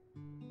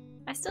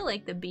 I still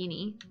like the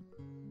beanie.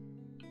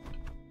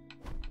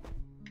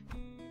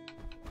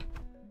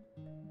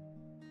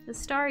 The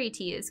starry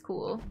tea is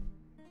cool.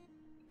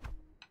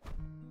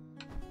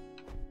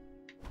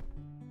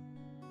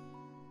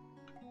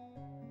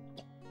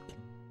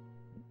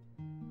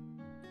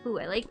 Ooh,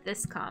 I like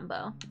this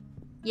combo.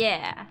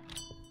 Yeah.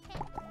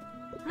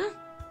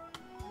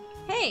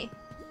 Hey!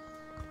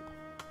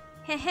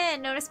 Heh,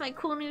 notice my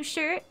cool new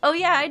shirt? Oh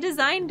yeah, I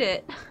designed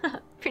it!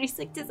 Pretty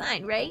slick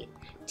design, right?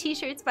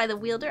 T-shirts by the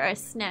wielder are a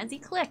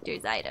snazzy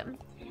collector's item.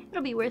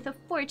 It'll be worth a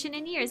fortune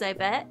in years, I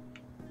bet.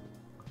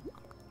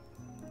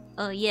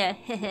 Oh yeah,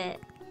 heh.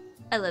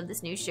 I love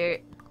this new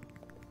shirt.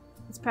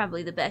 It's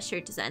probably the best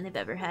shirt design they've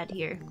ever had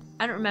here.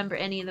 I don't remember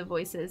any of the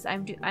voices.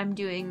 I'm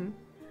doing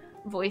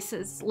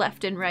voices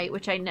left and right,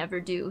 which I never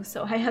do,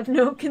 so I have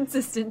no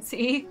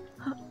consistency.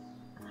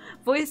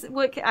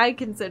 What I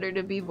consider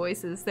to be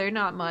voices, they're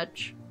not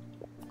much.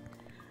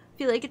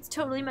 Feel like it's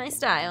totally my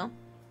style.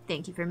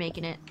 Thank you for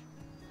making it.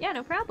 Yeah,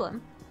 no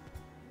problem.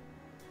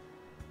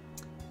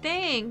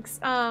 Thanks.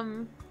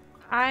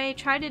 I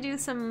tried to do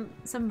some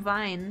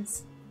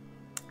vines.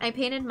 I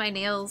painted my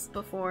nails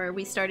before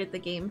we started the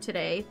game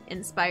today,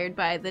 inspired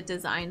by the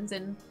designs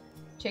in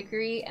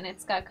Chicory, and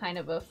it's got kind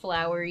of a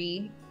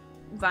flowery,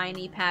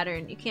 viney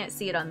pattern. You can't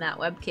see it on that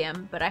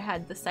webcam, but I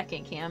had the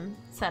second cam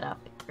set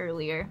up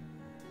earlier.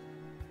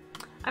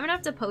 I'm gonna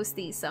have to post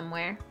these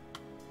somewhere.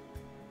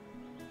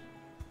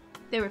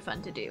 They were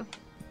fun to do.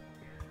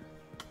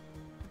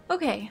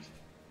 Okay.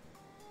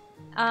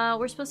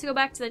 We're supposed to go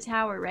back to the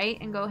tower, right?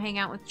 And go hang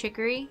out with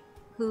Chicory,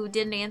 who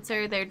didn't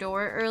answer their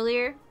door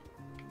earlier.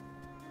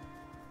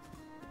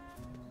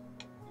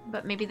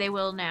 But maybe they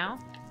will now.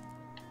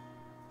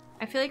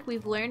 I feel like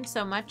we've learned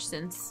so much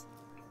since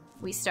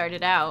we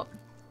started out.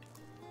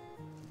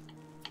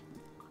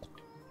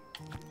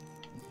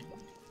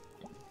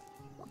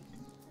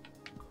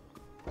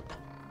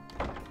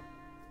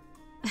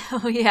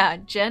 Oh yeah,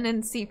 Jen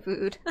and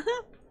seafood.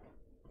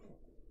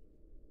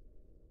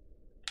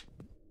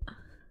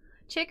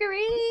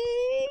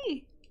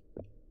 Chicory!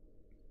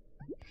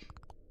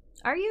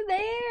 Are you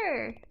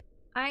there?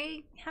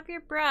 I have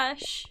your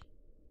brush.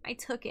 I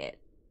took it.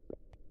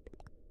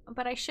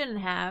 But I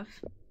shouldn't have.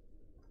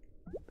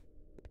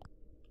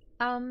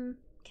 Can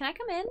I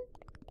come in?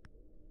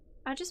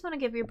 I just want to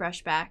give your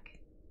brush back.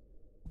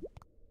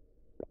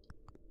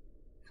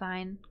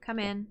 Fine, come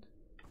in.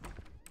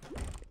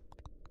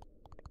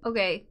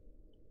 Okay,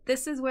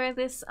 this is where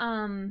this,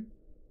 content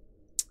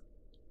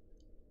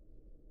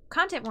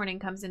warning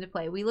comes into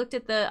play. We looked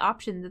at the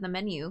options in the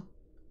menu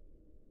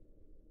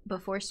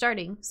before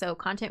starting. So,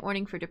 content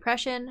warning for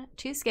depression,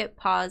 to skip,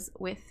 pause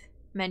with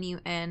menu,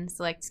 and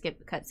select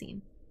skip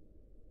cutscene.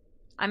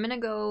 I'm gonna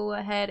go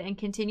ahead and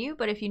continue,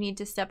 but if you need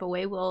to step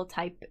away, we'll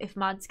type, if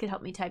mods could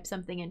help me type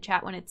something in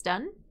chat when it's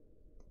done.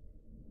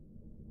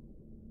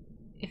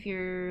 If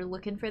you're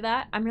looking for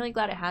that. I'm really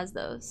glad it has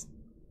those.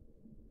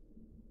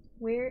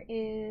 Where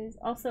is...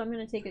 Also, I'm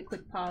going to take a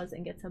quick pause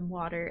and get some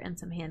water and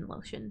some hand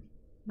lotion.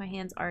 My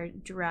hands are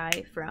dry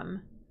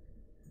from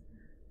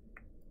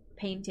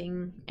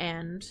painting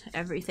and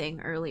everything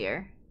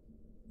earlier.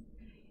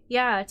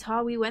 Yeah,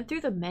 Ta, we went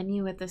through the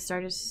menu at the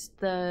start of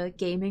the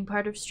gaming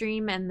part of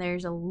stream, and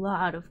there's a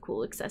lot of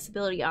cool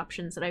accessibility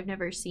options that I've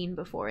never seen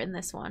before in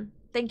this one.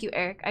 Thank you,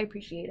 Eric. I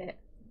appreciate it.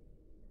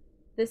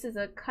 This is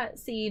a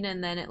cutscene,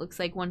 and then it looks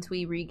like once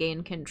we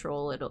regain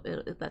control,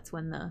 that's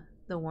when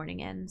the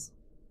warning ends.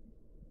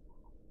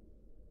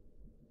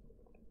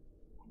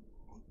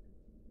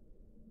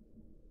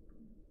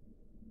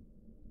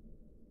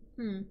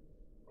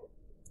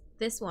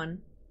 This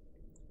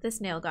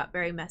nail got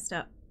very messed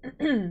up.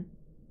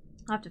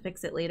 I'll have to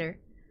fix it later.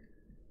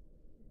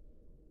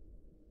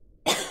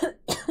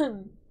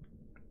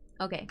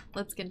 Okay,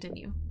 let's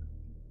continue.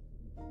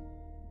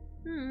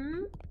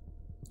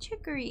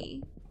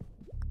 Chicory.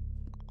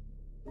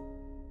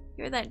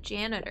 You're that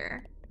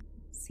janitor.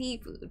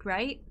 Seafood,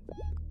 right?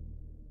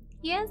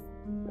 Yes,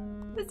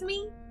 it's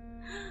me.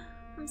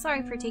 I'm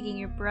sorry for taking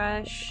your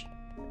brush.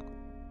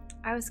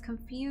 I was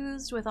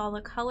confused with all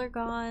the color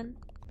gone.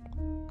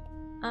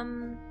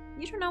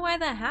 You don't know why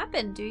that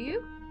happened, do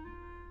you?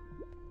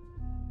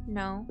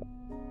 No.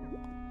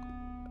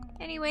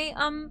 Anyway,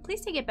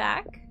 please take it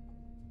back.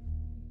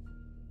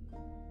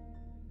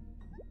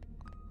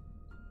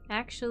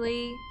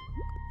 Actually,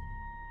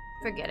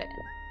 forget it.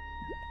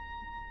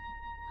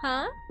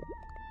 Huh?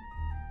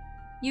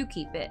 You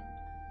keep it.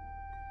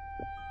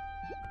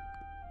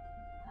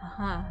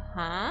 Huh?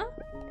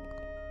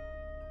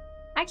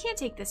 I can't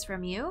take this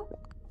from you.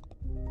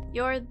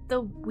 You're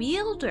the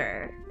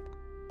wielder.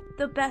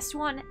 The best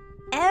one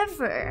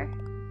ever.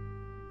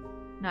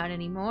 Not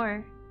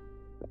anymore.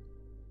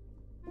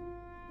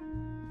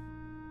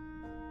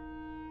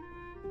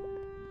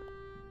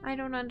 I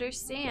don't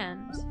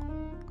understand.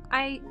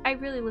 I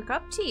really look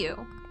up to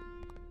you.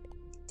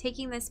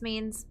 Taking this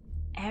means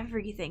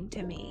everything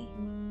to me.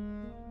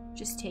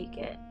 Just take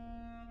it.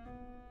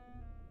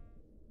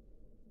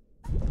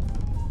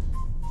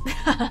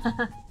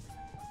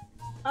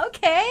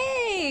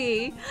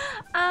 Okay,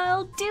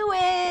 I'll do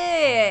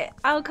it.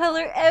 I'll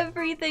color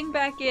everything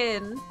back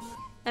in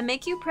and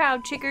make you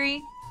proud,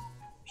 Chicory.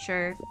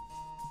 Sure.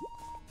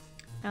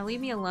 Now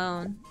leave me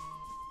alone.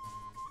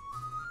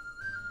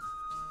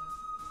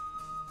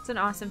 It's an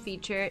awesome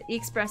feature. The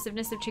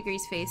expressiveness of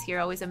Chicory's face here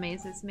always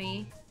amazes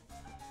me.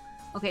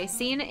 Okay,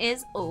 scene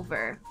is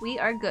over. We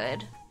are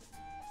good.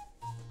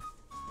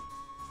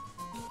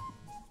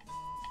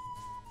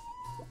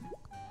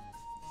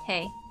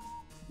 Hey.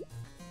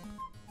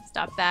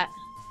 Stop that.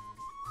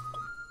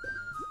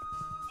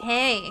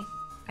 Hey!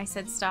 I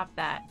said stop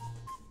that.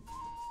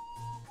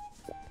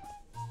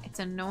 It's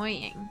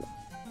annoying.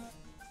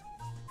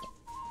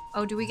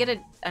 Oh, do we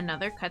get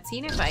another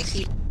cutscene if I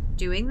keep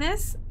doing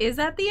this? Is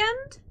that the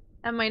end?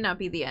 That might not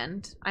be the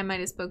end. I might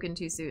have spoken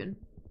too soon.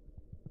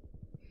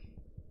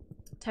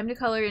 Time to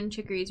color in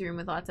Chicory's room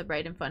with lots of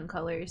bright and fun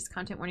colors.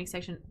 Content warning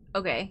section.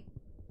 Okay.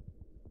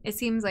 It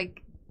seems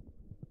like...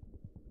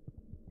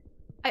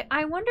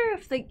 I wonder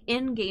if the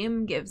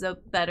in-game gives a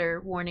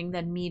better warning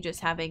than me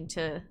just having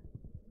to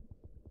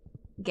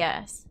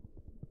guess.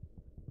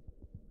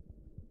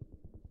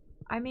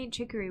 I made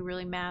Chicory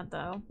really mad,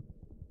 though.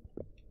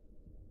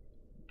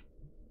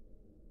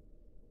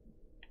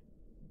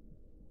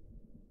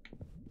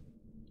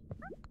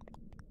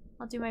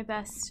 I'll do my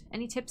best.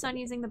 Any tips on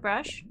using the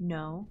brush?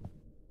 No.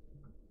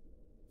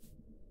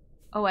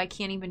 Oh, I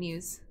can't even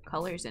use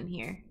colors in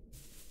here.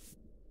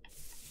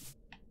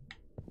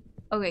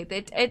 Okay,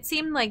 it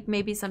seemed like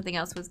maybe something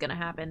else was gonna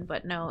happen,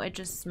 but no, it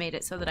just made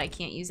it so that I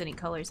can't use any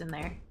colors in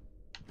there.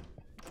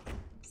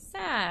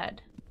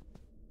 Sad.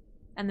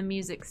 And the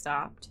music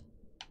stopped.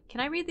 Can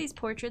I read these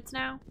portraits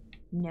now?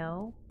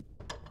 No.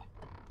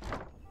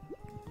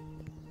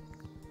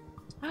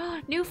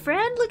 New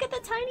friend! Look at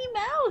the tiny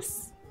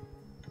mouse!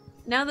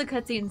 Now the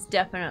cutscene's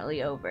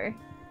definitely over.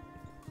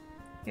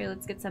 Here,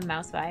 let's get some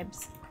mouse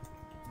vibes.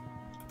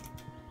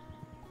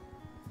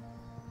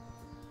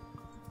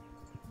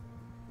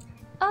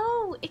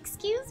 Oh,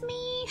 excuse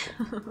me.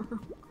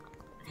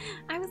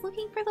 I was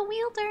looking for the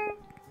wielder,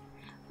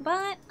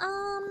 but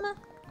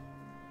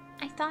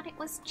I thought it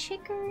was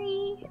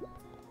Chicory.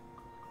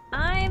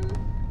 I'm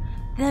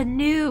the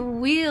new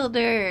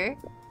wielder.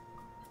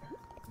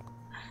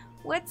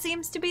 What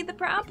seems to be the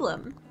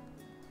problem?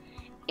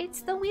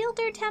 It's the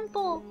wielder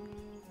temple.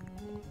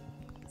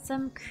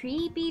 Some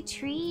creepy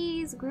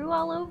trees grew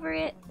all over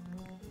it.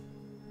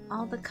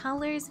 All the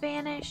colors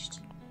vanished.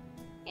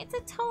 It's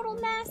a total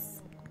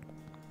mess.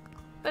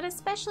 But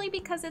especially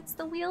because it's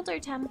the wielder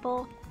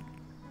temple,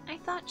 I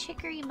thought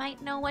Chicory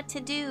might know what to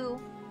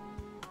do.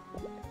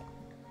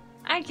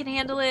 I can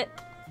handle it.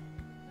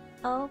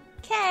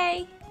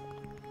 Okay.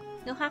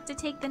 You'll have to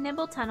take the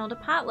Nibble Tunnel to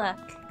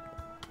Potluck.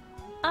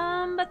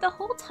 But the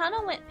whole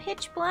tunnel went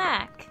pitch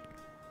black.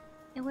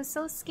 It was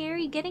so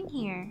scary getting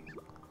here.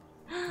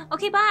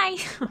 Okay, bye.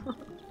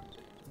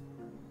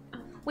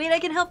 Wait, I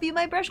can help you.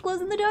 My brush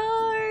glows in the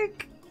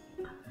dark.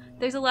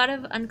 There's a lot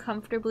of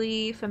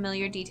uncomfortably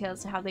familiar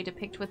details to how they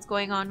depict what's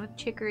going on with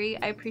Chicory.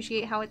 I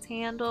appreciate how it's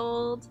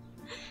handled.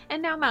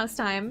 And now mouse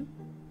time.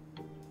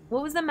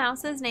 What was the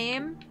mouse's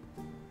name?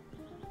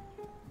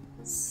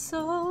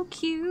 So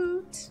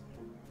cute.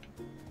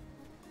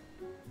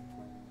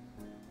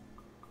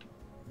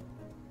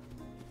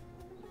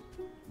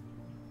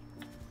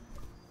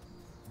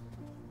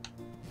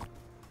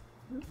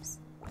 Oops.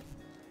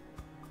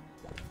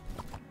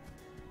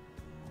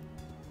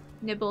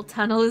 Nibble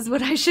Tunnel is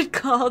what I should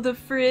call the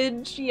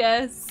fridge,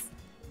 yes.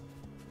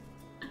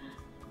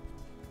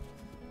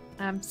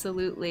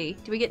 Absolutely.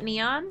 Do we get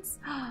neons?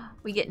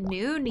 We get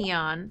new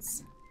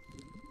neons.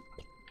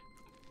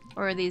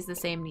 Or are these the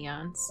same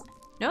neons?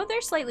 No, they're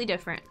slightly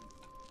different.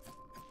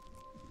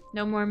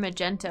 No more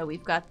magenta.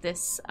 We've got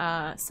this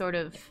sort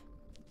of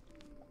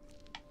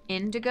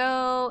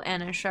indigo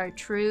and a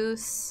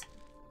chartreuse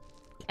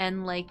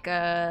and like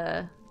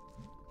a...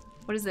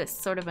 What is this?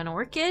 Sort of an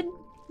orchid,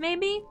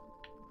 maybe?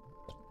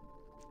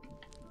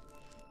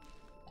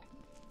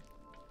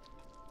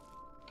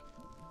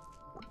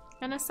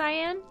 And a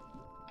cyan?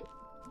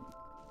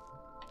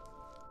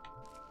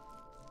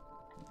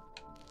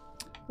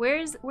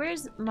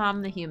 Where's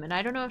Mom the human?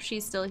 I don't know if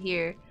she's still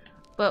here,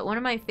 but one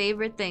of my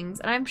favorite things,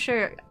 and I'm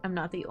sure I'm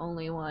not the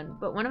only one,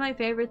 but one of my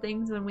favorite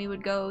things when we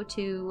would go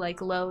to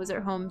like Lowe's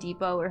or Home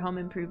Depot or Home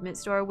Improvement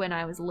store when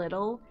I was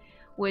little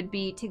would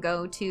be to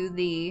go to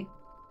the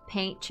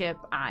paint chip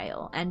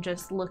aisle and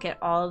just look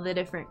at all the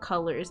different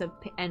colors of,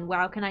 and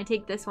wow, can I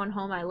take this one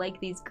home? I like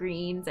these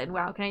greens, and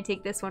wow, can I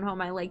take this one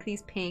home? I like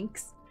these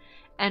pinks.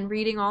 And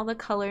reading all the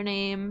color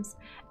names,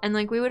 and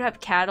like we would have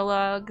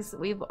catalogs.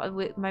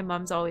 My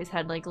mom's always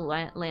had like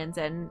Land's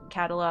End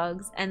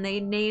catalogs, and they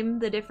name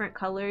the different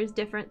colors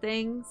different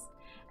things,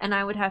 and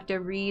I would have to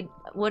read,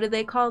 what do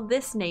they call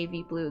this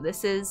navy blue?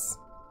 This is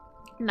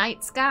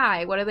night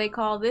sky. What do they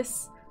call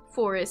this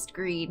forest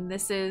green?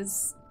 This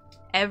is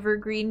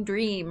evergreen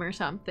dream or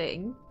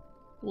something.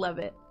 Love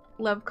it.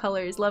 Love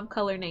colors, love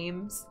color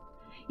names.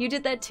 You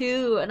did that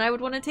too, and I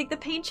would want to take the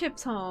paint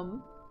chips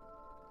home.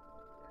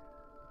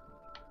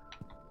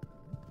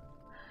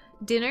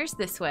 Dinner's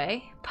this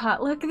way.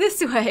 Potluck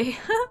this way.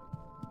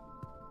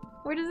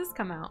 Where does this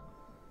come out?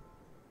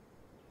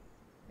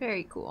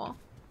 Very cool.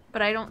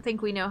 But I don't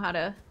think we know how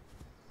to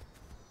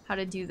how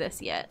to do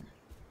this yet.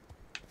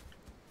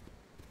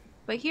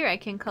 But here I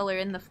can color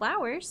in the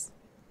flowers.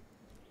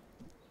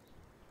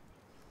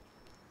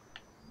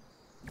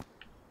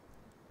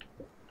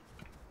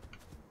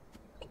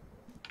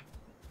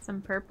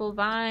 Some purple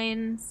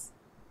vines.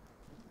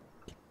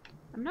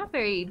 I'm not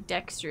very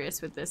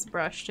dexterous with this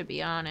brush, to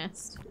be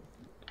honest.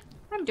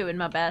 I'm doing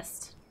my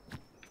best.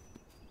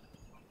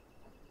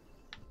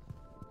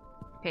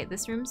 Okay,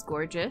 this room's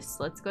gorgeous.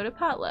 Let's go to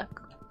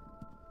Potluck.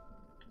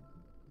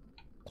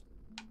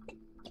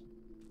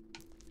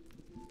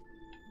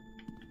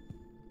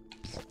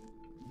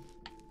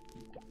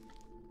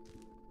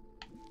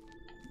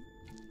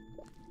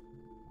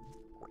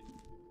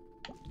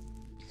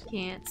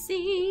 Can't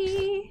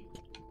see.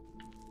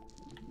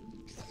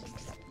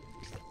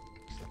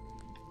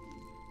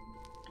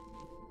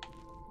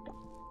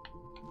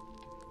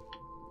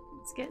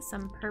 Let's get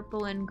some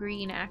purple and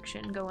green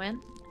action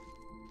going.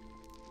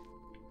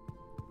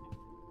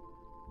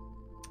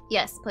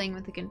 Yes, playing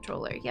with the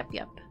controller. Yep,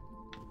 yep.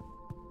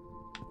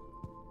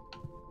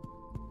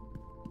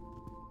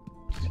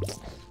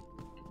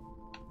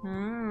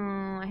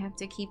 Oh, I have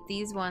to keep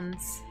these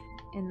ones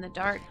in the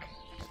dark.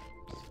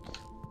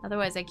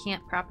 Otherwise, I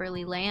can't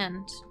properly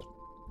land.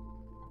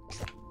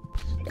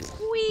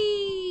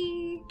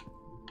 Whee!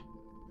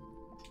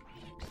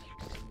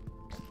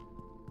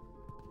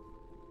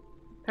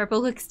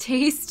 Purple looks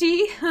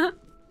tasty.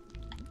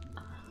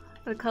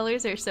 The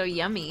colors are so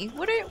yummy.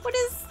 What is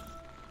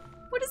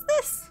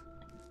this?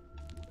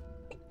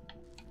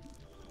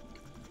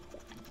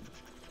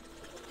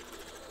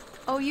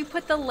 Oh, you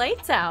put the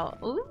lights out.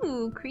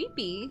 Ooh,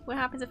 creepy. What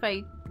happens if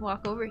I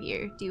walk over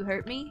here? Do you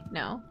hurt me?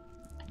 No.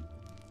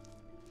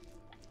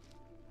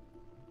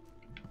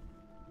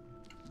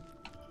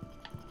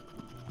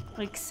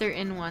 Like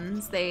certain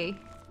ones, they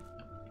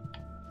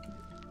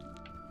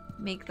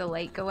make the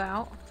light go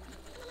out.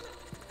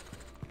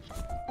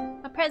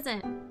 A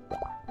present.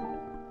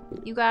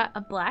 You got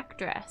a black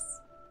dress.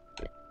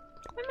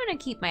 I'm gonna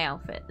keep my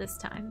outfit this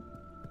time.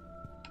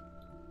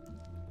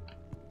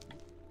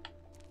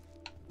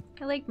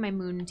 I like my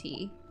moon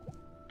tea.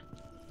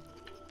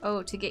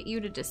 Oh, to get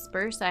you to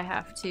disperse, I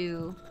have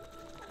to...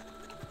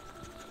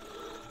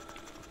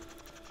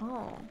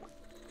 Oh.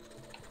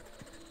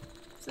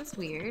 This is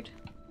weird.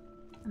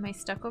 Am I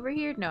stuck over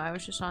here? No, I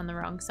was just on the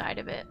wrong side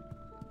of it.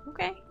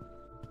 Okay.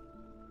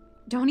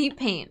 Don't eat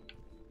paint.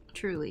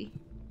 Truly.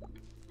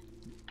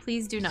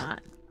 Please do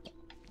not.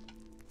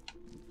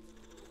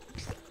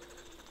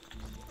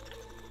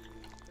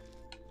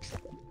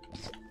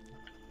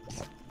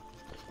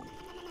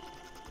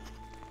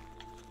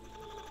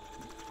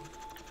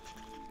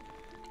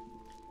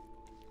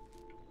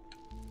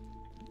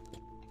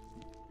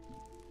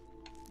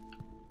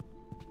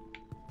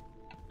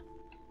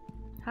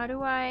 How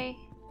do I...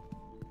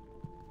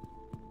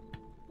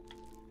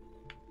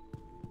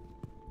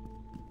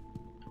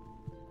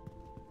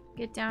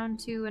 get down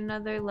to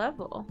another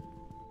level?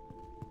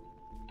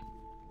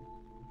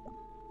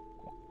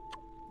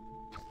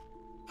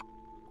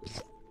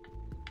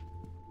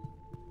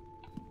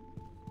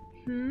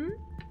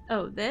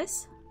 Oh,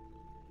 this?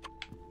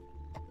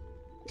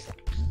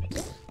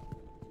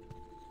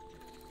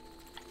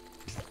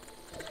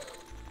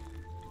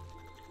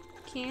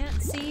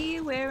 Can't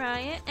see where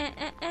I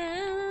am.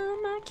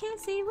 I can't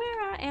see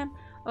where I am.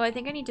 Oh, I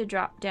think I need to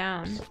drop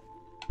down.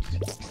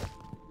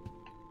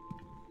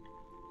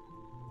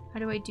 How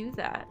do I do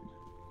that?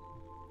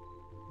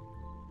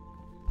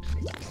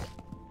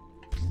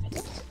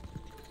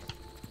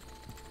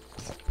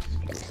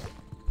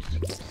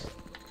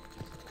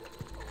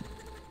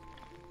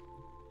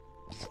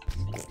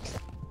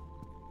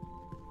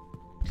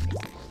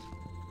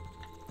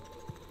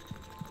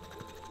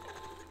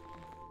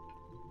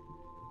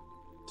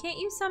 Can't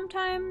you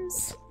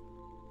sometimes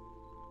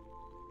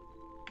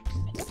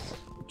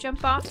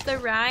jump off the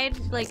ride,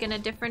 like, in a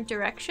different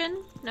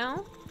direction?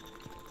 No?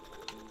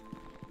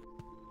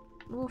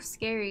 Ooh,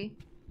 scary.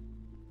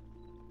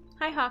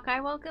 Hi, Hawkeye.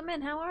 Welcome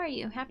in. How are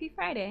you? Happy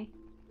Friday.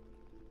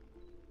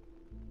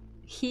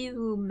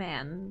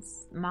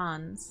 Humans.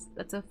 Mons.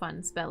 That's a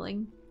fun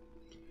spelling.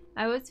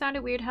 I always found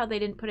it weird how they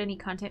didn't put any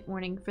content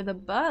warning for the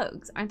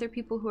bugs. Aren't there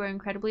people who are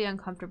incredibly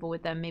uncomfortable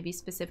with them, maybe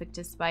specific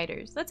to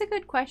spiders? That's a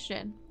good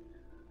question.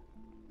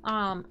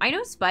 I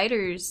know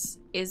spiders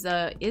is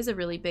a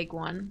really big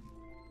one,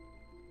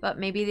 but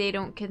maybe they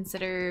don't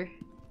consider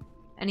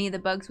any of the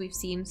bugs we've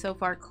seen so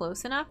far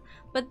close enough.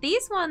 But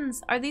these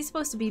ones, are these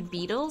supposed to be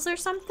beetles or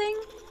something?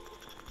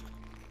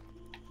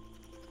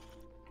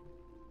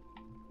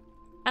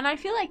 And I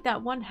feel like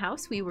that one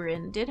house we were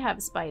in did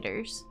have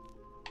spiders.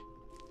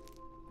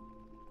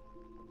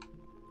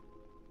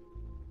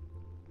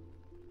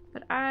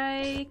 But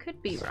I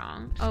could be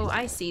wrong. Oh,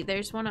 I see.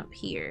 There's one up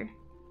here.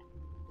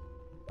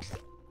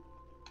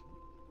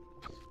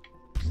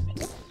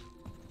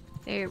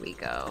 There we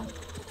go.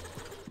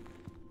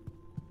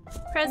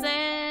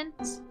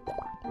 Present!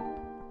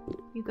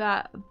 You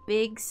got a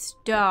big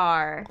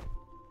star.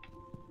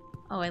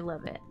 Oh, I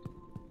love it.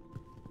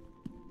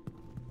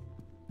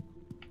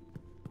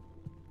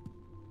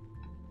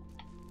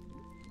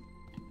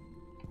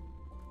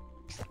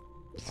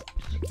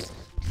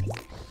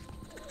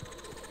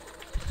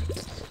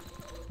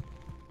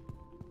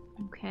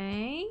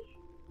 Okay.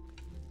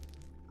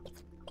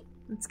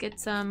 Let's get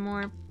some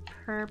more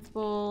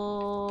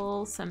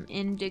purple, some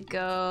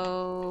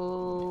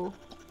indigo,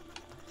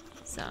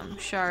 some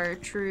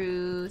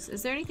chartreuse.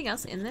 Is there anything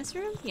else in this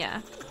room?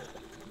 Yeah.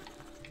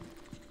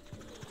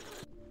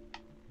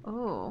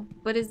 Oh,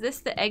 but is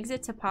this the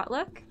exit to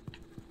Potluck?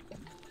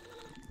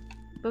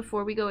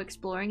 Before we go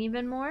exploring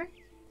even more?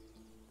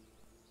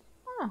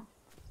 Oh,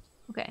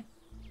 okay.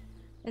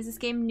 Is this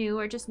game new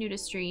or just new to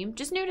stream?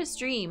 Just new to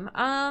stream.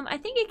 I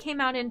think it came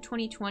out in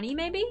 2020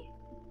 maybe?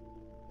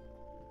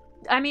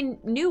 I mean,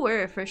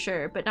 newer for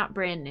sure, but not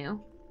brand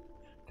new.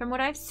 From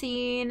what I've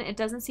seen, it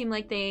doesn't seem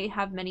like they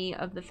have many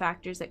of the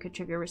factors that could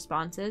trigger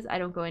responses. I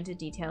don't go into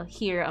detail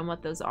here on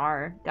what those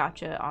are.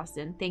 Gotcha,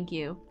 Austin. Thank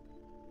you.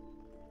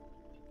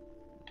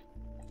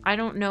 I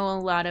don't know a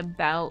lot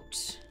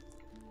about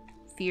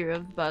fear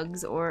of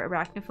bugs or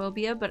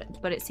arachnophobia,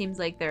 but it seems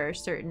like there are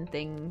certain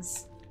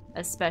things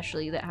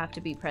especially that have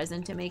to be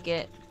present to make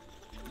it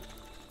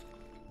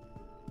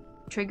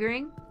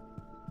triggering.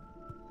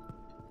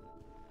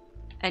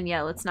 And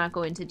yeah, let's not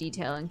go into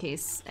detail in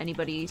case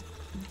anybody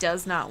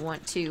does not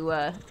want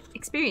to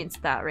experience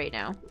that right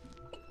now.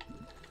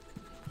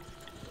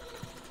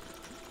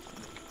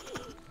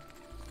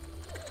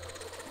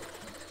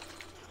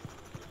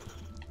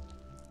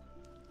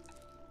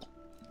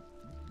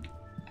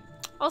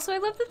 Also, I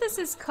love that this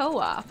is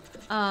co-op.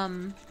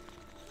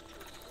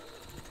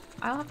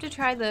 I'll have to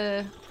try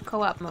the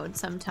co-op mode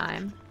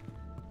sometime.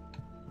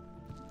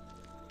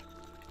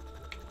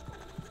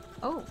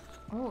 Oh,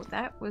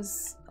 that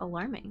was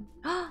alarming.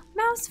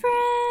 Mouse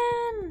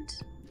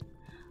friend!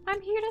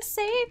 I'm here to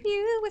save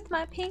you with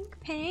my pink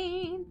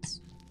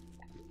paint.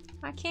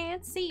 I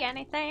can't see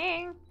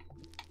anything.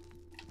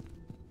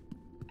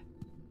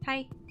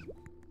 Hi.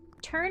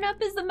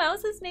 Turnip is the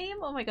mouse's name?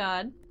 Oh my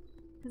god.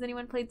 Has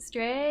anyone played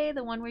Stray?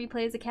 The one where you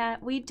play as a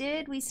cat? We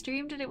did. We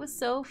streamed it. It was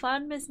so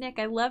fun, Miss Nick.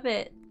 I love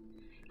it.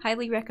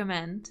 Highly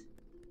recommend.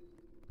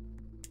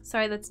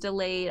 Sorry that's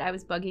delayed. I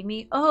was bugging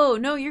me. Oh,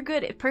 no, you're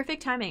good.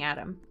 Perfect timing,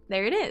 Adam.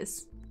 There it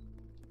is.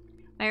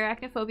 My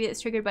arachnophobia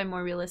is triggered by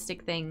more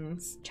realistic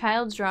things.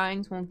 Child's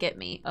drawings won't get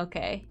me.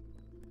 Okay.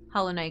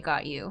 Hollow Knight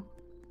got you.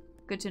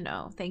 Good to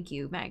know. Thank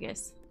you,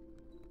 Magus.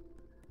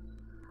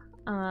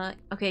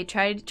 Okay,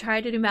 try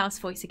to do mouse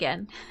voice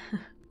again.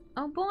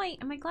 Oh boy,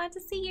 am I glad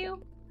to see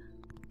you.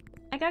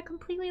 I got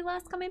completely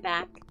lost coming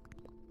back.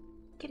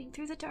 Getting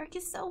through the dark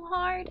is so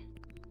hard.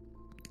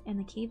 And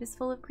the cave is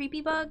full of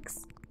creepy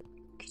bugs.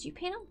 Could you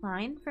paint a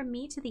line from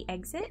me to the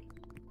exit?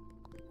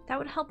 That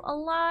would help a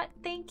lot,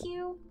 thank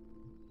you.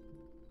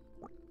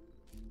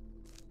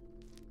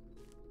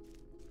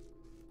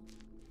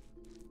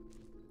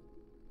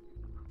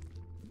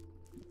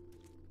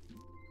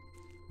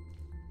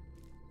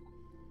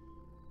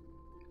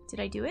 Did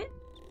I do it?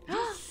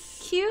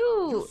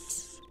 Cute!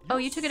 Oh,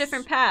 you took a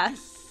different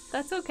path.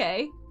 That's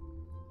okay.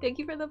 Thank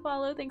you for the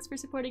follow. Thanks for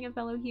supporting a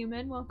fellow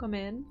human. Welcome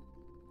in.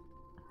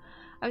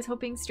 I was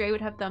hoping Stray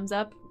would have thumbs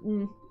up.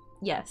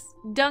 Yes.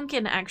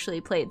 Duncan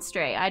actually played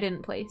Stray. I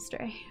didn't play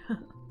Stray.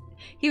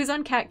 He was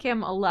on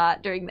Catcam a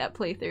lot during that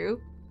playthrough.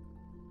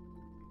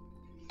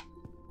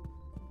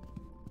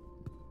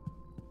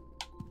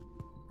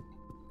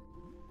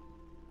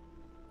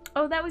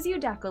 Oh, that was you,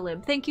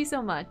 Dacolib. Thank you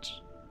so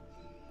much.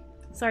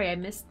 Sorry, I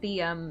missed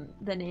the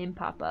name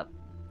pop up.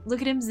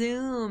 Look at him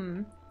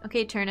zoom.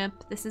 Okay,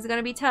 Turnip, this is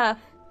gonna be tough.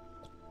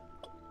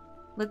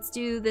 Let's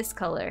do this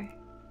color.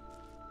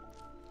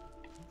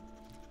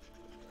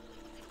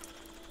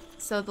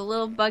 So the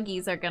little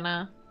buggies are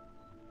gonna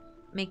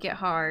make it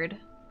hard.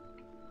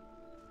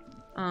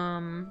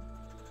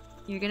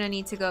 You're gonna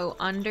need to go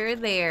under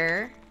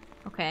there.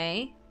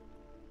 Okay.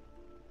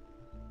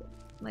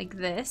 Like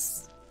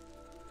this.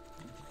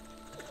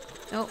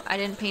 Oh, I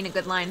didn't paint a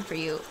good line for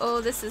you.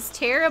 Oh, this is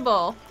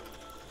terrible.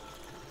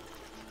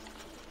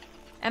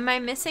 Am I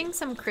missing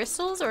some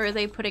crystals or are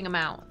they putting them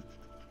out?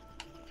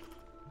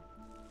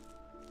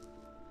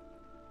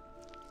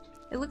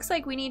 It looks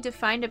like we need to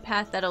find a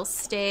path that'll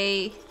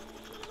stay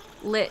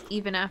lit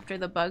even after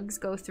the bugs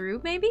go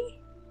through, maybe?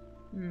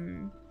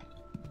 You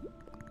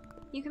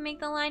can make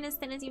the line as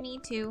thin as you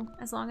need to,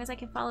 as long as I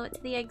can follow it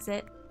to the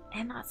exit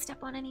and not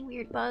step on any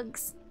weird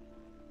bugs.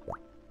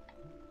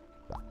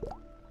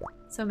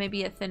 So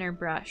maybe a thinner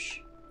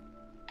brush.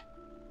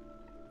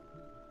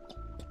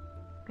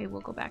 Okay,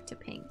 we'll go back to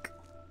pink.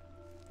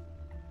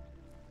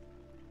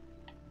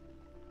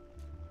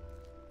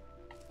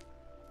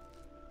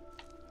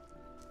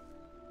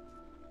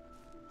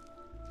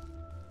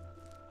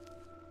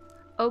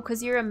 Oh,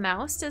 because you're a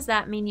mouse? Does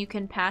that mean you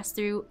can pass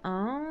through?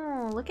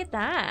 Oh, look at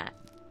that.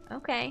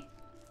 Okay.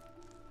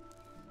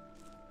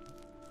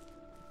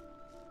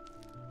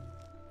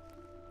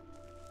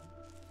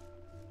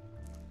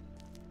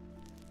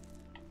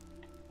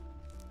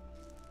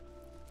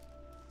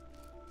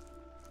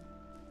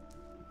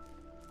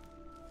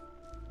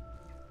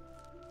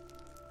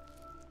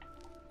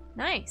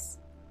 Nice.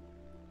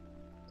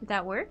 Did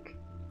that work?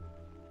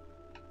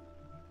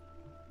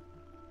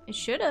 It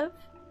should have.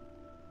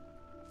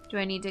 Do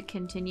I need to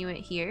continue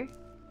it here?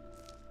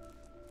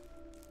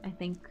 I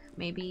think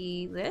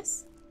maybe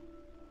this?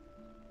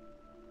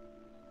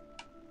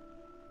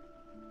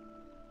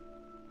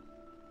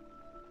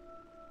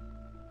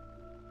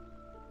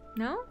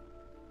 No?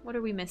 What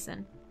are we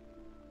missing?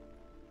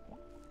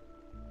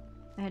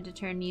 I had to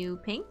turn you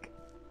pink?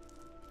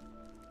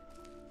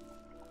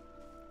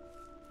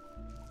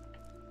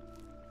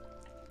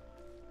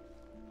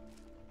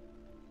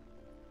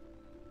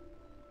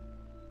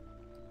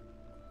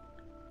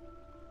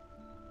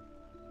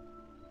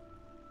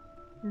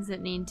 Does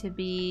it need to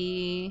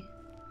be...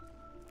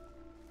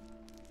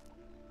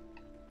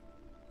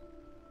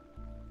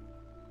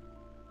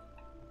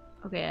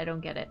 Okay, I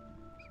don't get it.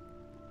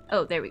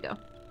 Oh, there we go.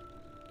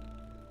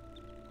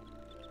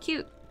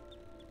 Cute.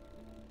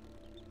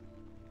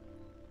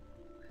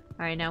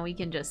 Alright, now we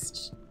can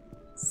just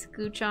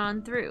scooch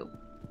on through.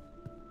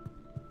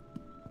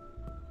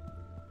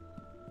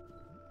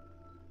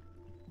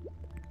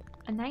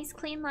 A nice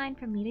clean line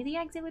from me to the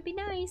exit would be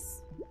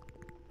nice.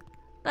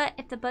 But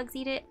if the bugs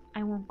eat it,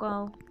 I won't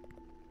go.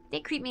 They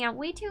creep me out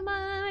way too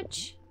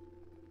much.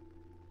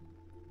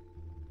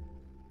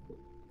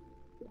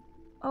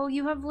 Oh,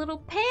 you have little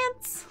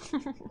pants!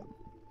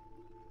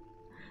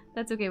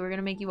 That's okay, we're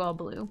gonna make you all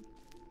blue.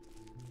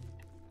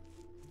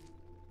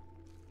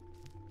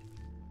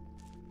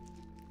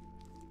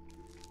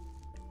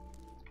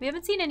 We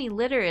haven't seen any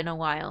litter in a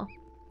while.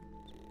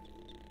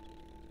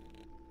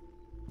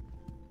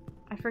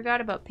 I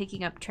forgot about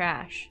picking up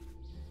trash.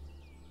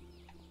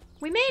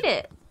 We made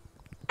it!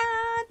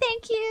 Ah,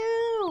 thank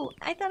you!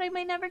 I thought I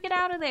might never get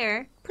out of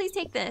there. Please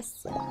take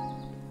this.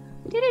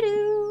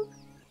 Doo-doo-doo!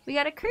 We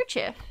got a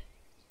kerchief.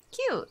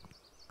 Cute.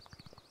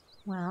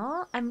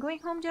 Well, I'm going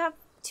home to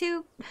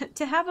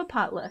have a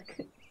potluck.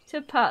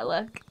 To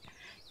potluck.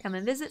 Come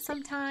and visit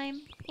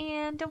sometime.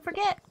 And don't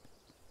forget,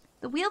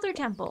 the Wielder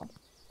Temple.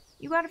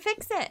 You gotta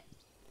fix it.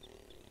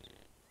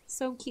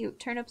 So cute.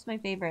 Turnip's my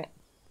favorite.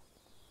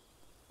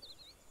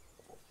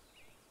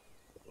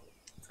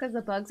 It's because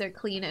the bugs are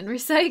clean and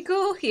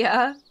recycle.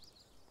 Yeah.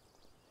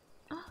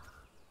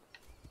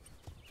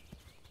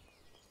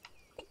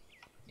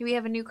 Do we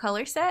have a new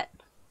color set?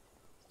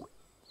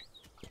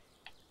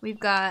 We've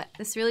got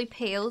this really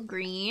pale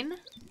green.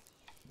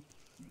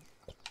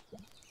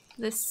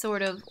 This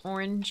sort of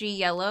orangey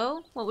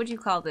yellow. What would you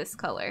call this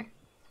color?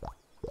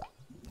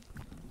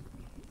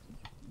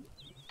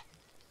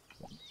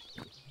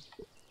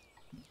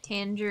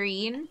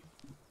 Tangerine?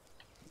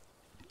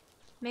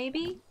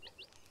 Maybe?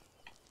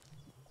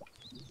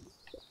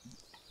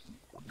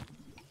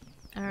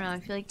 I don't know, I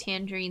feel like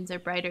tangerines are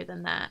brighter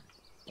than that.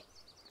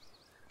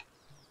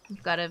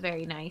 We've got a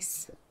very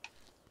nice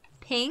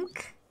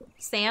pink,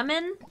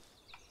 salmon.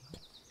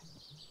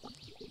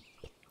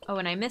 Oh,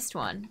 and I missed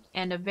one.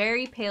 And a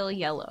very pale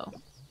yellow.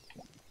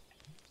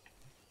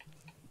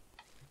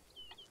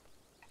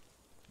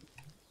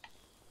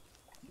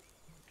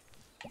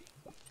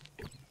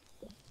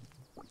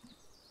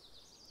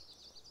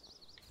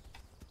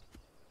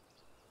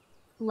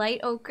 Light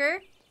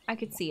ochre? I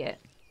could see it.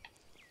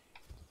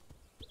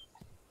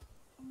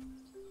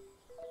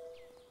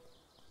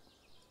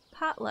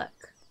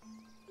 Potluck.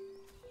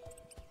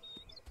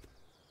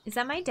 Is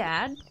that my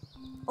dad?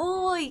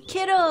 Oi,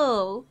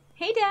 kiddo!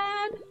 Hey,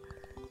 Dad!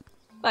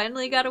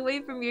 Finally got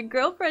away from your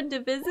girlfriend to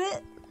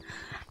visit?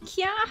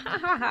 Yeah, ha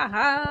ha ha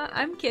ha.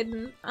 I'm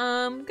kidding.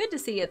 Good to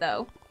see you,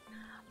 though.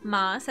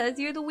 Ma says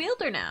you're the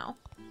wielder now.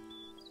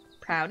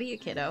 Proud of you,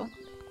 kiddo.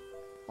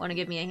 Want to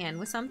give me a hand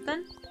with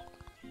something?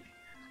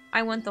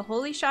 I want the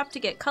holy shop to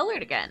get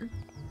colored again.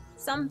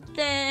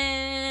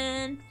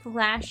 Something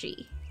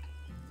flashy.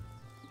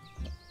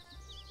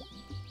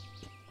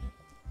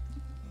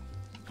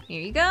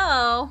 Here you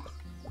go.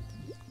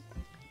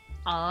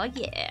 Aw,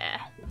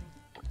 yeah.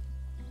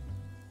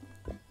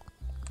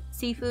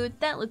 Seafood,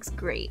 that looks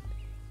great.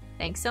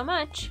 Thanks so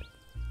much.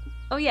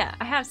 Oh yeah,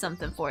 I have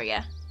something for you.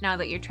 Now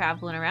that you're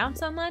traveling around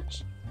so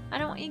much, I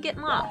don't want you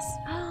getting lost.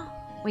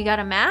 We got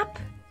a map?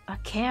 A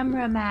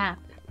camera map.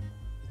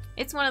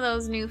 It's one of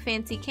those new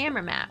fancy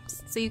camera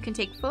maps, so you can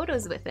take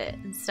photos with it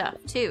and stuff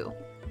too.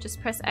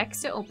 Just press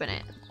X to open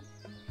it.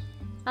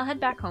 I'll head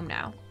back home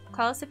now.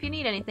 Call us if you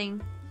need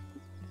anything.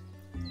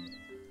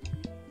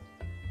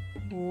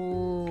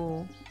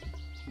 Ooh.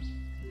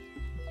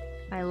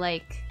 I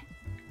like.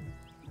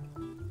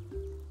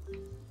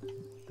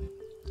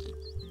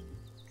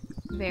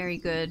 Very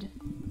good.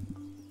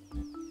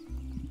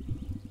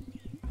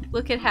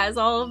 Look, it has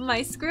all of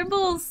my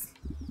scribbles.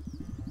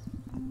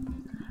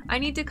 I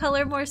need to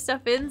color more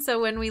stuff in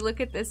so when we look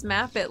at this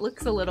map it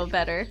looks a little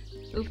better.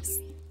 Oops.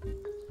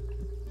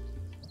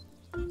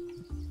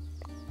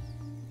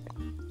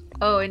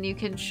 Oh, and you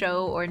can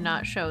show or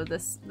not show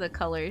the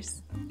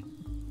colors.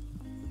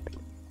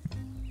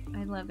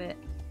 I love it.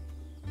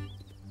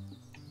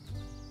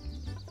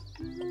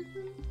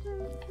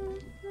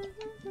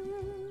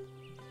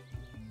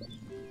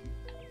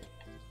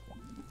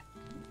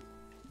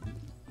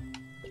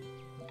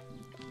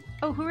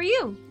 Oh, who are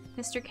you?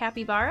 Mr.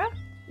 Capybara?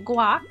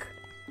 Guac?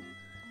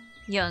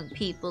 Young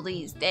people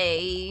these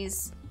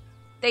days,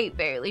 they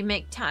barely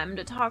make time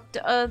to talk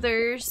to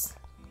others.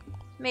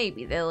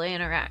 Maybe they'll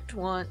interact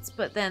once,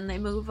 but then they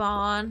move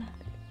on.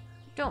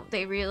 Don't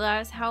they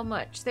realize how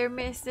much they're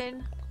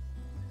missing?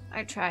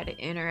 I try to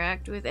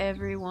interact with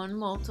everyone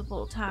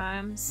multiple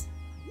times.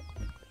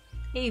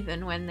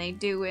 Even when they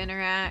do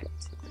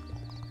interact,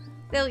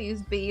 they'll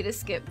use B to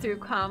skip through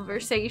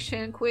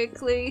conversation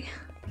quickly.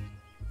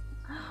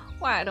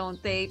 Why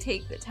don't they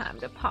take the time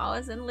to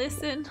pause and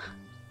listen?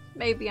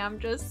 Maybe I'm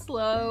just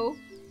slow.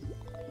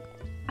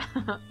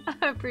 I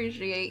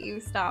appreciate you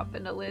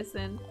stopping to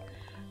listen.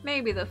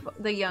 Maybe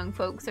the young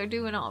folks are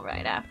doing all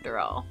right after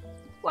all.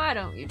 Why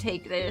don't you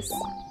take this?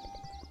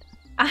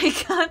 I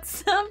got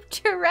some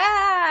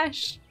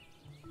trash!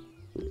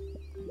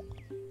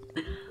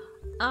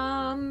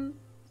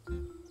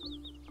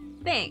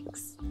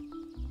 Thanks.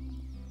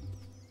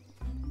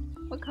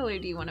 What color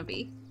do you want to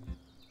be?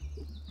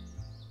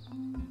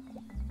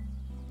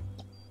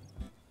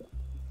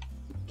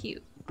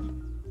 Cute.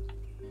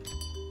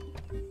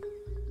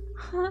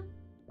 Huh?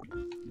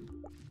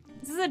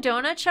 Is this a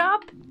donut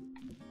shop?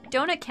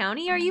 Donut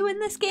County, are you in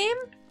this game?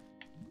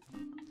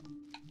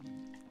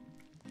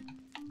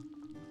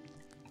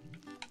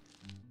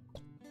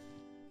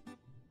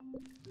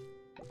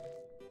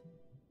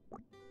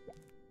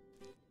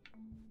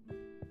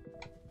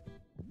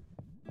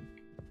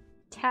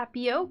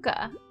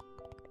 Tapioca.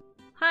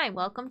 Hi,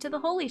 welcome to the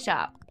Holy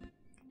Shop.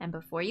 And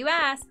before you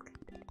ask,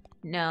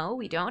 no,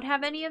 we don't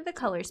have any of the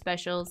color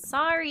specials.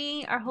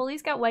 Sorry, our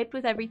Holies got wiped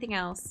with everything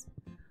else.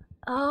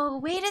 Oh,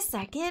 wait a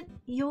second.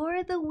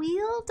 You're the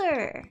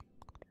wielder.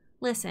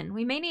 Listen,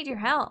 we may need your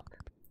help.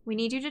 We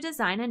need you to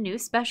design a new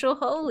special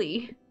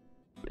Holy.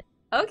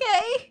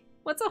 Okay,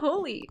 what's a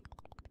Holy?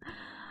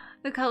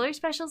 The color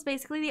special is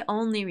basically the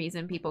only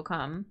reason people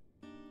come.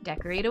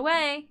 Decorate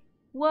away.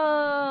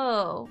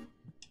 Whoa.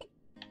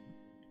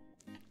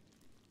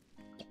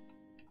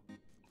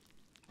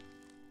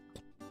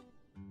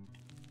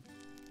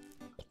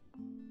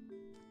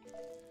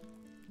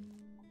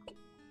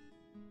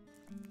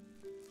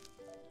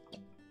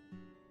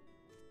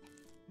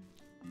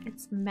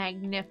 It's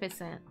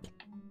magnificent.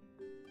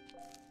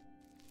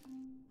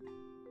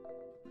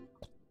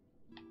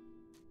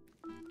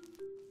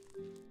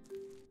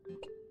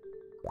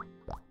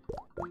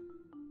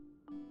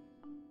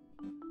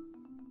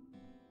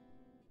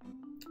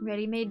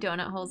 Ready-made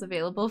donut holes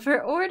available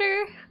for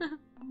order.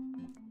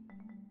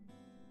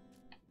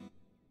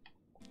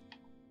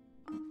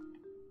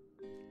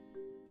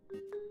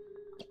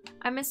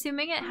 I'm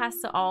assuming it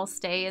has to all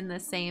stay in the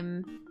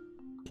same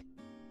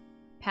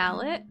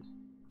palette.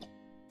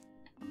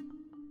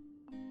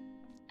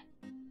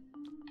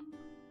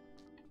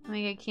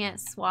 Like I can't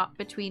swap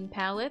between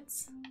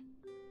palettes.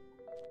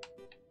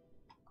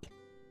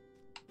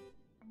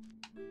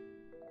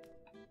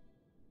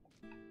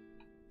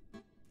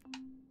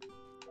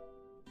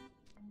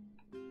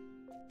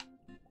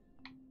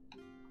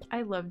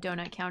 I love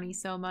Donut County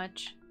so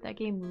much. That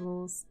game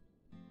rules.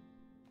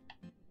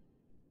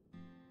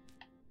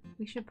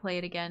 We should play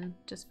it again,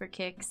 just for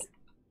kicks.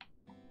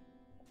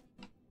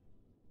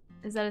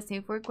 Is that a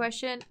safe word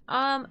question?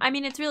 I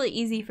mean, it's really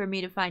easy for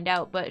me to find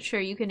out, but sure,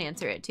 you can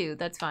answer it too.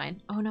 That's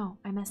fine. Oh no,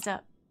 I messed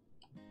up.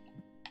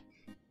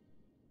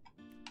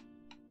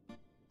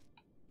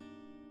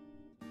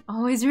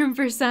 Always room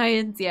for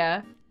science,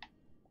 yeah.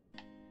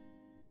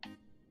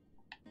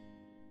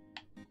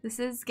 This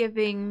is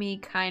giving me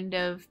kind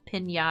of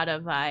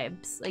piñata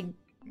vibes. Like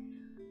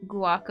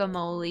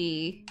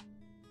guacamole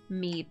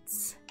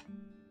meets...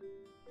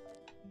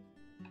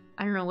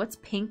 I don't know, what's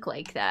pink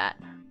like that?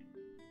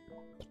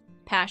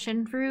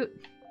 Passion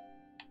fruit?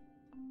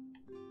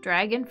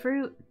 Dragon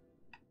fruit?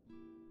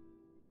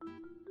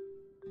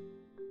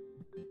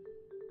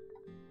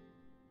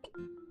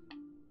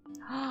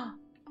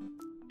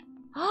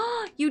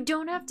 You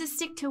don't have to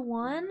stick to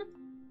one?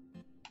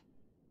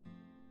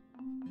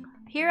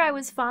 Here I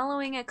was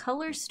following a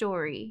color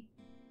story.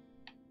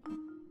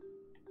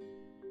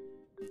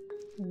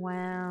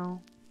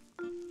 Wow.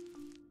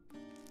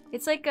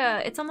 It's like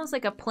it's almost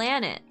like a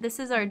planet. This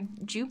is our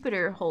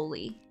Jupiter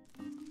Holy.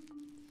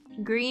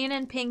 Green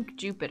and pink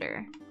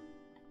Jupiter.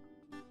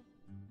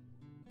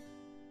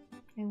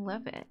 I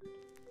love it.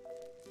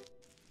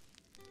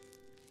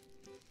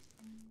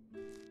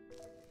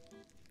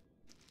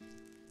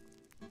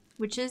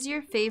 Which is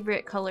your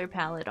favorite color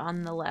palette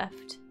on the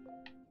left?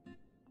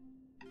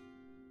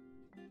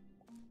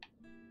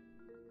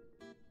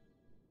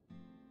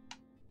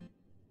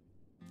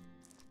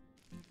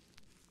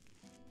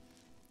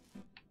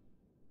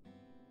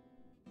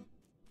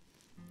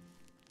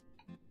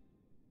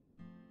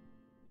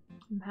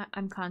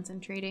 I'm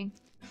concentrating.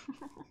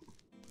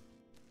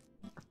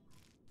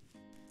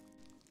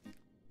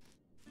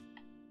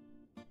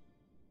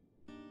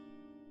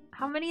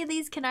 How many of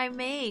these can I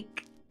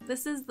make?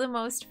 This is the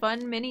most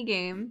fun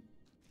minigame.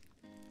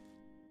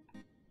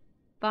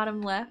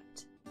 Bottom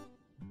left.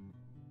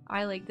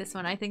 I like this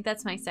one. I think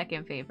that's my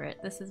second favorite.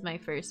 This is my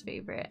first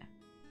favorite.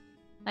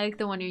 I like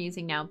the one you're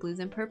using now. Blues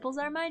and purples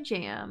are my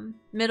jam.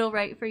 Middle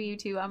right for you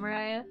too,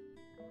 Amariah.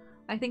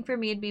 I think for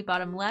me it'd be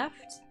bottom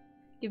left.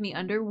 Give me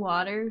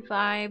underwater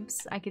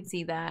vibes. I could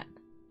see that.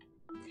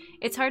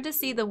 It's hard to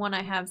see the one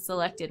I have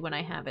selected when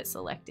I have it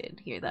selected.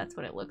 Here, that's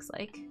what it looks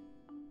like.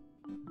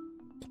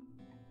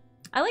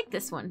 I like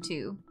this one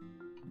too.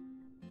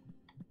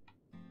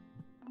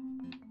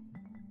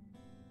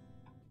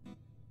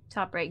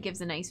 Top right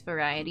gives a nice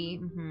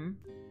variety.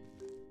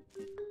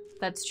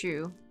 That's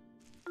true.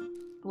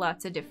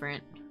 Lots of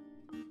different,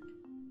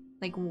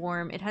 like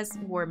warm. It has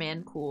warm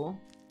and cool.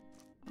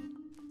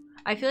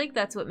 I feel like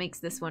that's what makes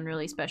this one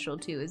really special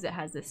too, is it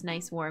has this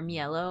nice warm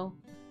yellow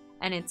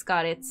and it's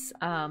got its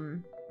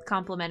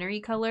complementary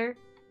color.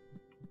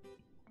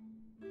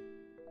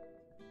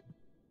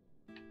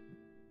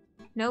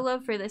 No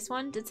love for this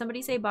one. Did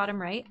somebody say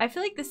bottom right? I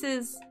feel like this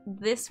is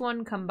this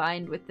one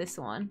combined with this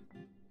one.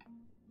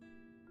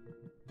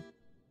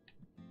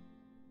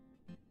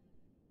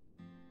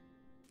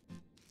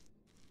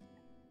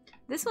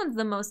 This one's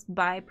the most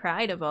by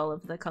pride of all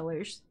of the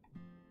colors.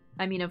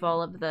 I mean, of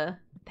all of the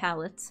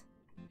palettes.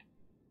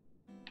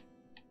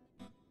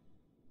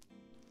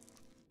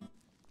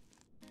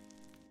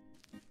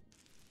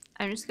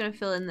 I'm just gonna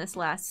fill in this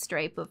last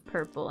stripe of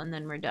purple and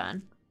then we're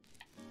done.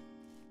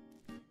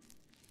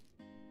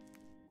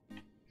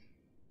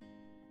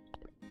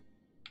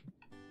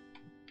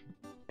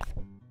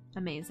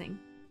 Amazing.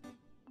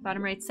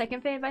 Bottom right,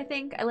 second fave, I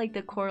think. I like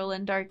the coral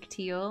and dark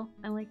teal.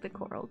 I like the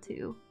coral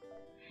too.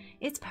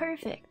 It's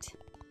perfect.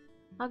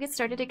 I'll get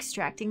started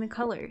extracting the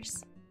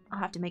colors. I'll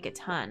have to make a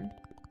ton.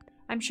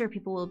 I'm sure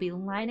people will be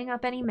lining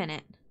up any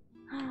minute.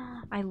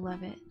 I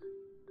love it.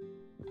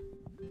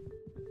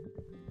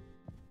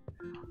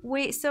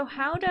 Wait, so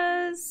how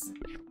does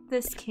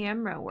this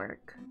camera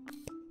work?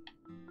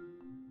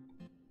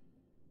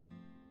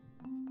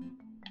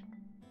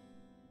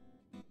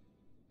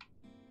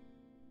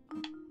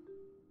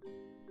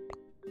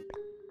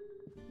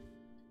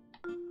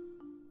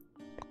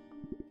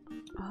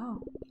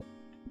 Oh.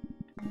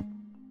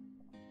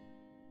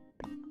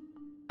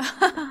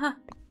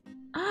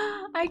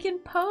 I can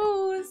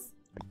pose.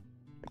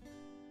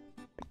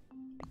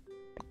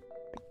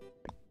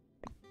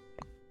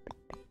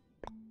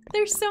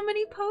 There's so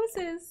many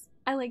poses.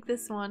 I like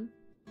this one.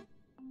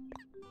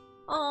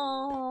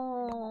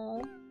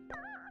 Oh.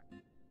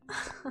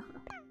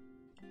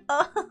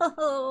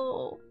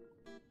 Oh.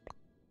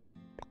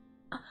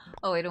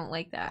 Oh, I don't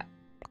like that.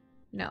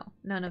 No,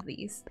 none of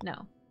these.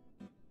 No.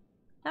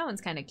 That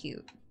one's kind of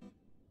cute.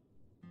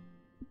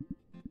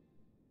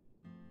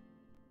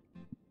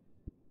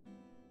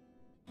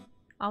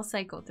 I'll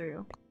cycle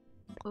through.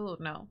 Oh,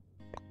 no.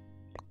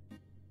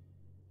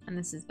 And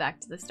this is back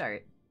to the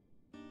start.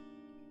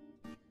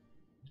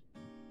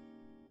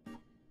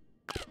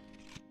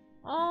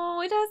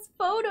 Oh, it has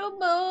photo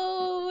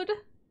mode!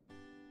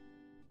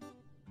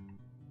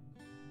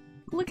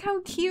 Look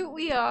how cute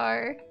we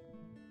are!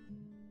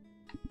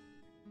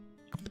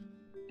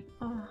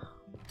 Oh,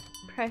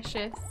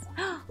 precious.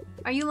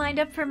 Are you lined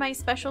up for my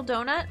special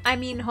donut? I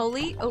mean,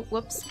 holy. Oh,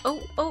 whoops. Oh,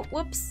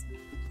 whoops.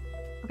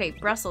 Okay,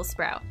 Brussels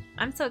sprout.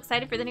 I'm so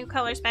excited for the new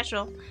color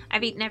special.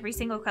 I've eaten every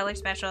single color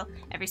special,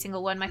 every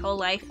single one my whole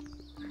life.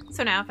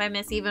 So now if I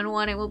miss even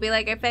one, it will be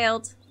like I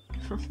failed.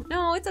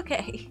 No, it's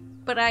okay.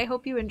 But I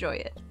hope you enjoy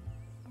it.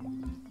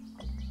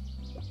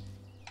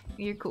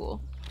 You're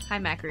cool. Hi,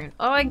 Macaroon.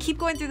 Oh, I keep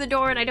going through the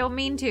door and I don't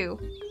mean to.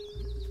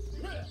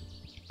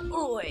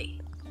 Oi.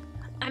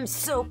 I'm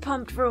so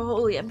pumped for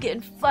Holy. I'm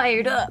getting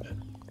fired up.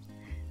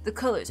 The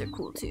colors are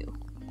cool too.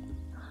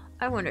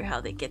 I wonder how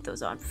they get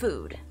those on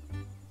food.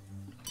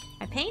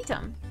 I paint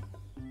them.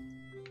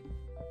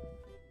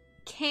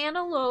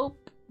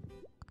 Cantaloupe.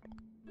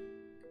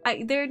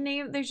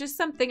 There's just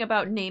something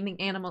about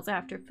naming animals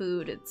after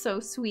food. It's so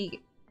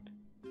sweet.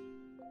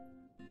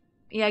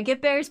 Yeah,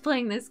 Get Bear's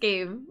playing this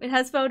game. It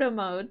has photo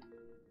mode.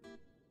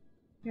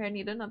 Here, I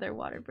need another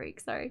water break,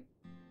 sorry.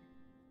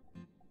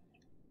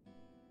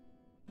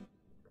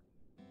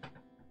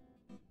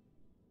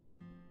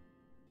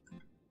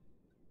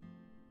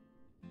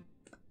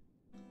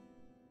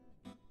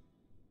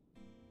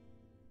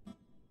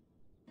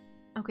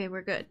 Okay,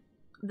 we're good.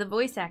 The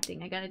voice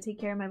acting, I gotta take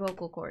care of my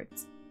vocal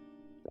cords.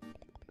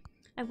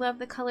 I love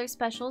the color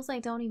specials. I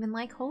don't even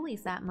like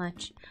Holies that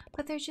much,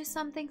 but there's just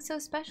something so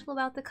special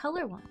about the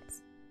color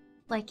ones.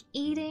 Like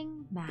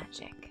eating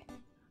magic.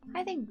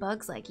 I think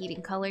bugs like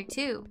eating color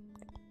too.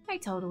 I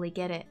totally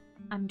get it.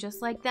 I'm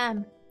just like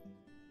them.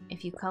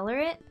 If you color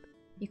it,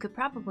 you could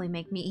probably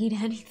make me eat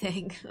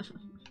anything.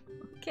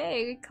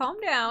 Okay, calm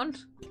down.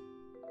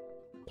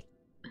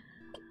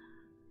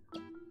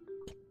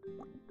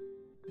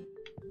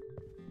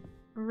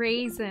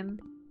 Raisin.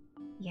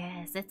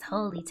 Yes, it's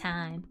holy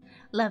time.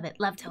 Love it,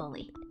 loved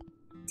holy.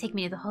 Take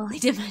me to the holy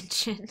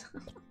dimension.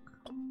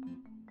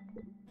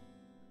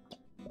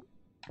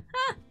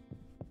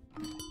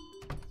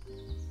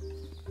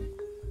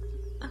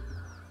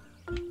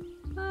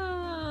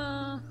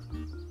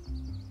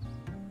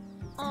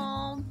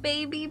 Oh,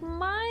 baby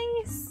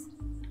mice.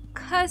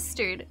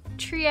 Custard,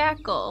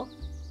 treacle,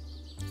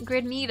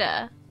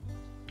 granita,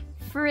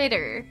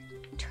 fritter,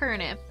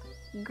 turnip,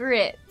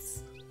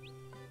 grits.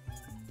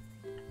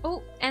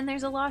 Oh, and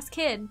there's a lost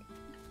kid.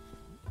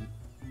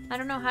 I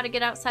don't know how to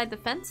get outside the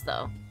fence,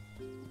 though.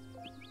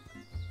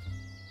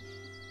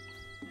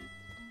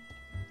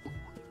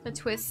 The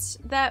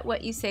twist that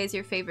what you say is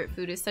your favorite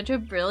food is such a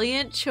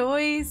brilliant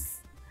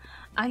choice.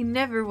 I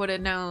never would have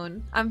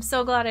known. I'm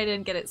so glad I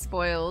didn't get it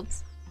spoiled.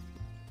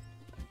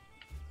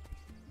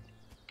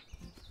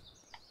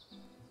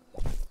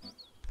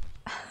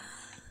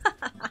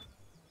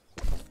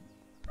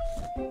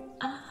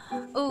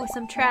 Oh,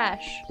 some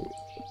trash.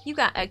 You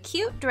got a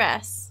cute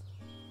dress.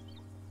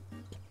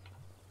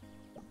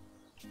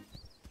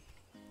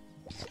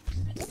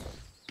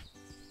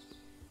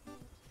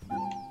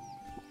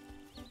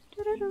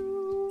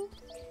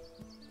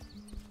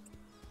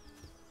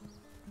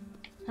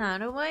 How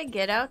do I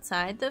get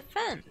outside the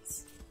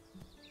fence?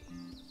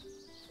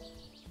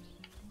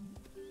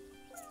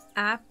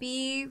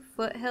 Appie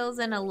Foothills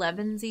and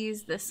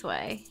 11sies this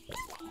way.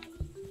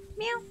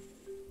 Meow.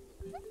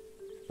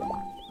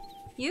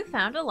 You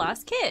found a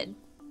lost kid.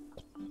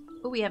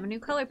 Oh, we have a new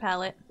color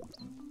palette.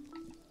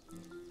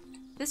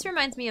 This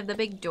reminds me of the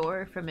big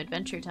door from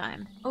Adventure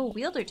Time. Oh,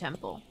 Wielder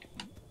Temple.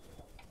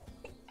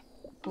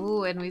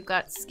 Ooh, and we've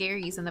got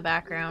scaries in the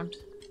background.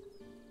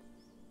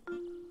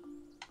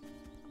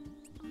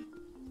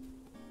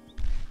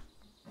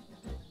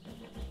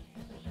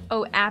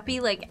 Oh, Appie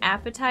like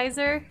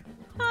appetizer?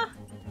 Huh.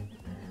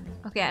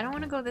 Okay, I don't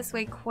want to go this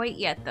way quite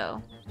yet,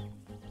 though.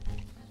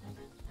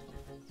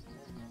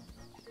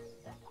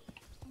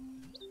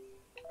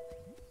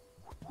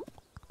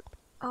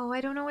 Oh,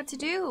 I don't know what to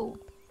do.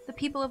 The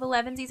people of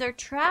 11sies are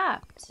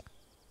trapped.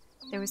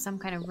 There was some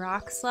kind of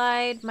rock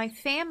slide. My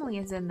family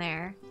is in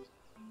there.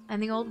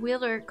 And the old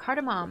wielder,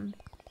 Cardamom.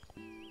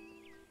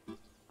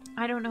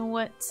 I don't know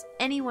what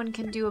anyone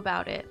can do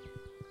about it.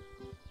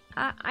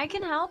 I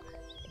can help.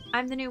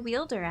 I'm the new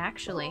wielder,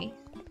 actually.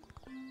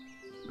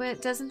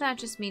 But doesn't that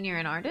just mean you're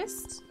an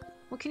artist?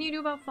 What can you do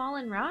about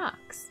fallen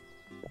rocks?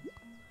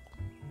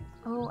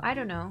 Oh, I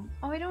don't know.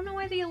 Oh, I don't know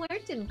why the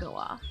alert didn't go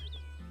off.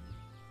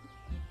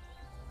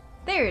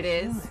 There it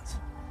is.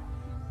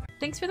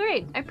 Thanks for the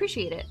raid. I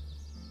appreciate it.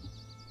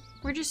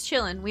 We're just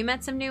chilling. We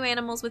met some new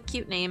animals with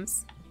cute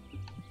names.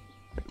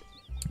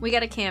 We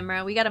got a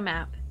camera. We got a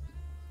map.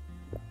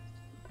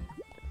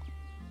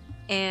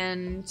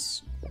 And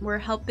we're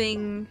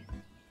helping...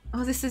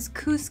 Oh, this is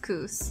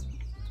Couscous.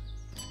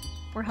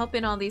 We're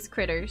helping all these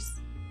critters.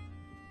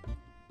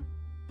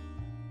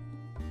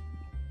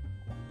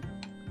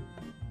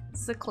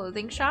 This is a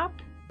clothing shop.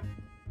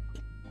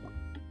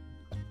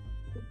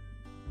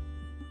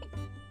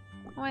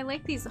 Oh, I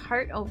like these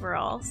heart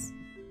overalls.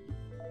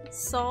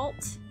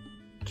 Salt,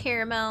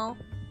 caramel,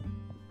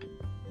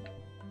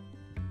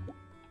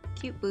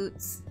 cute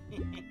boots.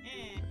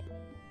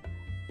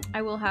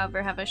 I will,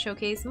 however, have a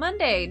showcase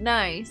Monday.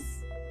 Nice.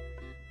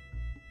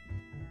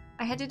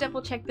 I had to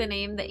double check the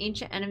name. The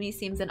Ancient Enemy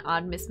seems an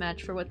odd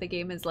mismatch for what the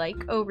game is like.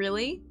 Oh,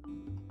 really?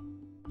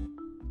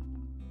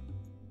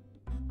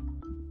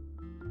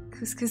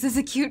 Couscous is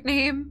a cute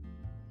name.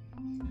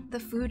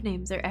 The food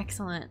names are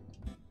excellent.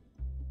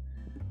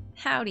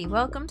 Howdy,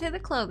 welcome to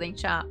the clothing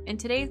shop. In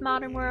today's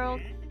modern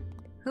world,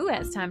 who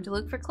has time to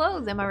look for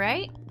clothes, am I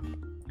right?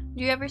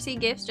 Do you ever see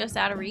gifts just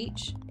out of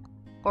reach?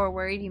 Or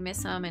worried you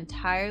miss them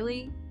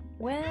entirely?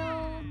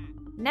 Well,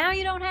 now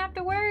you don't have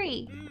to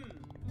worry.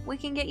 We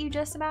can get you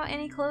just about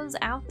any clothes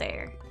out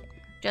there.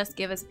 Just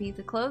give us a piece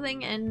of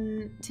clothing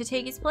and to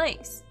take its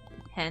place.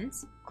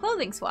 Hence,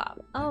 clothing swap.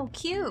 Oh,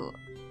 cute.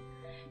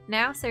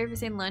 Now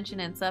servicing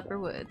Luncheon and Supper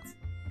Woods.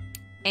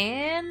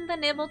 And the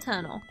Nibble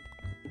Tunnel.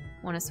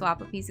 Want to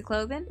swap a piece of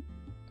clothing?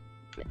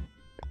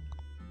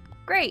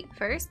 Great!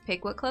 First,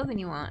 pick what clothing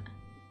you want.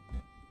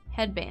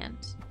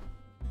 Headband.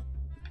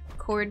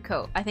 Cord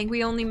coat. I think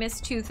we only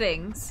missed 2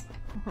 things.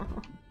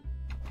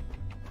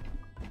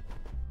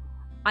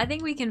 I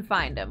think we can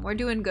find them. We're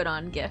doing good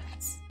on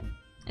gifts.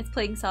 It's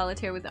playing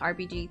solitaire with the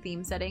RPG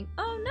theme setting.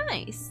 Oh,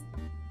 nice!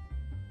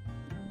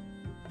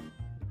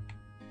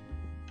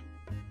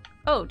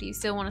 Oh, do you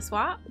still want to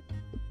swap?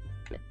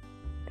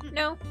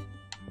 No.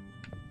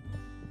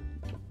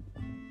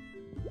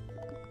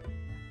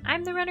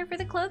 I'm the runner for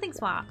the clothing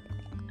swap.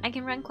 I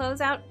can run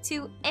clothes out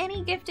to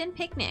any gift and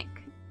picnic.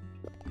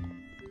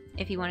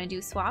 If you want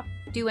to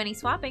do any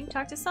swapping,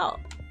 talk to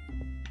Salt.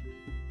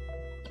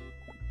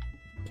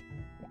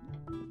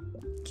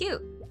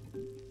 Cute.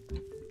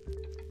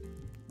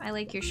 I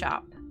like your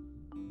shop.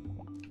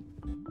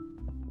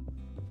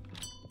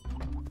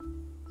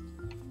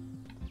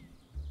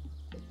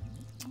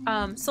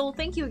 Soul,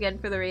 thank you again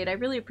for the raid. I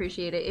really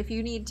appreciate it. If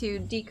you need to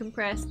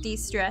decompress,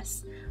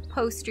 de-stress,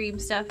 post-stream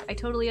stuff, I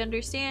totally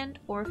understand.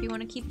 Or if you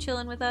want to keep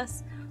chilling with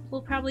us,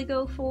 we'll probably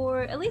go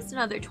for at least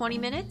another 20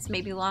 minutes,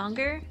 maybe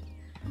longer.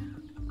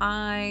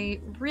 I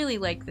really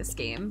like this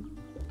game.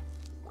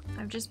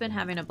 I've just been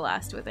having a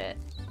blast with it.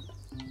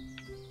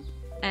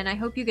 And I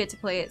hope you get to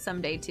play it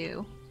someday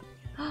too.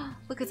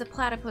 Look, it's a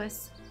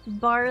platypus.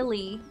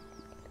 Barley.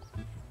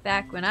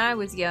 Back when I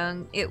was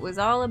young, it was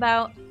all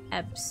about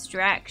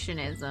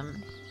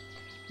abstractionism.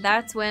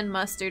 That's when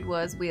Mustard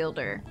was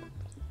wielder.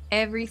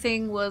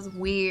 Everything was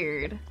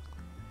weird.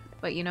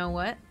 But you know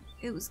what?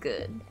 It was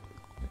good.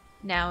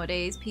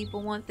 Nowadays,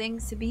 people want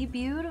things to be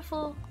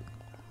beautiful.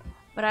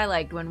 But I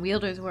liked when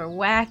wielders were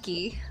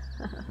wacky.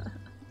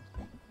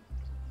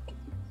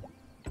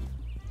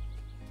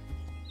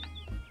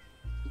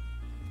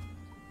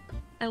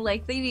 I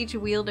like that each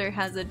wielder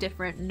has a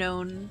different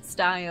known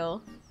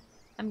style.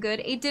 I'm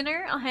good. Ate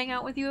dinner? I'll hang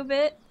out with you a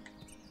bit.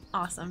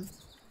 Awesome.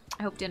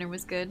 I hope dinner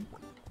was good.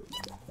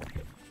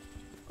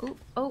 Oh,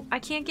 oh, I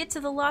can't get to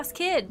the lost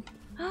kid.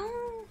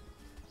 Oh,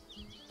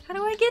 how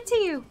do I get to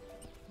you?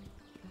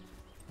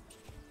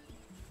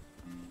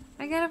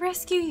 I gotta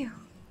rescue you.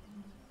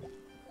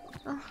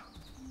 Oh,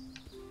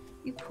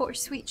 you poor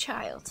sweet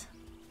child.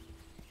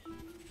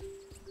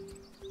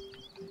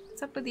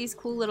 What's up with these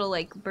cool little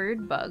like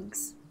bird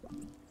bugs?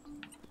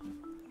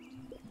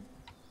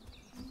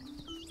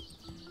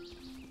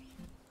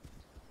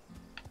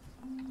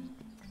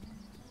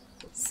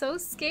 So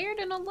scared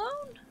and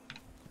alone.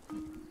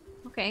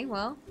 Okay,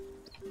 well,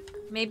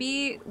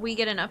 maybe we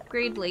get an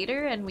upgrade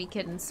later and we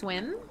can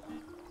swim.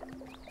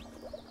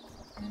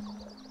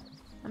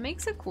 That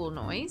makes a cool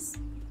noise.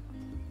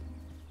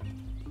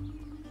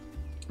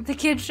 The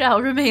kid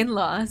shall remain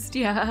lost,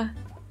 yeah.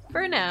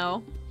 For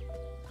now.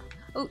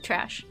 Oh,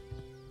 trash.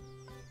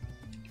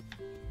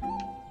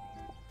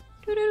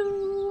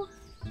 Doo-doo.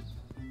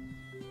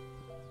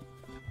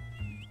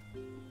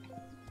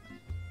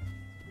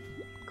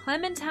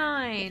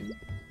 Clementine!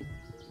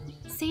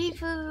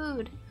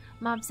 Seafood!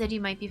 Mom said you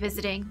might be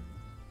visiting.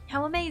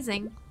 How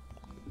amazing.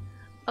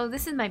 Oh,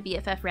 this is my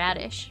BFF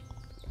Radish.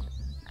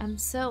 I'm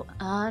so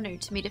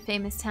honored to meet a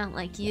famous talent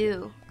like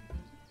you.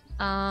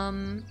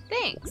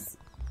 Thanks.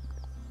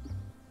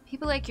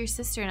 People like your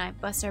sister and I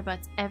bust our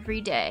butts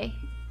every day.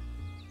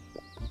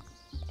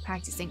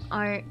 Practicing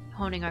art,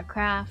 honing our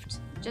craft,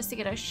 just to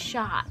get a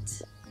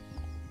shot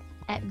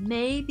at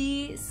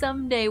maybe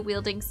someday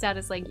wielding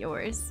status like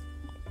yours.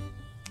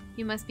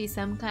 You must be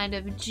some kind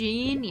of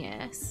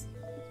genius.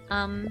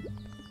 Come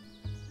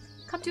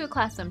to a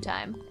class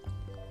sometime.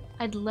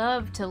 I'd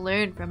love to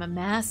learn from a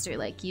master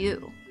like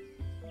you.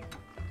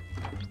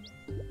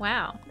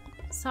 Wow.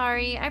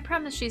 Sorry, I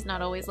promise she's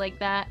not always like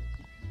that.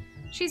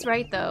 She's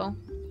right, though.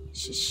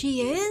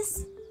 She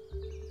is?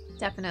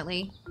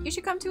 Definitely. You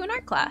should come to an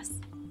art class.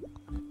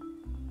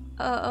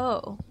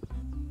 Oh.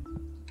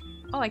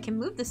 Oh, I can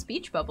move the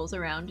speech bubbles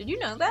around. Did you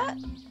know that?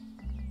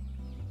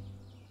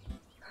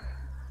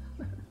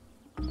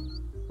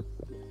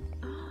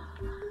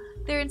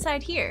 They're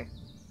inside here.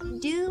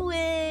 Do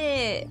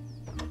it!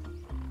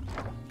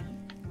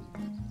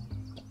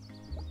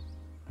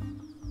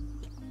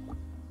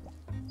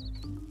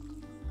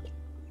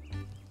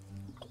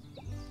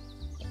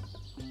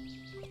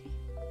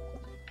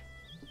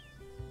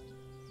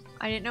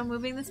 I didn't know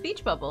moving the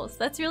speech bubbles.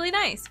 That's really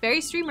nice. Very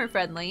streamer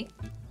friendly.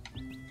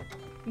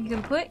 You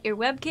can put your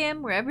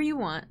webcam wherever you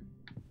want.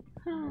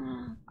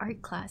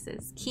 Art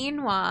classes.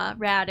 Quinoa,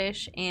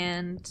 radish,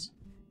 and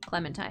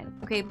Clementine.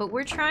 Okay, but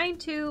we're trying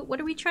to... What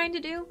are we trying to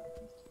do?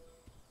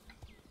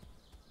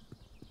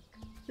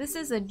 This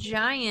is a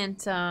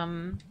giant,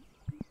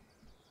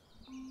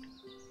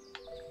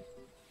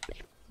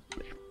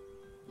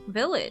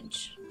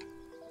 village.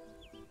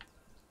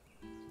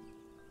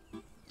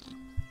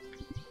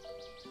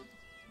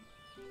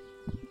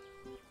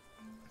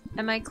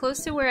 Am I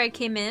close to where I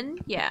came in?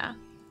 Yeah.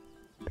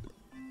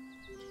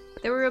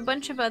 There were a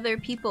bunch of other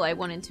people I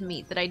wanted to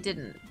meet that I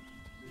didn't.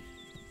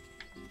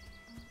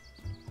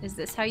 Is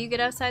this how you get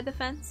outside the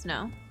fence?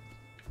 No.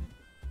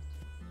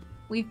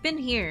 We've been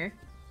here.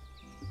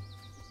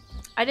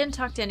 I didn't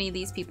talk to any of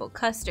these people.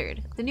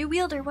 Custard. The new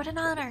wielder, what an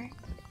honor.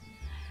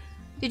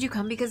 Did you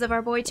come because of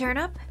our boy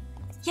Turnip?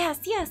 Yes,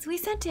 yes, we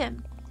sent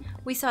him.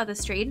 We saw the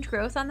strange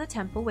growth on the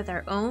temple with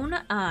our own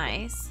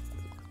eyes.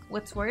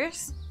 What's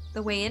worse,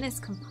 the way in is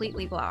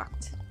completely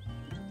blocked.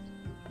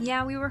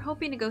 Yeah, we were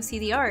hoping to go see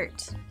the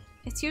art.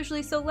 It's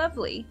usually so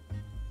lovely.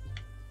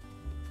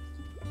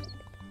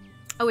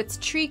 Oh, it's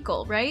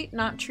treacle, right?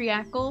 Not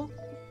treacle.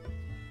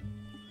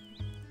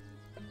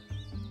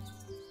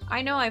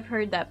 I know I've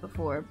heard that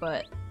before,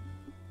 but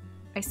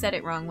I said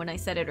it wrong when I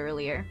said it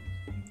earlier.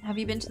 Have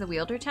you been to the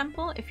Wielder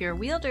Temple? If you're a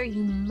wielder,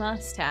 you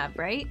must have,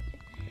 right?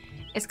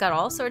 It's got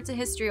all sorts of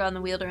history on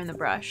the wielder and the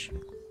brush.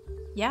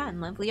 Yeah, and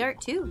lovely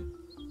art too.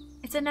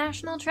 It's a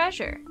national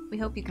treasure. We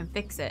hope you can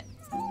fix it.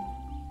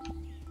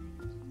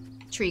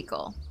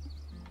 Treacle.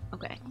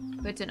 Okay,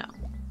 good to know.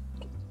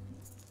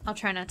 I'll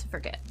try not to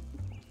forget.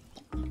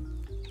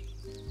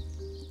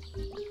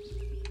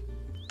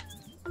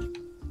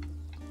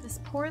 This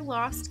poor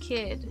lost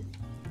kid.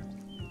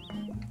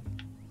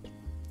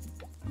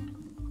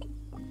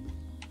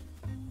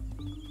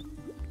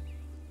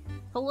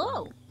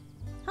 Hello.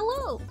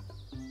 Hello.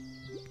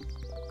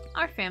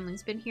 Our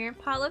family's been here in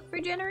Potluck for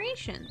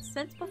generations,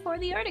 since before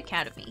the Art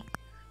Academy.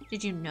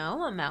 Did you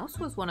know a mouse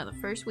was one of the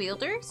first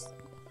wielders?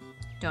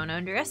 Don't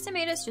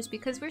underestimate us just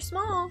because we're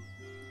small.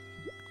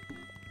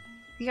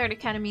 The Art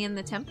Academy and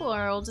the temple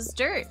are old as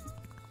dirt,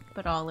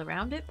 but all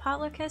around it,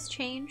 Potluck has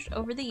changed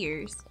over the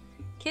years.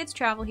 Kids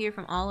travel here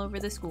from all over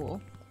the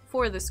school.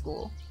 For the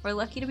school. We're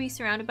lucky to be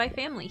surrounded by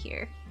family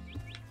here.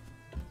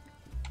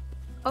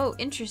 Oh,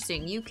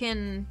 interesting. You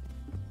can...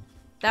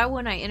 That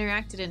one I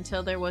interacted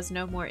until there was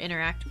no more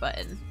interact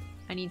button.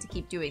 I need to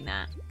keep doing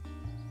that.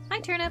 Hi,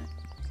 Turnip.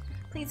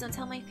 Please don't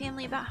tell my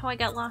family about how I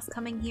got lost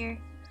coming here.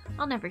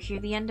 I'll never hear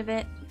the end of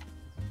it.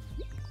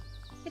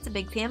 It's a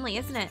big family,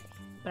 isn't it?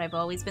 But I've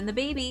always been the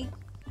baby.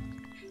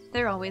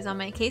 They're always on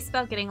my case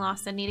about getting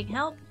lost and needing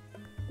help.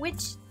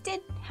 Which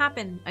did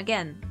happen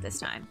again this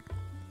time.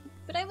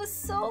 But I was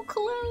so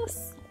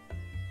close.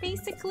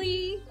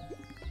 Basically,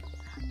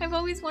 I've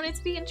always wanted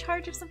to be in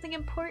charge of something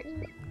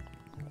important.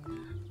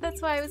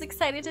 That's why I was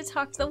excited to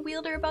talk to the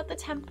wielder about the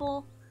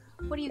temple.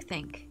 What do you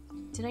think?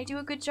 Did I do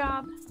a good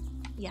job?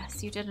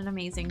 Yes, you did an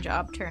amazing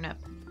job, Turnip.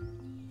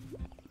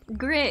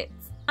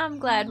 Grits! I'm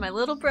glad my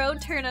little bro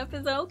Turnip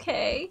is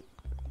okay.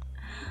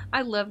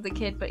 I love the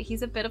kid, but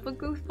he's a bit of a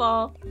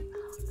goofball.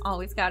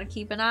 Always gotta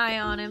keep an eye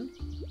on him.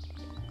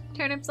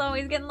 Turnip's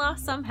always getting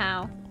lost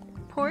somehow.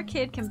 Poor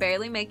kid can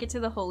barely make it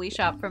to the holy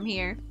shop from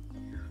here.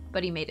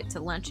 But he made it to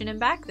Luncheon and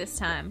back this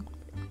time.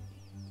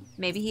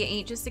 Maybe he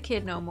ain't just a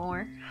kid no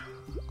more.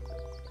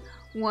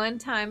 One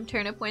time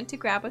Turnip went to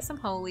grab us some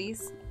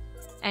holies,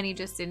 and he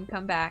just didn't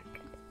come back.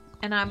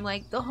 And I'm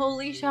like, the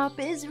holy shop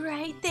is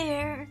right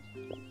there.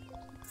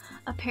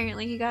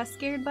 Apparently he got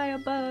scared by a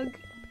bug.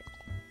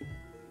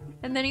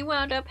 And then he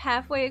wound up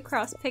halfway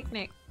across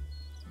Picnic.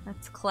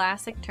 That's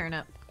classic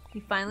Turnip. He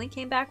finally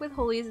came back with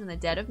holies in the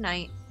dead of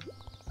night.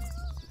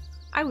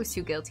 I was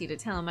too guilty to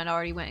tell him I'd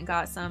already went and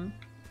got some.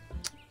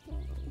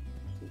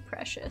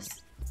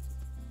 Precious.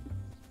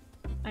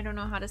 I don't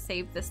know how to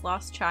save this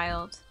lost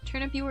child.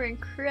 Turnip, you were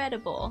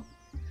incredible.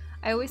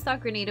 I always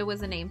thought Grenada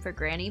was a name for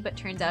Granny, but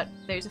turns out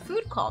there's a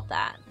food called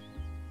that.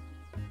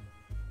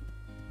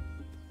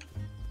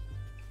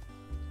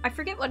 I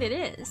forget what it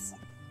is.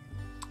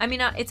 I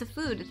mean, it's a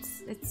food.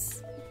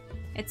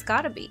 It's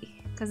gotta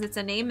be, because it's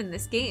a name in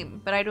this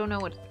game, but I don't know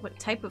what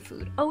type of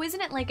food. Oh,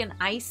 isn't it like an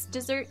ice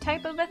dessert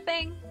type of a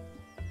thing?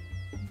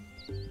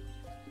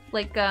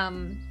 Like,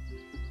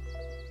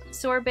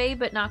 sorbet,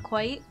 but not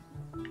quite.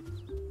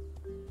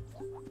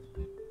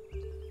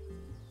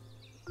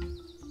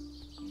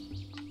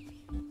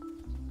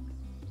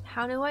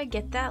 How do I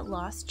get that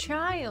lost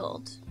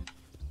child?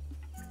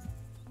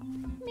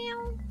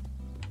 Meow.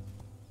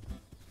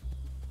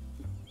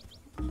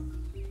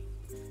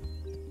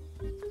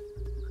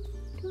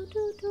 Do,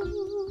 do,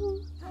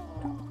 do.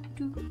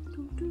 Do,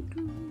 do, do,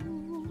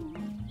 do.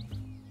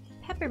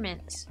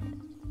 Peppermint,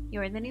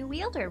 you're the new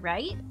wielder,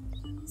 right?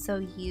 So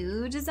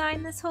you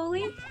designed this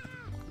holy?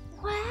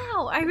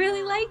 Wow, I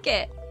really like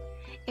it.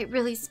 It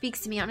really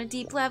speaks to me on a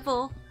deep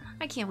level.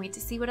 I can't wait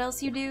to see what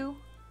else you do.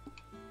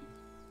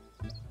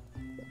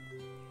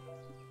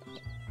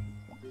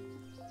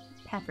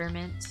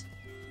 Peppermint.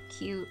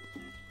 Cute.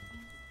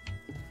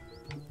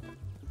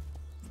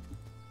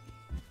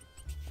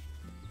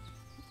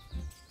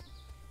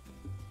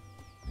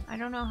 I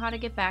don't know how to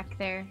get back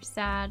there.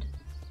 Sad.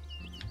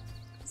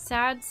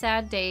 Sad,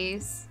 sad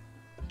days.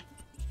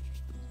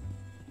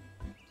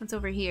 What's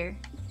over here?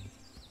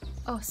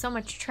 Oh, so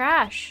much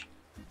trash.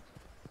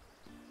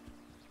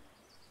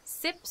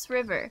 Sips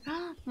River.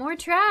 More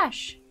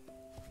trash.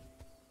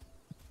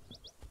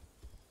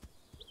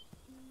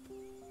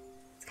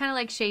 It's kind of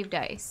like shaved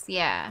ice.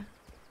 Yeah.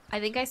 I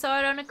think I saw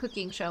it on a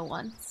cooking show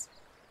once.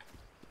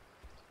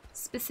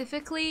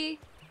 Specifically,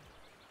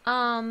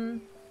 oh,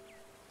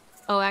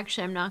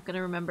 actually, I'm not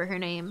gonna remember her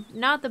name.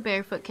 Not the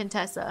Barefoot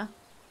Contessa.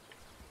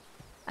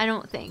 I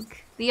don't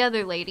think. The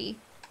other lady.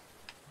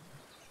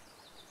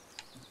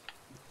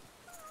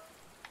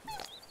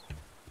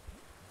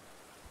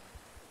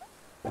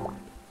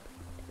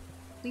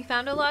 We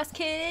found a lost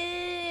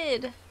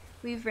kid!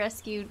 We've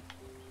rescued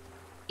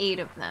 8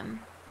 of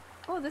them.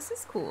 Oh, this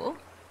is cool.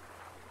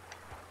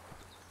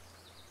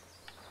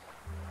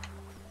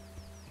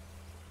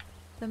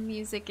 The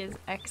music is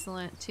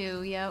excellent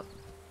too, yep.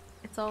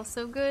 It's all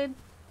so good.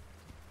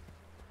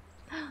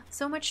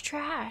 So much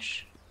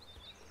trash.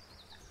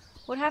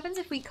 What happens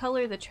if we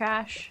color the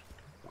trash?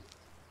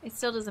 It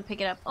still doesn't pick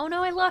it up. Oh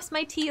no, I lost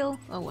my teal.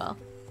 Oh well.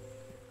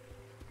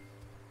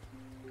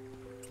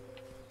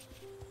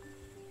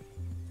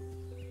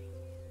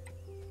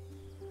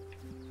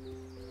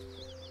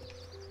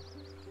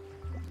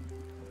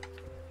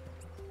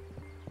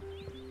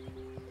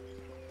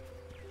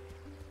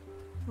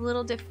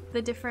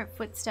 The different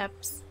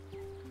footsteps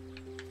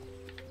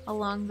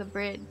along the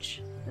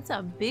bridge. That's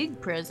a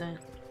big present.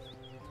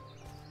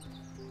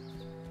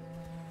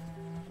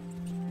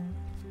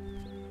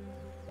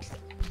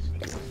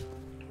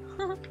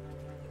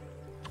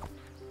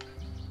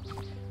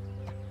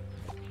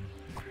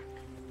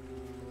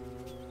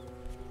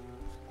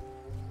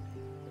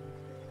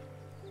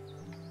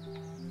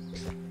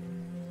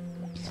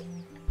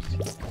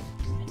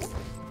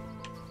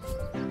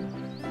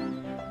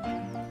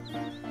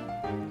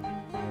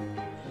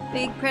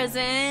 Big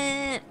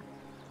present!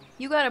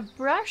 You got a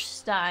brush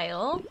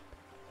style?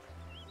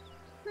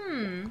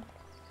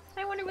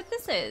 I wonder what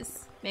this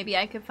is. Maybe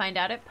I could find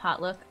out at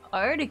Potluck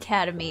Art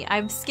Academy.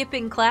 I'm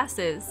skipping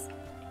classes.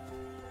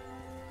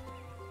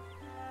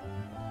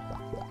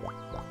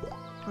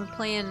 We're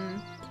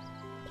playing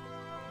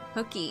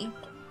hooky.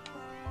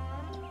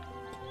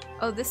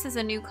 Oh, this is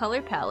a new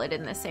color palette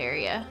in this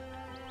area.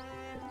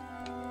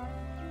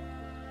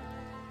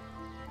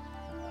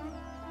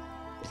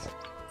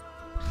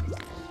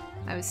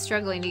 I was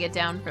struggling to get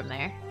down from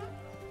there.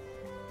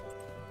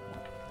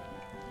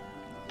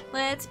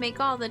 Let's make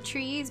all the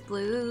trees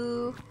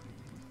blue.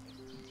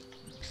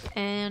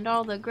 And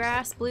all the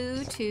grass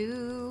blue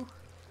too.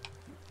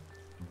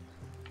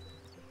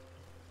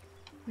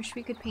 Wish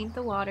we could paint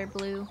the water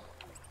blue.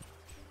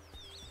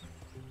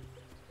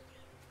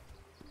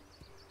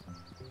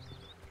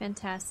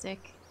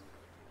 Fantastic.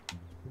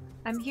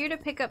 I'm here to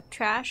pick up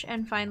trash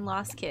and find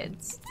lost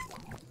kids.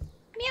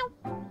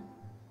 Meow.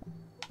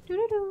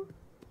 Doo-doo-doo.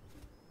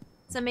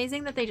 It's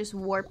amazing that they just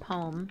warp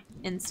home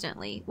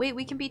instantly. Wait,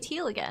 we can be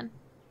teal again.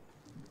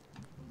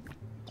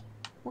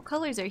 What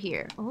colors are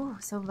here? Oh,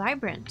 so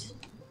vibrant.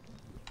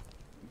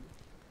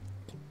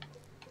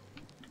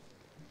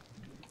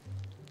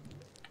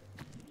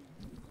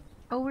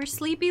 Oh, we're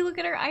sleepy. Look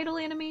at our idle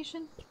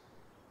animation.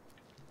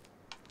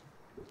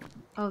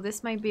 Oh,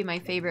 this might be my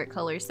favorite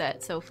color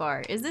set so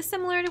far. Is this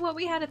similar to what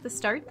we had at the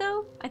start,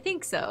 though? I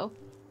think so.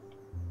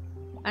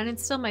 And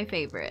it's still my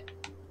favorite.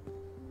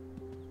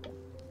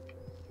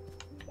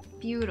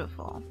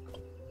 Beautiful.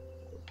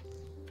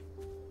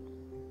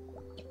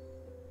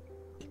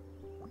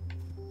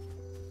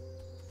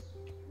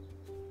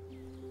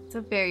 It's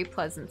a very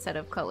pleasant set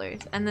of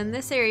colors. And then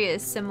this area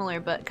is similar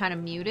but kind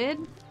of muted.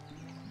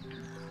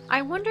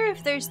 I wonder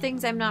if there's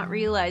things I'm not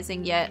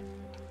realizing yet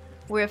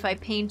where if I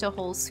paint a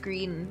whole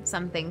screen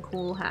something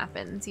cool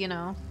happens, you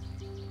know?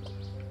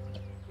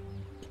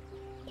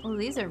 Oh,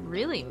 these are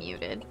really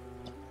muted.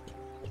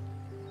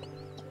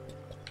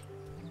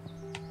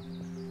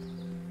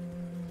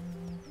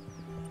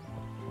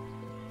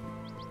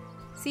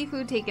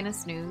 Seafood taking a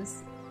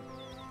snooze.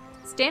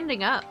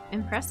 Standing up.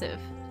 Impressive.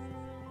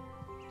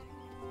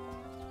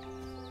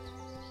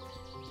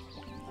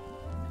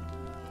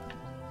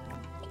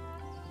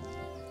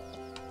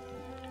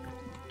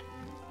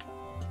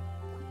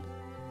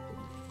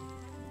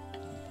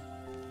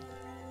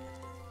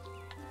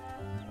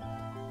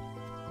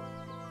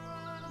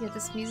 Yeah,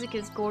 this music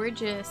is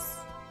gorgeous.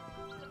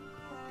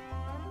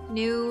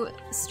 New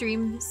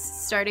stream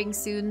starting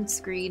soon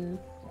screen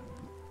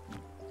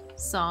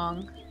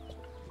song.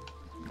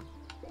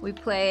 We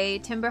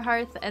play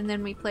Timberhearth and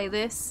then we play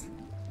this.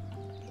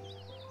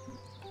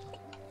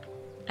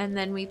 And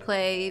then we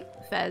play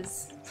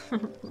Fez.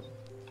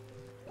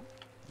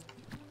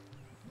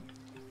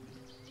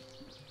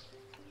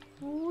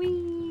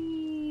 Whee!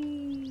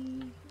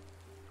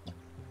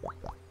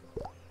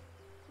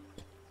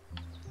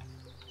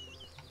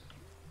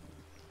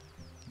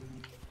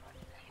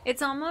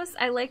 It's almost,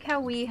 I like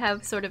how we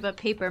have sort of a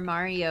Paper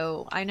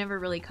Mario. I never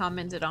really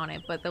commented on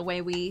it, but the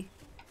way we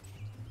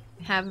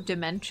have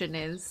dimension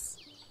is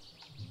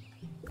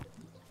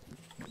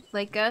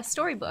like a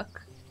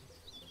storybook.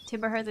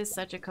 Timberhearth is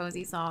such a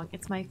cozy song.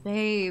 It's my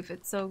fave.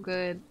 It's so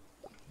good.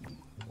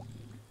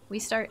 We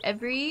start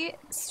every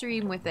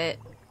stream with it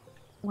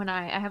when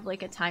I have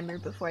like a timer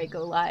before I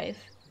go live.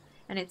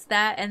 And it's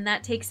that, and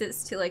that takes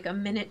us to like a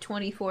minute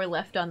 24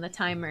 left on the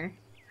timer.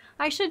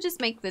 I should just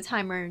make the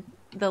timer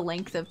the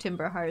length of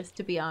Timberhearth,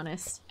 to be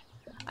honest.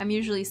 I'm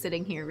usually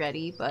sitting here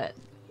ready, but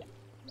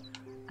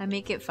I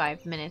make it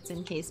 5 minutes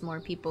in case more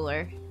people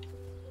are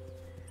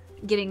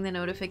getting the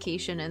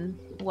notification and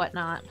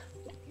whatnot.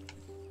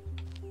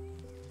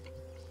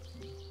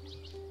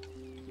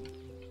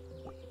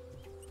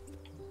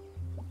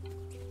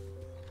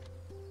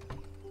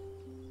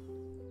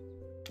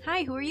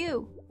 Hi, who are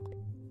you?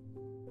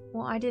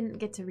 Well, I didn't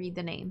get to read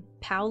the name.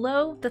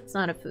 Paolo? That's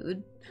not a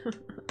food.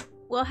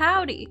 Well,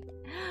 howdy.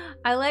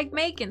 I like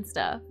making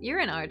stuff. You're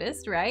an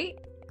artist, right?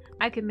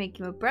 I could make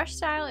you a brush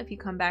style if you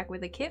come back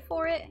with a kit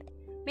for it.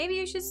 Maybe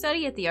you should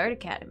study at the Art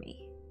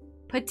Academy.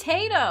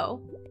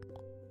 Potato!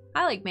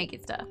 I like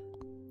making stuff.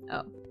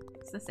 Oh,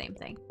 it's the same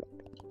thing.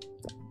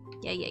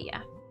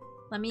 Yeah.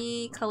 Let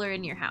me color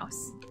in your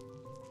house.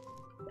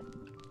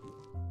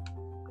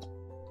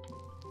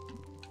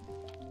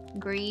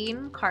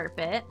 Green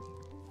carpet.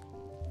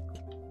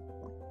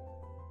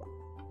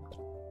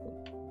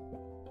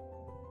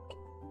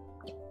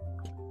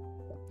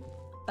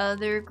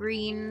 Other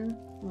green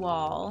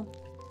wall.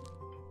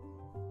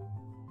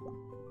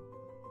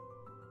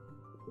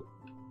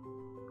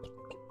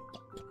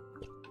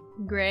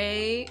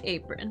 Gray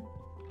apron.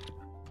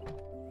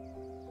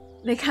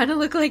 They kind of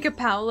look like a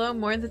Paolo,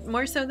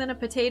 more so than a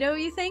potato,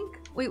 you think?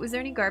 Wait, was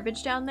there any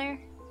garbage down there?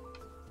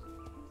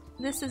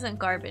 This isn't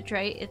garbage,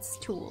 right? It's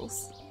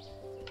tools.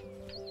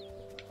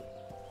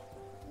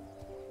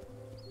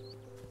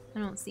 I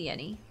don't see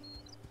any.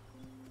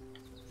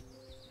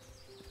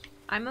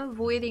 I'm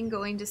avoiding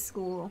going to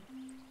school.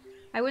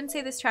 I wouldn't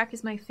say this track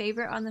is my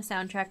favorite on the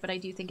soundtrack, but I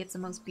do think it's the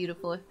most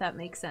beautiful, if that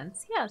makes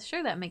sense. Yeah,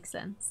 sure, that makes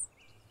sense.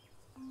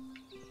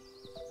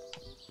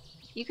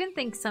 You can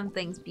think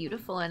something's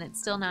beautiful and it's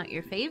still not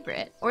your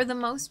favorite, or the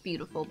most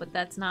beautiful, but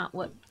that's not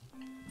what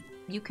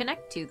you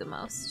connect to the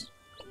most.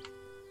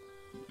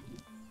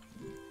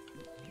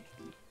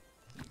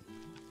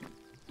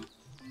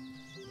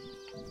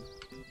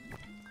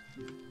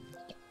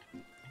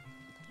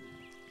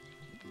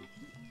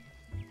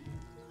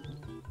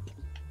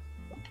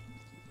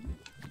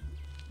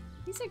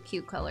 These are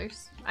cute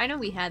colors. I know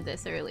we had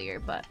this earlier,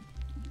 but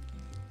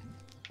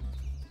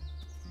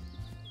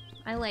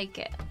I like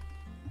it.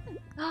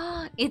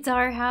 It's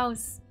our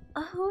house.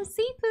 Oh,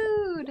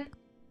 seafood.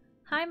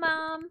 Hi,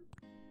 Mom.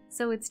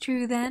 So it's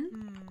true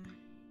then?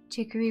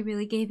 Chicory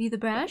really gave you the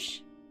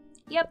brush?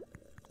 Yep.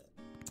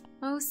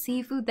 Oh,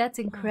 seafood, that's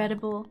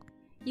incredible.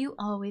 You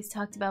always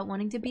talked about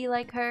wanting to be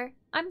like her.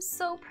 I'm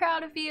so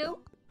proud of you.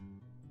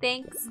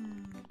 Thanks.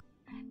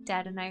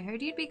 Dad and I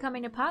heard you'd be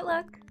coming to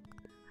Potluck.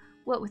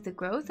 What with the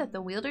growth at the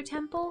Wielder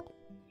Temple?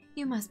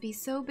 You must be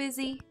so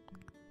busy.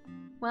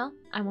 Well,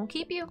 I won't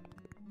keep you.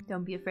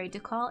 Don't be afraid to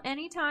call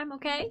anytime,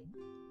 okay?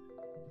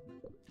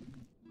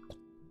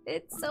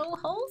 It's so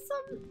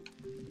wholesome.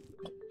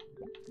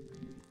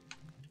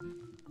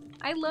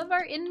 I love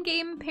our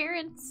in-game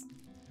parents.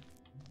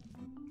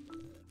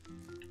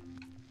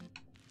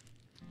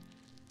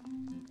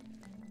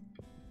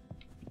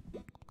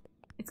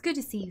 It's good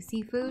to see you,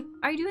 Seafood.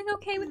 Are you doing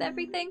okay with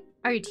everything?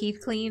 Are your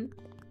teeth clean?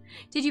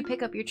 Did you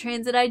pick up your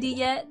transit ID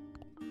yet?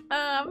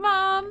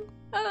 Mom.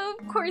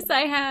 Of course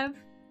I have.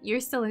 You're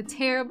still a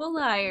terrible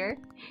liar.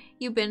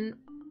 You've been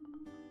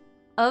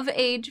of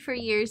age for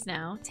years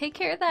now. Take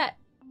care of that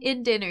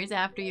in dinners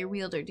after your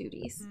wielder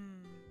duties.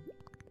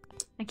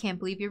 I can't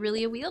believe you're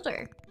really a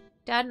wielder.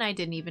 Dad and I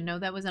didn't even know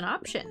that was an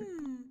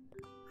option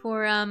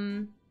for,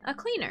 a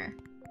cleaner.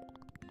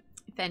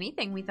 If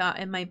anything, we thought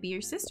it might be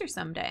your sister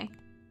someday.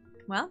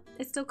 Well,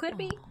 it still could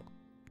be.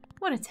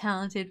 What a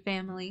talented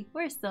family.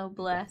 We're so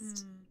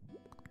blessed.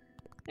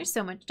 There's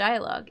so much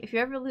dialogue. If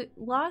you're ever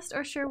lost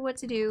or sure what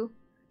to do,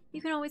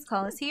 you can always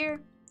call us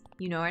here.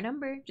 You know our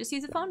number. Just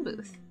use a phone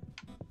booth.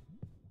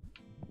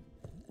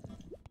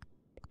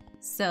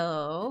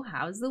 So,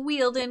 how's the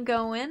wielding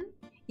going?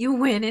 You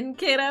winning,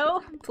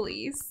 kiddo?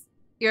 Please.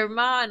 Your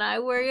ma and I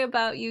worry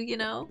about you, you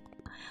know.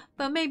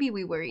 But maybe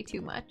we worry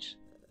too much.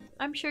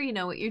 I'm sure you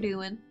know what you're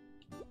doing.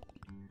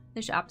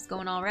 The shop's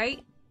going all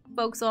right.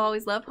 Folks will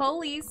always love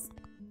holies.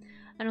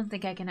 I don't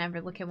think I can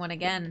ever look at one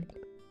again.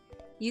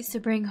 Used to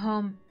bring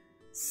home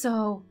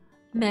so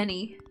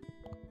many.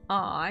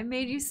 Aw, I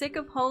made you sick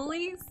of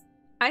holies?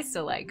 I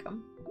still like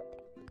them.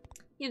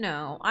 You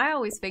know, I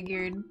always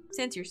figured,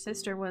 since your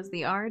sister was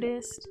the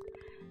artist,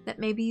 that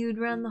maybe you'd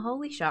run the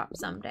holy shop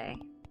someday.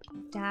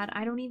 Dad,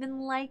 I don't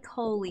even like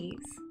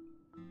holies.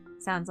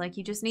 Sounds like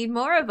you just need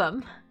more of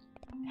them.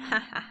 Ha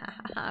ha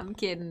ha, I'm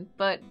kidding,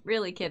 but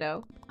really,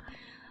 kiddo.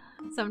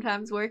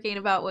 Sometimes work ain't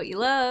about what you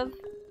love.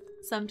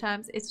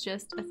 Sometimes it's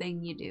just a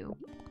thing you do.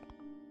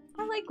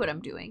 I like what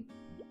I'm doing.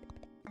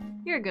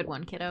 You're a good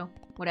one, kiddo.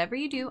 Whatever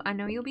you do, I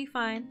know you'll be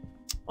fine.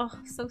 Oh,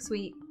 so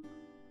sweet.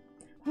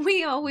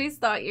 We always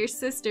thought your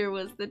sister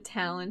was the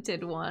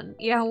talented one.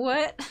 Yeah,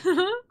 what?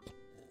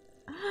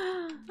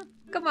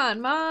 Come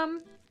on,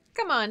 Mom.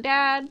 Come on,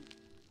 Dad.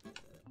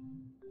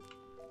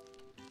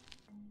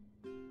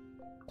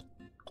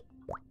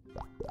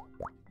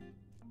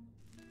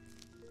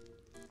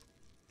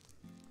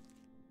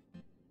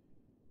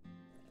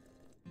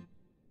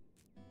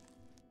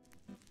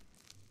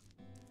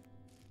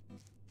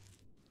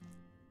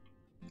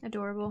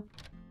 Adorable.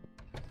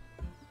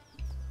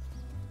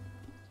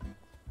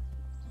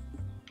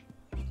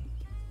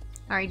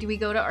 Alright, do we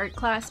go to art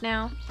class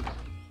now?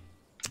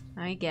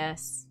 I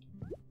guess.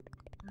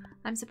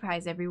 I'm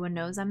surprised everyone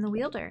knows I'm the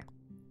wielder.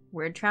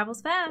 Word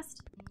travels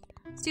fast.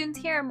 Students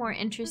here are more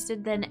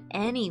interested than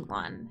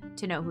anyone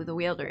to know who the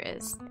wielder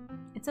is.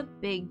 It's a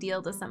big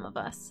deal to some of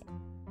us.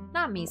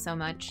 Not me so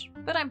much,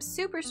 but I'm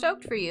super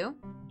stoked for you.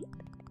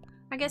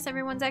 I guess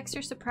everyone's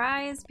extra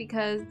surprised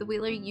because the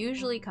wielder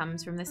usually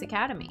comes from this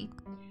academy.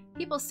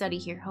 People study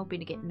here hoping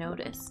to get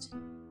noticed.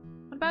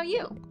 What about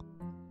you?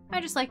 I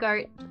just like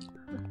art.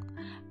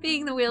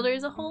 Being the wielder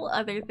is a whole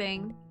other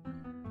thing.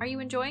 Are you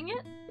enjoying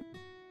it?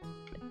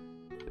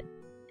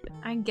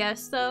 I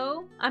guess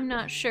so. I'm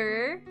not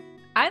sure.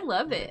 I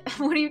love it.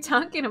 What are you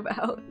talking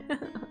about?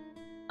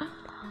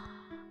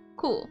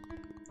 Cool.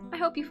 I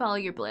hope you follow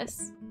your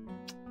bliss.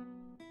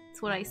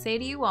 It's what I say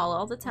to you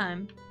all the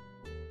time.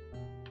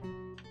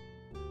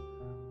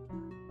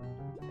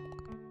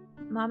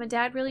 Mom and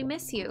Dad really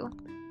miss you.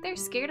 They're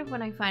scared of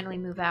when I finally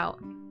move out.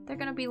 They're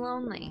gonna be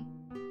lonely.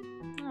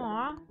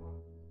 Aw.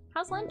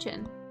 How's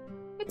Luncheon?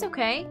 It's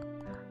okay.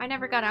 I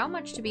never got out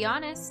much, to be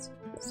honest.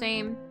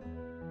 Same.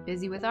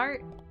 Busy with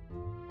art.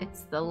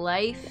 It's the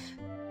life.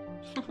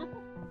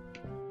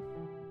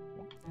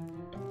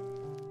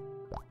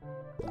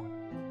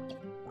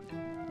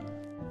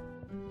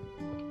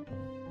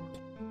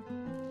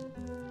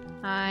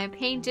 I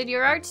painted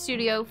your art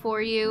studio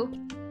for you.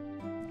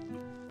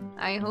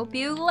 I hope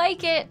you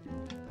like it.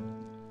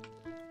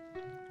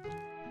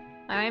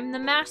 I'm the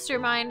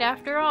mastermind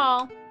after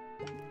all.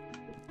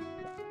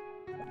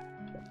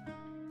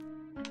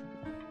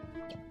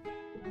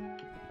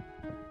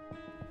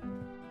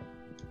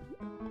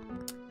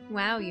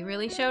 Wow, you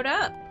really showed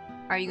up.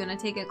 Are you gonna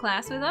take a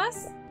class with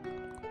us?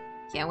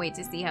 Can't wait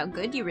to see how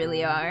good you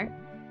really are.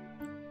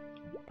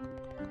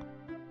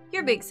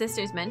 Your big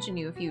sister's mentioned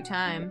you a few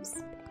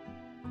times.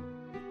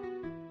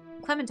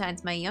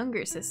 Clementine's my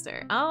younger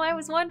sister. Oh, I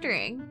was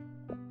wondering.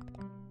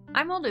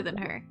 I'm older than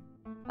her.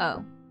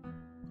 Oh.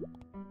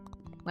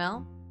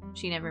 Well,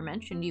 she never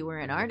mentioned you were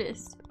an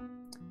artist.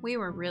 We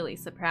were really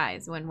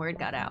surprised when word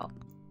got out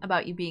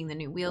about you being the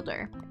new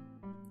wielder.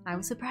 I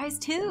was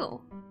surprised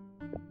too.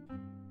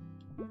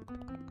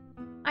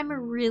 I'm a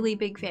really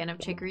big fan of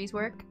Chicory's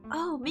work.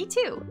 Oh, me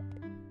too.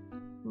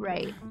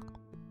 Right.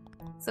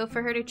 So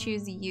for her to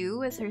choose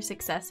you as her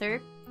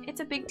successor,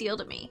 it's a big deal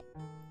to me.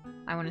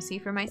 I want to see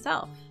for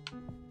myself.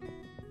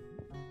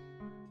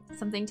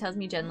 Something tells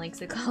me Jen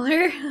likes a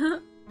color.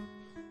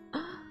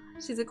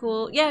 She's a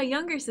cool, yeah,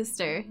 younger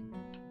sister.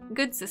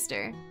 Good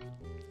sister.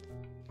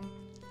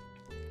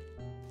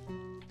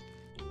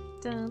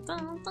 Dun,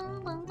 dun,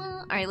 dun, dun, dun.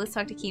 All right, let's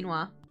talk to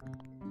Quinoa.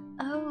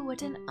 Oh,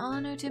 what an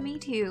honor to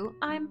meet you.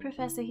 I'm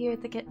professor here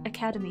at the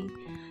academy.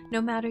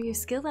 No matter your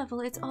skill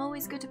level, it's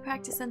always good to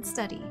practice and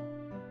study.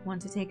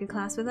 Want to take a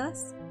class with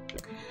us?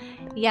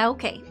 Yeah,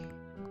 okay.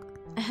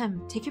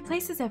 Ahem, take your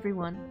places,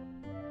 everyone.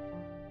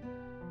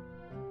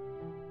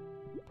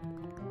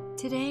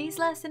 Today's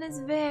lesson is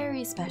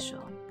very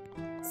special.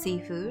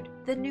 Seafood,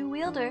 the new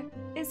wielder,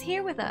 is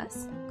here with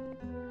us.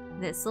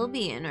 This'll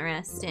be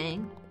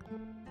interesting.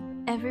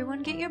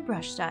 Everyone get your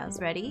brush styles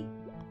ready.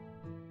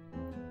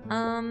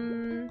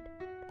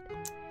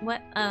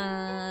 What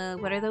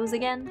are those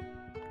again?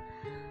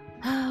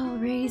 Oh,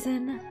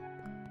 Raisin.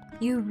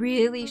 You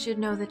really should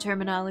know the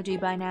terminology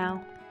by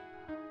now.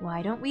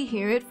 Why don't we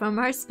hear it from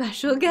our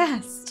special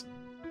guest?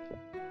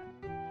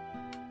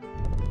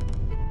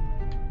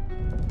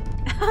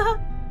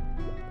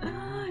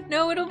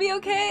 No, it'll be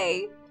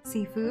okay.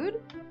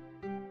 Seafood?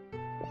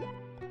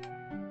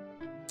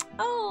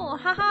 Oh,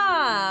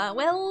 haha.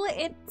 Well,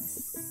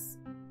 it's...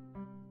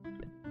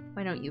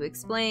 Why don't you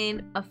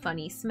explain? A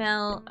funny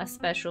smell, a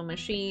special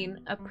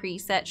machine, a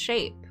preset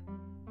shape.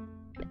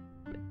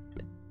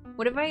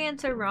 What if I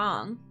answer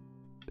wrong?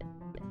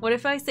 What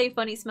if I say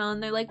funny smell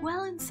and they're like,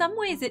 well, in some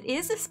ways it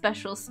is a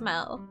special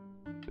smell.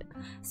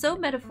 So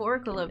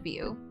metaphorical of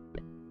you.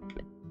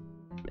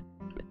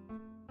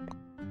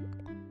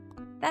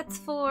 That's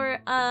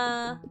for,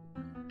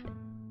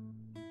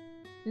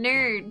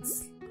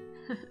 nerds.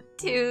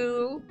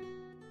 To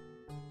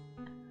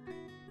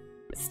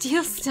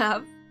steal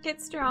stuff, get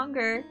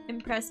stronger,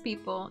 impress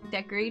people,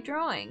 decorate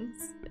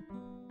drawings.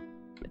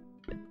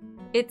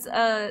 It's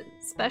a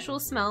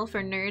special smell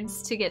for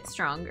nerds to get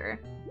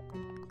stronger.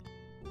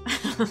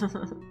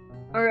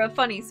 Or a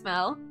funny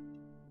smell.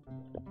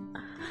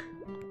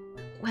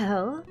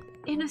 Well,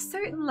 in a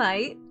certain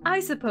light, I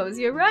suppose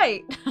you're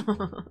right.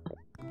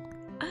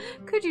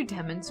 Could you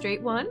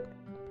demonstrate one?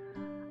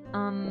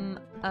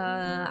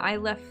 I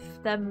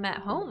left them at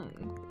home.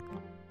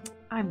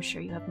 I'm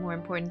sure you have more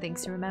important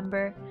things to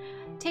remember.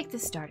 Take the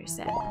starter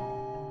set.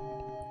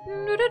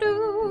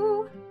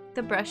 Doo-doo-doo.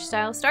 The brush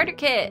style starter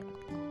kit.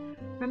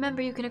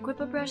 Remember, you can equip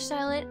a brush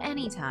style at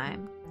any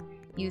time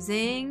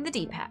using the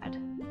D-pad.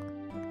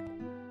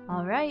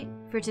 Alright,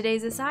 for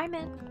today's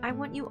assignment, I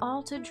want you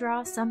all to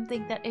draw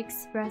something that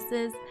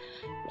expresses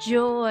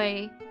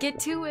joy. Get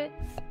to it.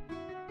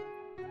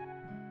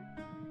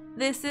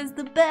 This is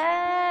the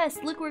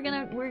best! Look, we're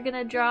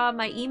gonna draw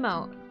my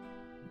emote.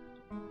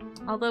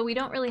 Although we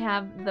don't really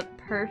have the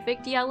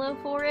perfect yellow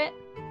for it.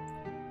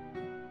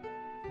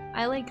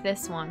 I like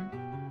this one.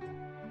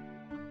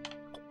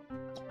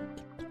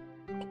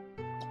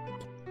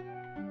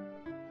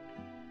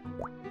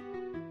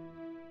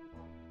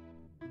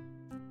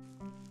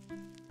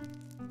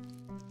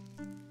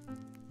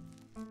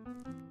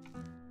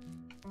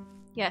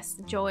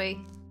 Yes, joy.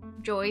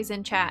 Joy's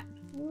in chat.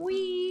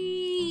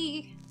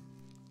 Whee!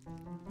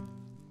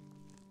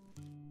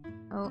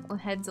 Oh, my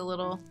head's a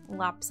little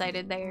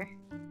lopsided there.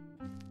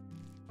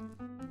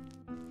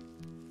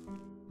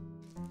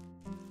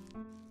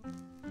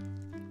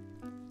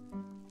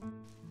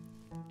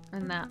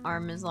 And that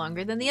arm is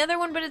longer than the other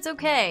one, but it's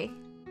okay.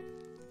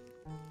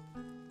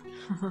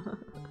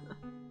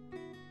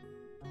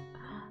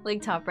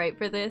 Like top right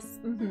for this.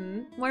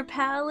 More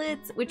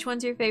palettes. Which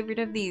one's your favorite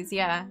of these?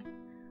 Yeah.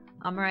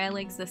 Mariah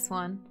likes this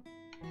one.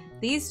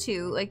 These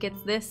two, like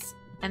it's this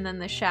and then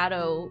the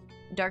shadow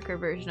darker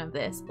version of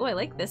this. Oh, I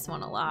like this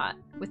one a lot.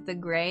 With the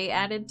gray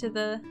added to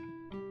the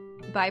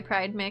By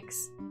Pride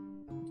mix.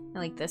 I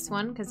like this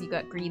one because you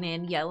got green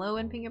and yellow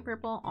and pink and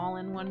purple all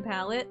in one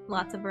palette.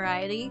 Lots of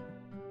variety.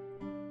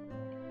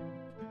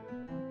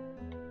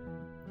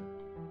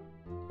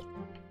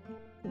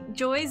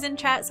 Joy's in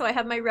chat, so I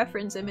have my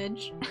reference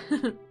image.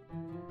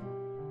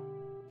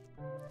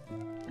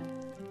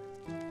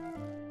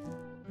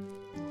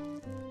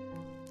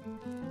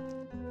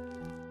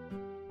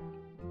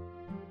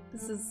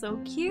 This is so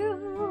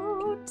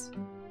cute.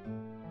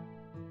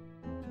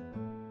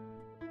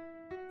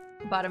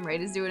 Bottom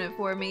right is doing it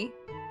for me.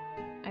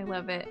 I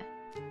love it.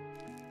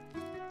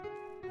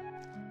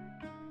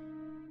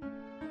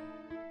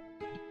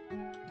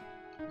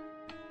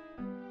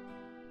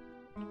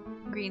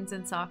 Green's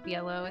and soft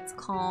yellow. It's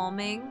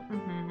calming.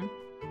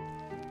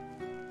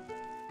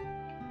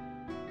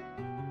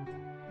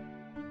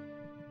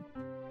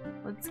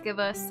 Let's give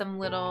us some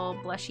little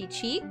blushy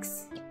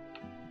cheeks.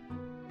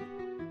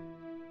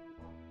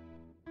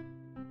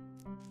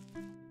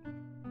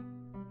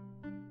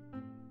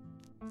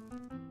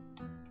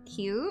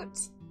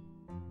 Cute.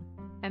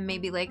 And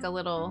maybe like a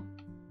little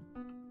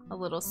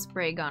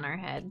sprig on our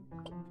head.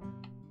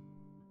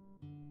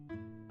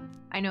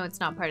 I know it's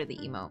not part of the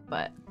emote,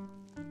 but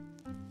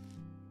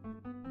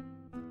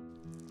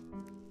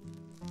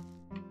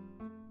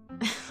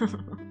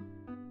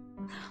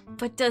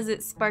but does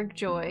it spark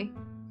joy?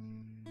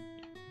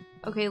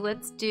 Okay,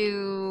 let's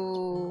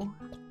do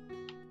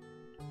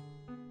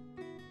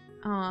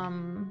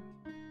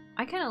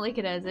I kind of like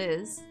it as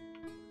is.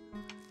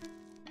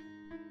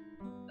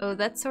 Oh,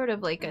 that's sort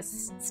of like a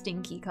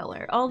stinky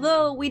color.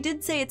 Although, we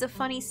did say it's a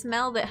funny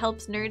smell that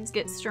helps nerds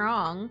get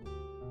strong.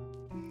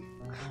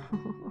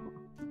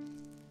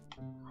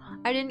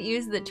 I didn't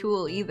use the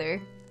tool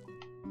either.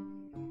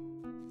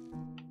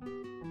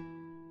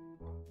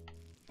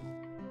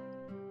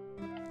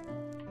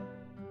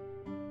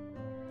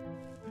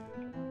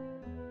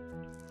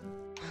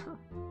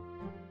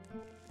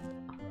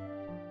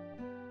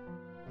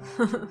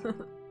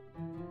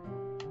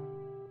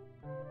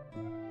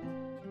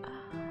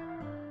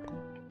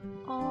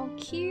 Oh,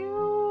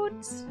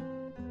 cute.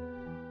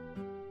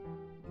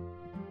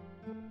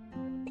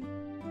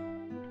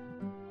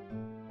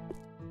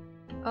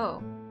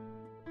 Oh.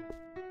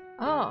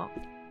 Oh.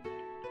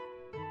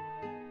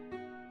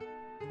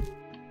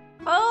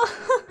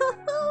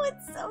 Oh,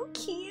 it's so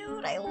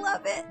cute. I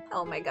love it.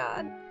 Oh my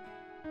god.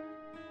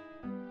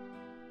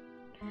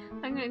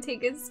 I'm gonna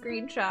take a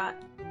screenshot.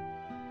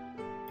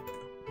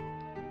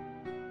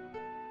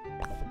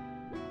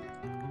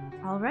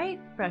 Alright,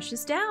 brush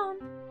is down.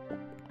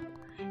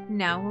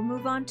 Now we'll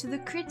move on to the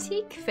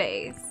critique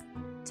phase.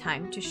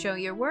 Time to show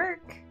your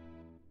work.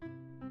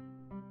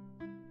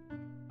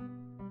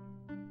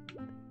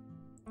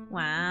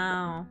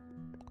 Wow.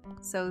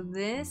 So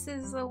this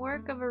is the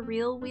work of a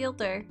real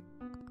wielder.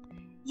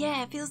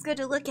 Yeah, it feels good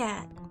to look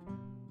at.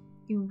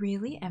 You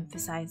really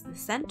emphasize the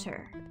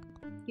center.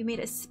 You made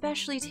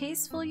especially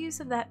tasteful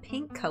use of that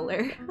pink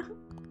color.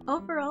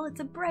 Overall, it's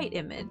a bright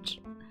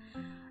image.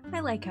 I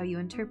like how you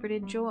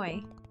interpreted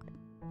joy.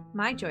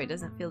 My joy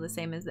doesn't feel the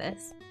same as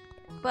this,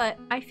 but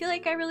I feel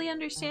like I really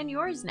understand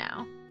yours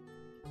now.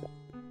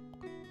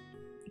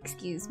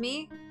 Excuse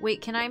me? Wait,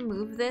 can I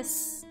move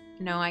this?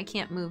 No, I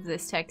can't move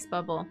this text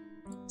bubble.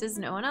 Does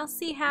no one else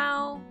see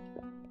how?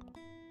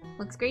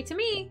 Looks great to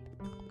me.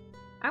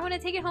 I want to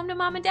take it home to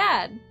Mom and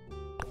Dad.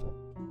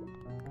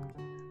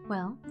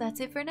 Well,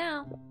 that's it for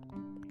now.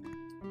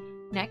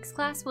 Next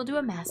class, we'll do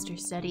a master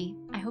study.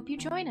 I hope you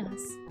join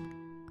us.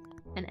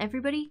 And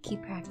everybody,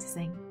 keep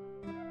practicing.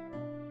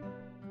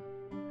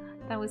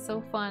 That was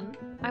so fun.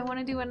 I want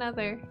to do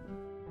another.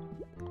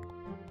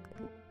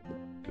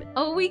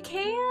 Oh, we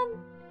can!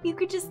 You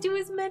could just do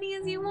as many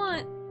as you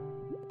want.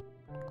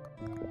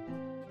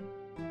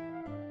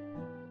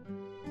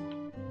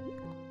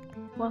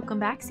 Welcome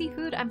back,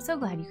 Seafood. I'm so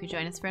glad you could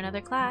join us for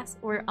another class.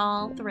 We're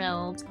all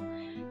thrilled.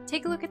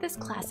 Take a look at this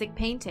classic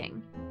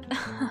painting.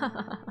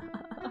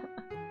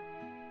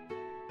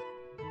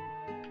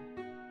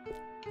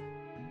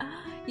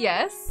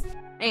 Yes,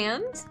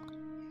 and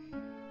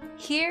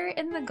Here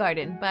in the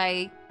Garden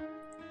by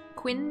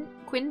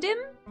Quindim?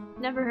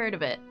 Never heard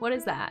of it. What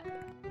is that?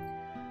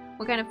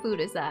 What kind of food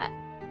is that?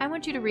 I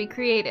want you to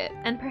recreate it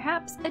and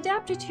perhaps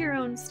adapt it to your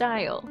own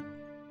style.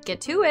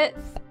 Get to it.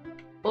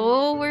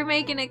 Oh, we're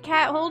making a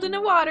cat holding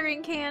a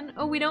watering can.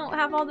 Oh, we don't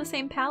have all the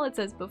same palettes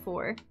as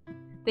before.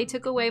 They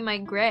took away my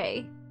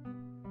gray.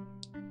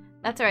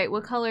 That's alright.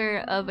 What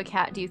color of a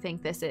cat do you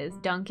think this is?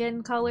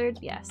 Duncan colored?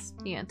 Yes.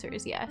 The answer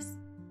is yes.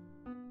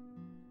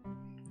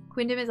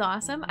 Quindim is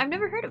awesome. I've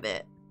never heard of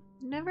it.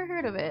 Never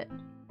heard of it.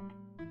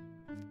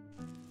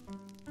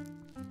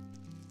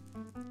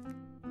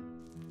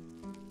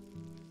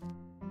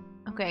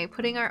 Okay,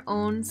 putting our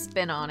own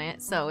spin on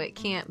it so it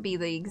can't be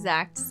the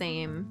exact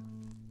same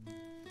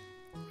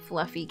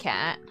fluffy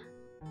cat.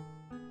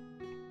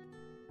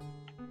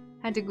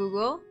 Had to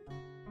Google.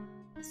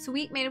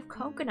 Sweet made of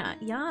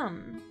coconut.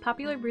 Yum.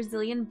 Popular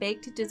Brazilian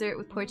baked dessert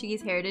with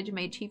Portuguese heritage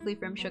made chiefly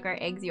from sugar,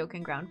 eggs, yolk,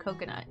 and ground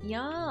coconut.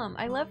 Yum.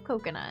 I love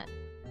coconut.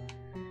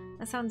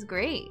 That sounds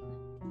great.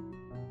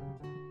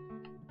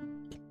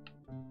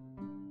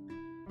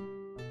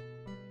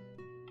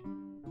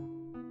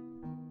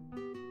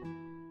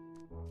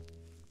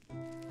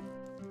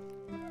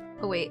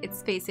 Oh wait,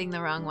 it's facing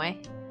the wrong way.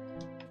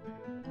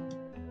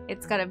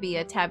 It's gotta be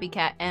a tabby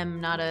cat M,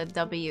 not a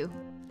W.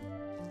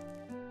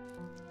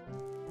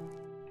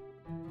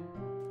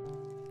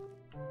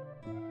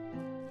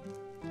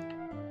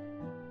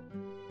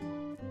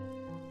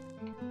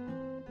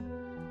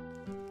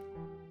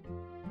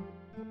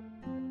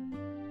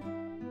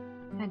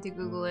 To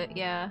Google it,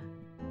 yeah.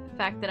 The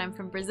fact that I'm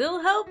from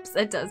Brazil helps.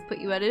 It does put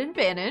you at an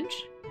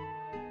advantage.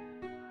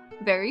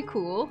 Very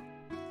cool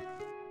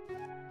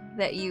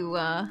that you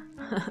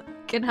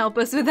can help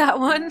us with that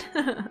one.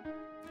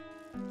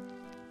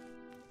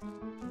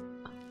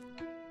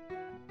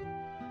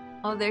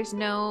 Oh, there's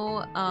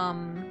no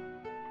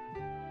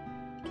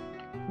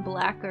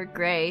black or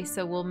gray,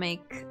 so we'll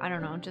make, I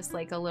don't know, just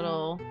like a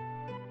little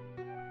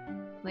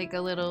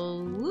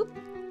whoop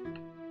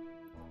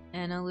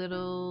and a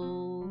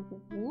little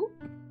whoop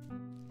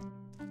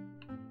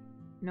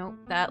Nope,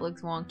 that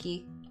looks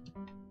wonky.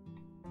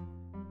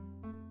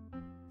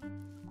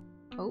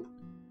 Oh.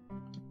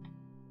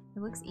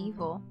 It looks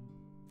evil.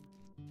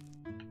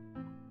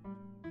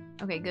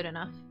 Okay, good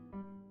enough.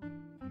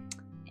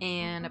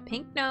 And a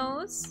pink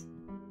nose.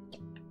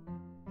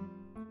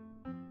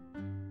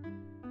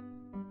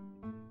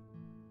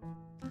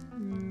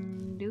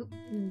 Doop,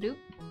 doop.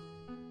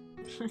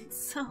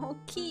 It's so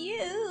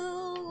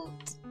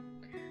cute.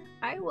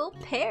 I will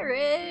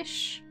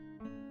perish.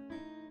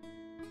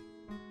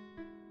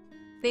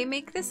 They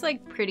make this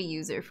like pretty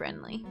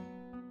user-friendly.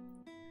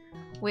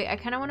 Wait, I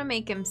kind of want to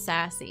make him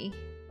sassy.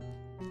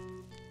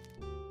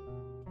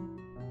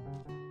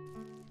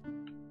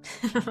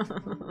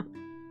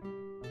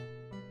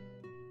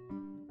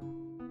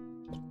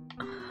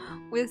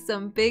 With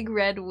some big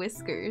red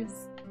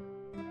whiskers.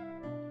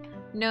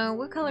 No,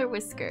 what color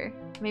whisker?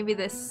 Maybe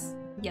this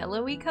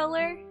yellowy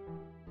color?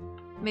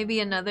 Maybe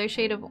another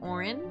shade of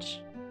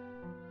orange?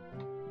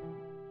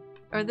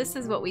 Or this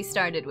is what we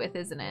started with,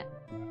 isn't it?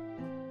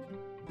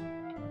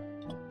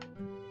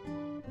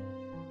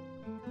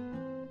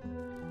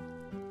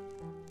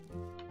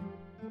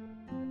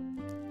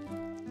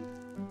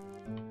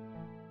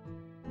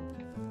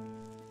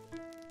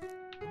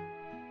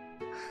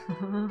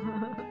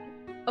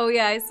 Oh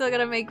yeah, I still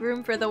gotta make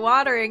room for the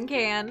watering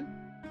can.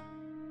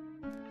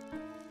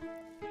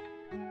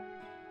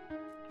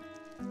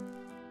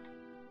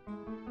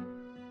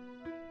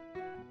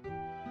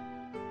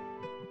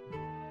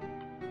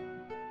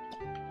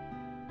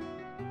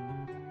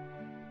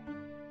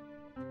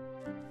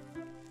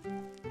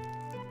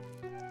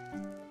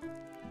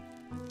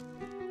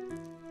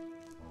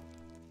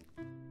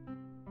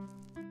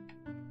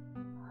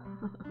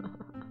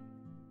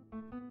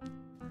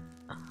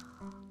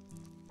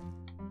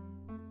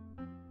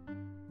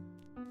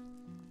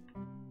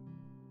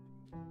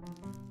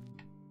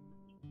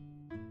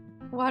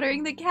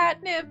 Watering the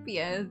catnip,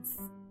 yes.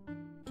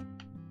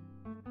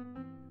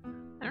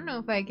 I don't know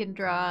if I can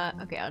draw.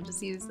 Okay, I'll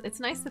just use. It's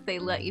nice that they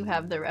let you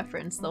have the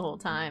reference the whole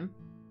time.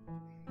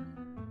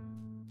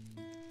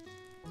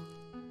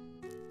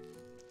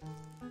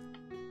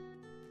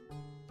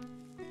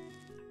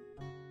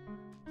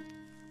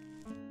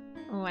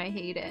 Oh, I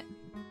hate it.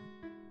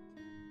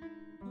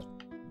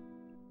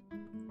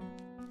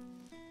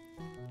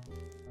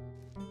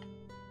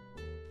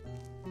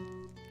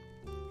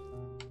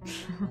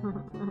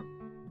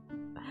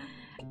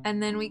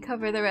 And then we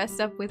cover the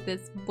rest up with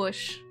this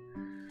bush,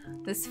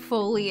 this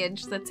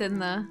foliage that's in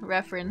the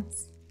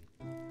reference.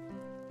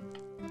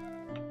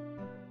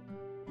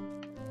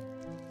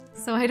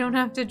 So I don't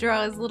have to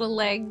draw his little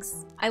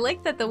legs. I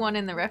like that the one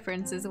in the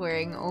reference is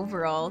wearing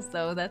overalls,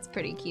 though. That's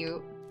pretty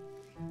cute.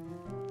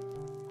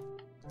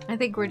 I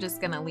think we're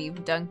just gonna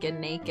leave Duncan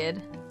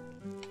naked.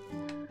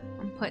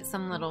 And put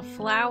some little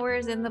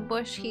flowers in the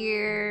bush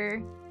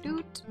here.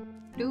 Doot,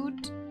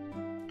 doot,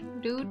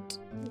 doot,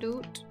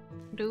 doot,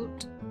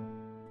 doot.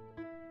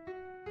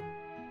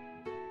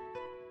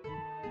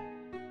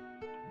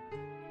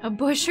 A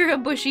bush or a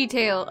bushy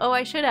tail? Oh,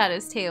 I should add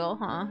his tail,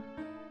 huh?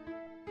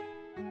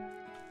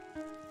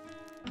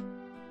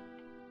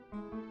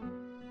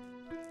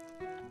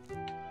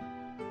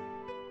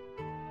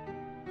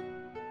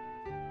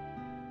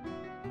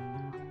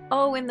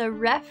 Oh, in the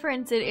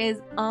reference it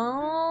is.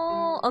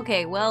 Oh,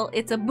 okay, well,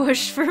 it's a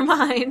bush for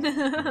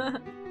mine.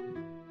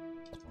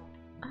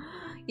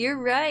 You're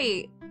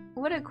right.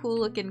 What a cool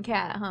looking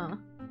cat, huh?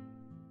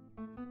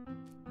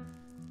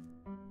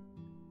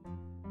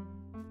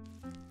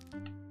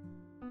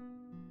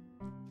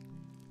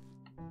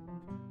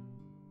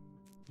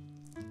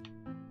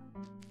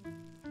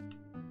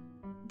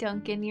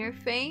 Duncan, you're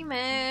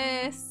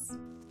famous.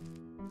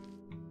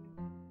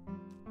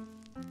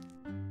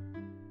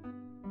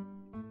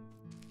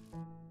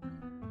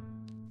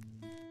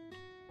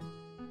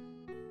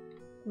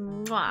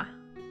 Mwah.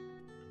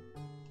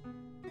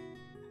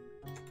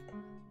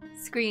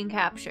 Screen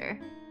capture.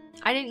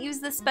 I didn't use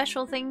the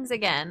special things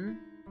again.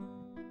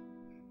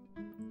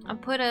 I'll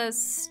put a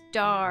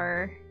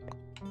star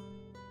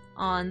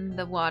on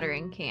the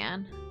watering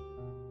can.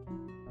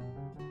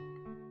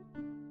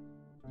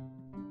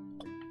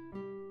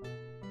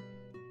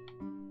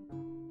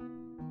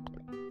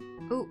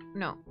 Oh,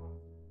 no.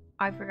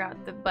 I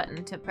forgot the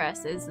button to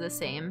press is the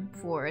same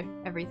for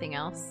everything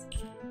else.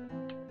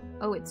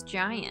 Oh, it's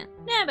giant.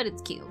 Nah, but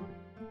it's cute.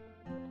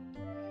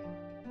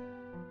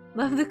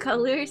 Love the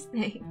colors,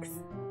 thanks.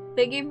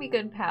 They gave me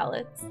good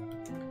palettes.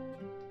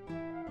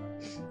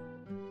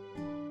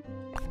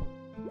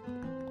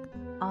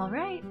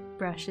 Alright,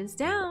 brushes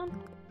down.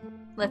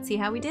 Let's see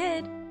how we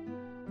did.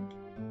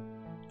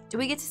 Do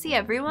we get to see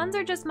everyone's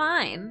or just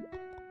mine?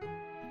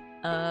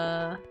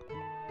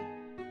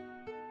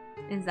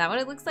 Is that what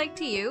it looks like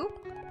to you?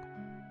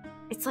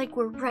 It's like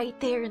we're right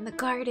there in the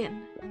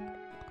garden.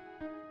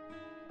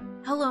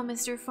 Hello,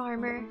 Mr.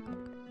 Farmer.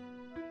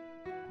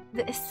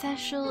 The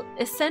essential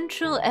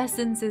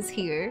essence is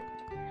here.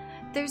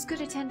 There's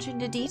good attention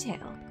to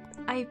detail.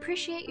 I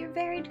appreciate your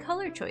varied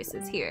color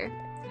choices here.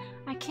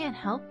 I can't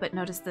help but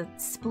notice the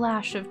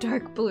splash of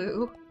dark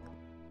blue.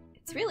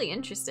 It's really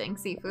interesting,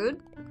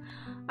 seafood.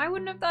 I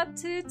wouldn't have thought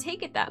to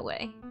take it that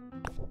way.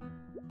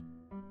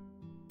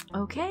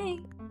 Okay,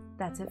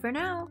 that's it for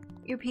now.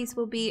 Your piece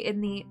will be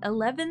in the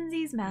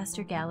Elevensies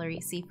Master Gallery,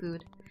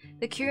 seafood.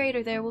 The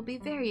curator there will be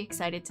very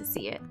excited to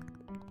see it.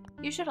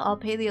 You should all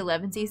pay the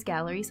Elevensies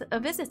Galleries a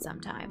visit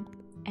sometime.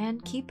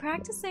 And keep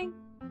practicing.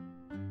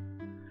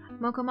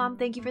 Moko Mom,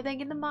 thank you for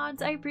thanking the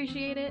mods. I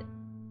appreciate it.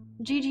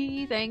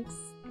 GG, thanks.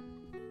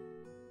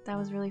 That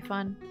was really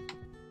fun.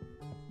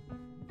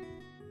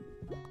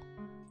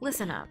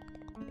 Listen up.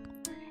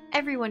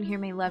 Everyone here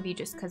may love you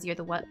just because you're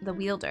the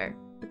wielder,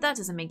 but that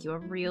doesn't make you a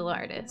real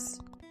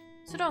artist.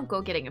 So don't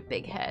go getting a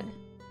big head.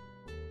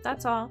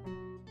 That's all.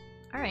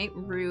 Alright,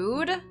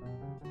 rude.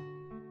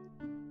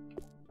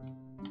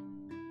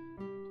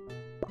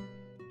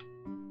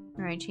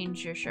 Alright,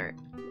 change your shirt.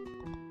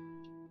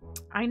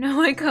 I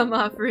know I come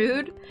off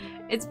rude.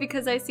 It's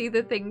because I see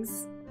the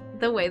things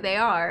the way they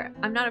are.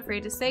 I'm not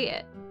afraid to say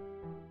it.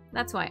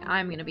 That's why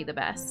I'm gonna be the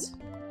best.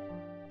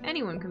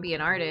 Anyone can be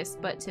an artist,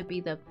 but to be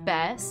the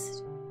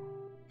best,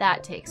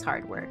 that takes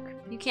hard work.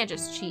 You can't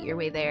just cheat your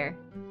way there.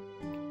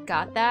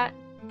 Got that?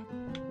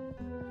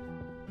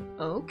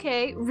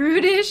 Okay.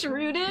 Rudish,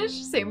 rudish.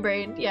 Same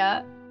brain,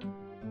 yeah.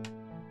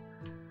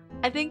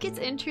 I think it's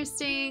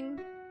interesting.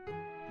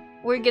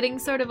 We're getting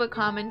sort of a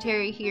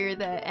commentary here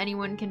that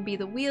anyone can be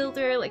the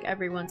wielder, like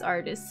everyone's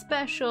art is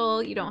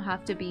special. You don't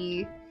have to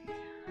be...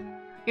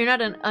 You're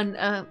not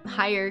a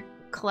higher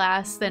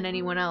class than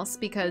anyone else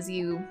because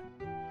you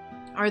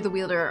are the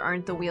wielder or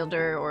aren't the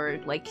wielder, or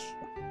like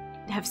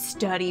have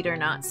studied or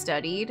not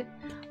studied.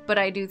 But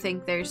I do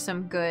think there's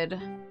some good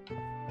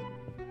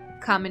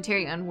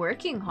commentary on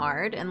working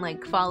hard and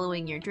like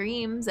following your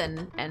dreams,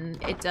 and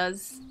it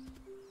does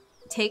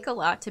take a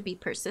lot to be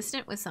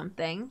persistent with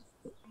something.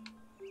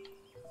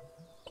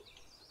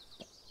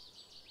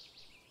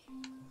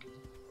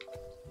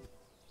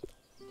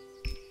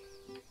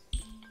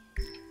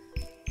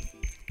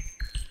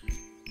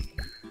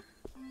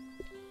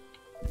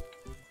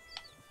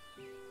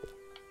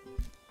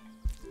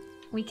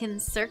 We can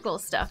circle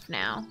stuff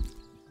now.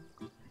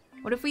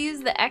 What if we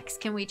use the X?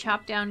 Can we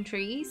chop down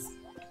trees?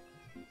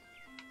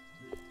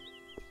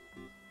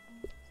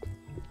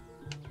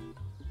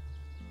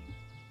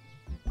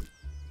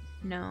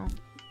 No.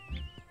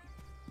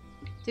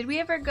 Did we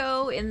ever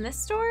go in this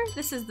store?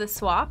 This is the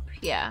swap?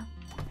 Yeah.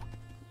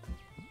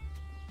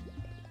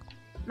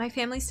 My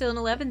family's still in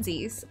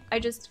Elevensies. I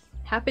just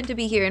happened to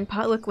be here in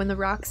Potluck when the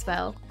rocks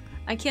fell.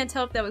 I can't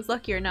tell if that was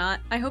lucky or not.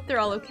 I hope they're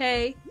all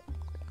okay.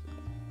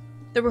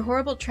 There were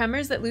horrible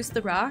tremors that loosed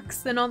the rocks,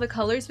 then all the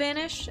colors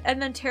vanished, and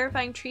then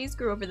terrifying trees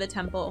grew over the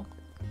temple.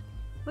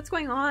 What's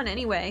going on,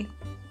 anyway?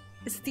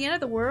 Is it the end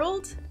of the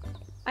world?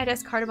 I'd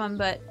ask Cardamom,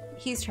 but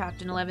he's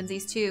trapped in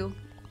Elevensies too.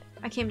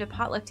 I came to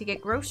Potluck to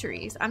get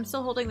groceries. I'm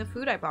still holding the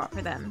food I bought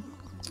for them.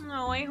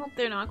 Oh, I hope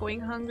they're not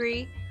going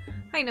hungry.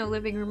 I know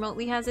living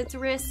remotely has its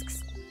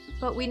risks,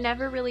 but we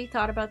never really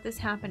thought about this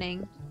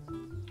happening.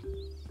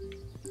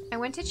 I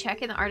went to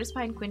check, and the artist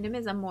behind Quindam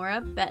is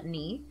Amora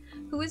Bettany,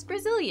 who is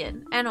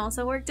Brazilian, and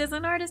also worked as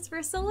an artist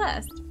for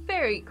Celeste.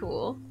 Very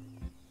cool.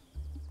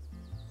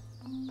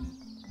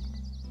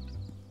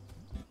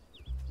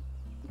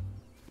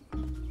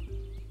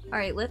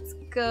 Alright, let's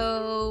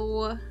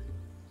go...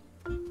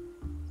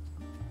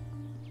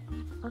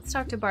 Let's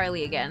talk to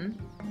Barley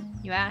again.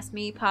 You asked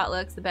me,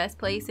 Potluck's the best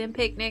place in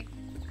picnic.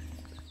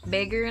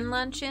 Bigger in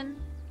Luncheon,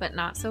 but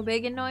not so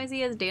big and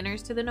noisy as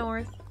dinners to the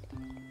north.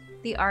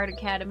 The Art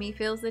Academy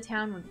fills the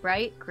town with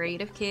bright,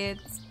 creative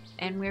kids,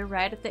 and we're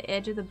right at the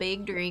edge of the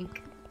big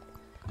drink.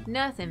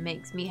 Nothing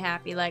makes me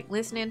happy like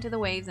listening to the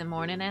waves in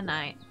morning and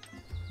night.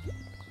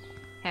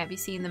 Have you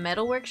seen the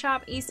metal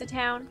workshop east of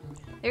town?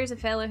 There's a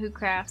fella who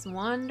crafts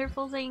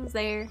wonderful things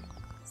there.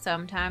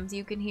 Sometimes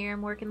you can hear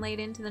him working late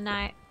into the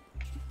night.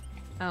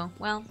 Oh,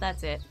 well,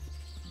 that's it.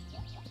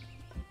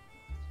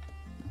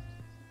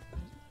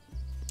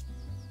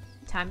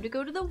 Time to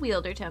go to the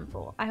Wielder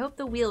Temple. I hope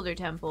the Wielder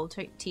Temple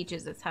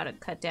teaches us how to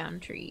cut down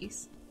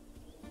trees.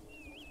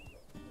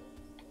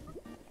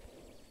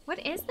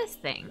 What is this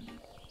thing?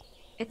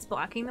 It's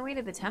blocking the way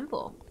to the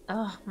temple.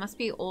 Ugh, must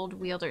be old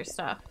wielder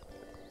stuff.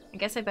 I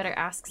guess I better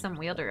ask some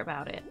wielder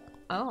about it.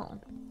 Oh.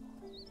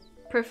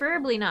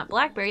 Preferably not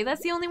Blackberry,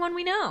 that's the only one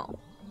we know.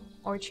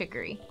 Or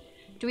Chicory.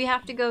 Do we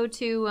have to go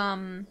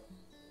to,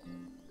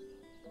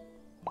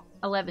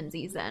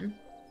 Elevensies then?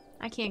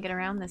 I can't get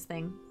around this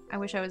thing. I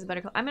wish I was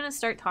better. I'm gonna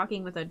start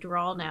talking with a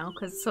drawl now,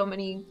 because so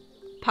many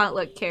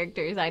Potluck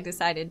characters I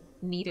decided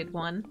needed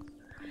one.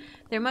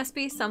 There must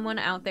be someone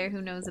out there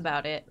who knows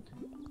about it.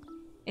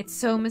 It's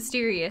so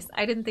mysterious.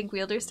 I didn't think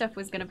wielder stuff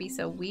was gonna be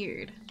so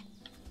weird.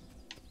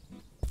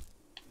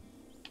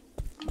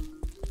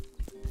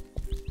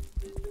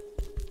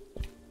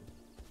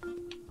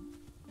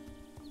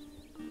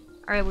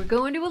 Alright, we're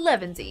going to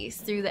Elevensies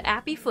through the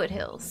Appie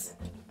Foothills.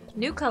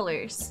 New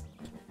colors.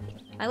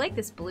 I like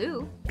this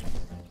blue.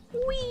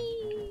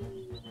 Whee!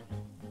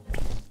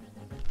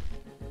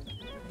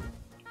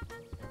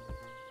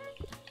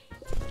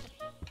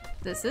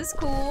 This is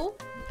cool.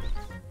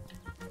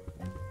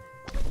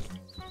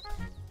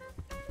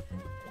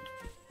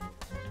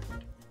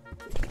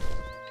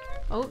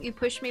 Oh, you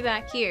pushed me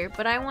back here,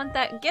 but I want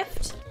that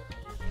gift.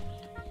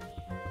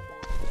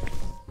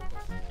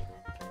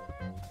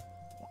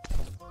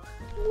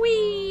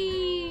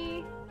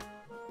 Whee!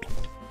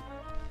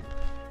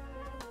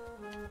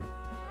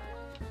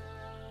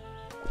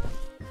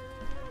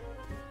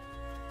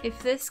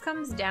 If this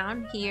comes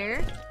down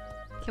here,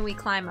 can we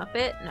climb up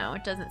it? No,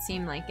 it doesn't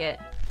seem like it.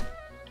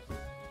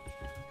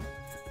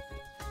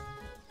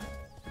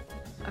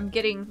 I'm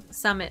getting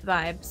summit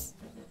vibes.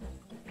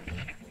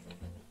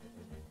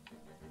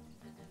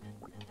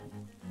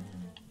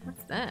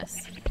 What's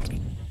this?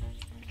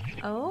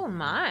 Oh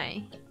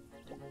my.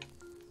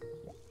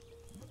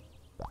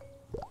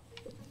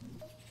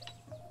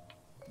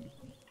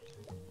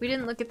 We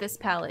didn't look at this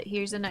palette.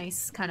 Here's a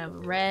nice kind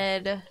of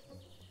red,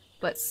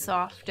 but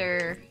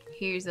softer.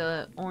 Here's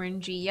a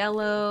orangey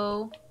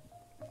yellow.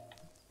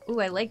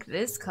 Ooh, I like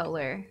this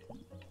color.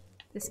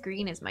 This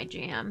green is my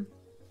jam.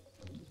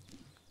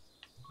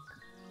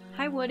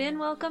 Hi Wooden,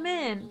 welcome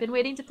in. Been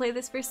waiting to play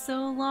this for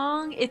so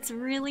long. It's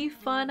really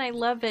fun. I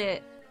love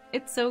it.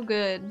 It's so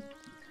good.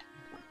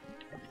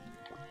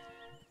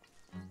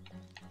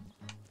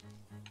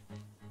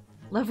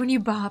 Love when you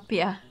bop,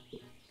 yeah.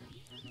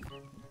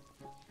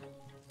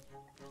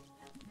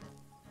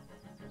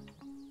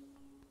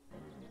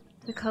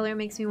 The color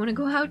makes me want to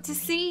go out to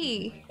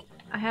sea.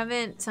 I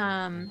haven't,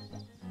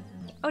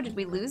 Oh, did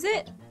we lose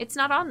it? It's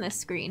not on this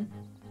screen.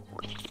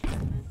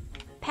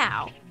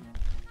 Pow.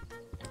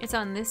 It's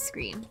on this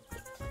screen.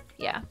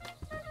 Yeah.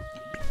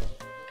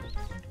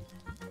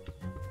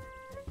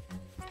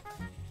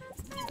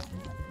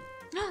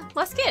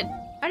 Lost kid!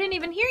 I didn't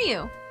even hear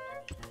you!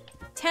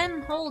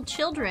 10 whole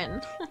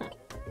children.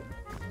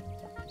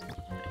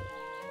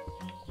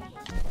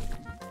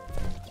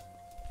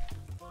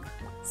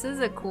 This is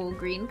a cool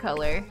green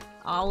color.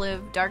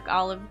 Olive, dark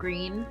olive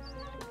green.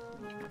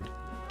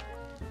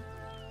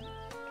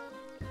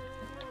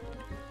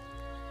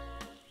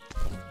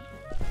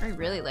 I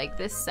really like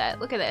this set.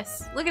 Look at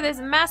this. Look at this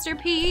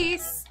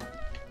masterpiece!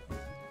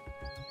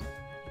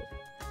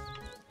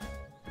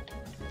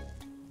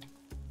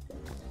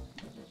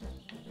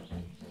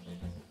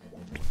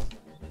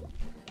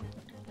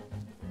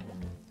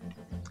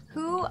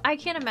 I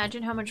can't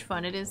imagine how much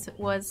fun it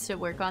was to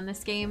work on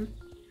this game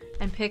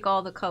and pick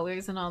all the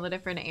colors in all the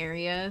different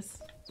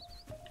areas.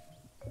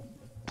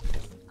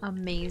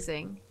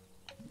 Amazing.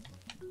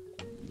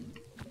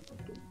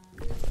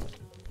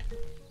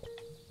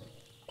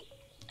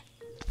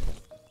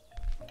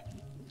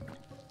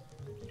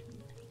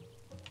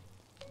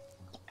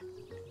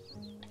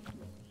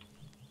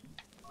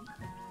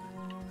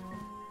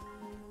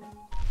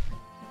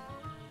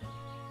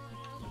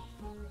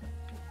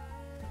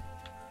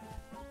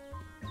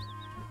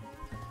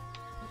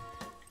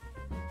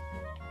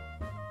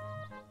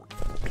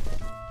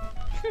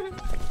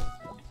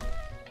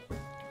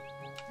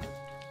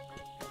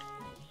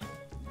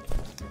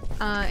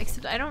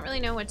 Except I don't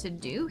really know what to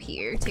do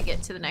here to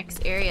get to the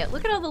next area.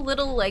 Look at all the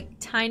little, like,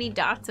 tiny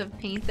dots of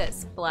paint that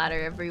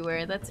splatter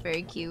everywhere. That's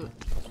very cute.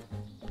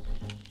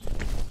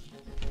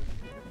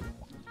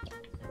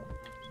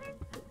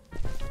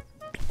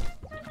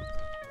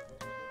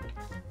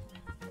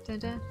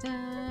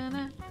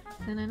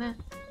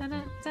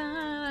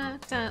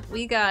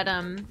 We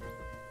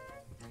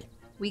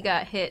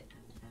got hit.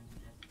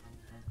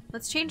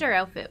 Let's change our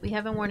outfit. We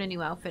haven't worn a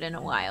new outfit in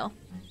a while.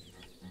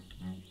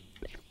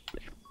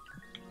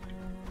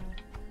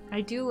 I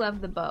do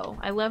love the bow.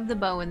 I love the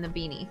bow and the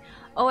beanie.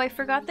 Oh, I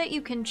forgot that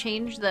you can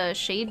change the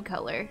shade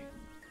color.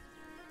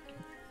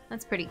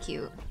 That's pretty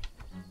cute.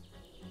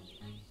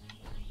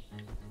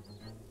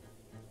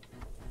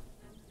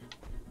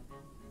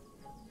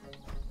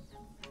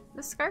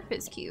 The scarf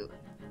is cute.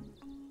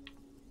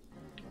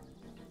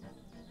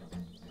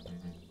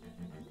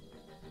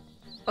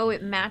 Oh,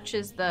 it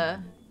matches the...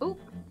 Oh,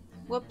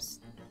 whoops.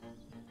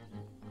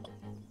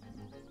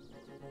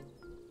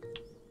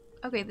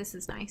 Okay, this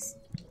is nice.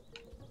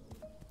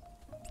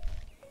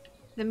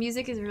 The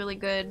music is really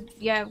good.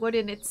 Yeah,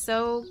 Wooden, it's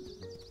so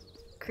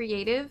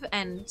creative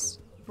and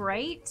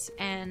bright,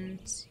 and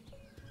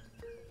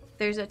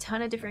there's a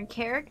ton of different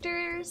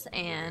characters,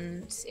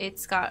 and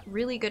it's got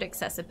really good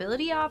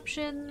accessibility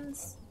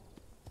options,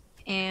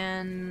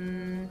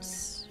 and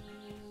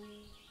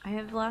I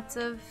have lots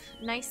of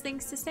nice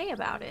things to say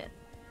about it.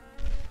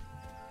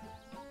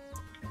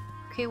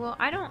 Okay, well,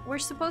 we're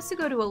supposed to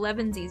go to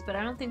 11sies, but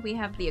I don't think we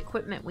have the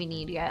equipment we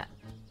need yet.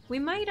 We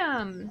might,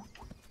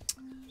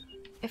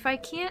 if I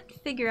can't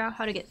figure out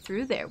how to get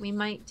through there, we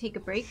might take a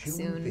break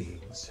soon.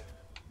 Beings,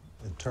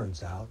 it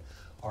turns out,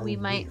 are we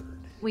might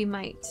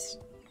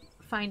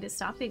find a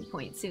stopping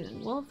point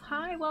soon. Wolf,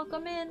 hi,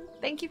 welcome in.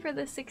 Thank you for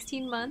the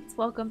 16 months.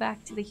 Welcome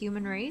back to the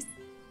human race.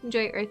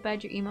 Enjoy your Earth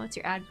Badger emotes,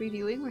 your ad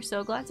reviewing. We're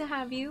so glad to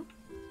have you.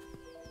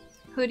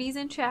 Hoodies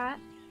in chat.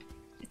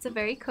 It's a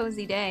very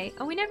cozy day.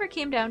 Oh, we never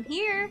came down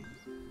here.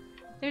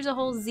 There's a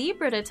whole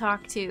zebra to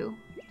talk to.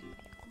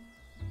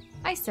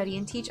 I study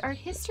and teach art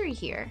history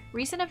here.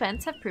 Recent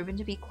events have proven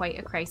to be quite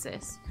a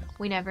crisis.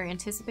 We never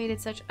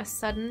anticipated such a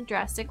sudden,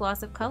 drastic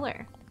loss of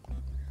color.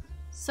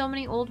 So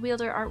many old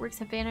wielder artworks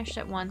have vanished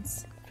at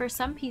once. For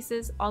some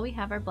pieces, all we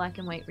have are black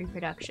and white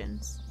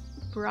reproductions.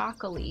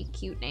 Broccoli,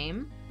 cute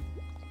name.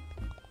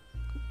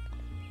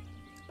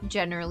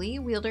 Generally,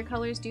 wielder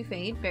colors do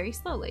fade very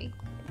slowly.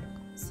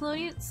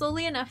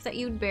 Slowly enough that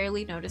you'd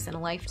barely notice in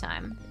a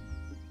lifetime.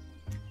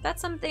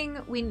 That's something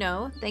we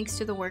know thanks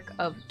to the work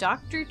of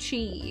Dr.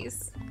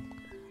 Cheese.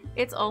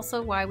 It's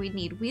also why we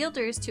need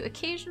wielders to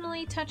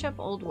occasionally touch up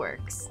old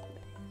works.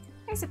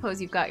 I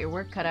suppose you've got your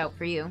work cut out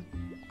for you.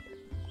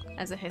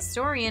 As a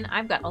historian,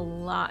 I've got a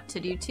lot to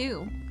do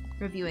too.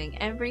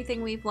 Reviewing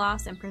everything we've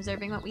lost and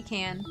preserving what we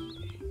can.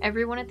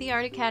 Everyone at the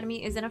Art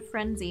Academy is in a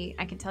frenzy,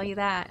 I can tell you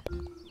that.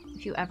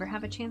 If you ever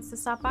have a chance to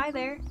stop by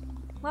there,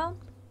 well,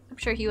 I'm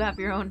sure you have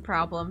your own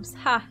problems.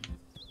 Ha!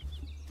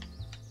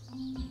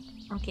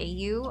 Okay,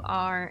 you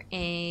are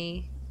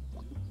a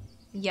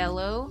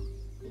yellow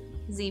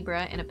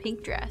zebra in a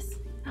pink dress.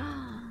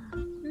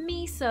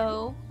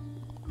 Miso!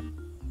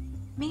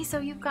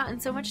 Miso, you've gotten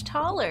so much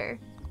taller.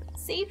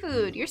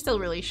 Seafood, you're still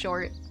really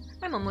short.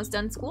 I'm almost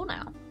done school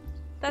now.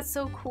 That's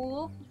so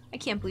cool. I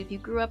can't believe you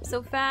grew up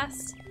so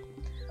fast.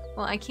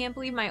 Well, I can't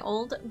believe my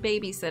old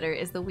babysitter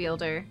is the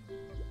wielder.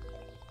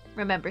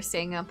 Remember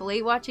staying up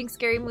late watching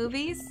scary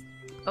movies?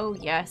 Oh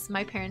yes,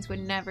 my parents would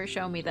never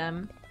show me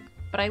them.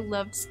 But I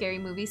loved scary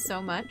movies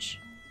so much.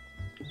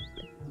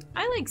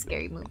 I like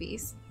scary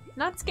movies.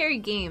 Not scary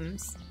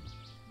games.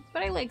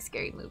 But I like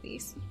scary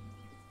movies.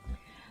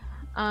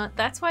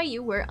 That's why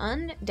you were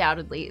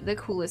undoubtedly the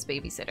coolest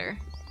babysitter.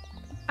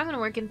 I'm gonna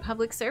work in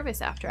public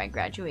service after I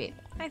graduate.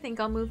 I think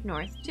I'll move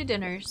north to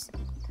dinners.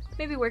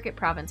 Maybe work at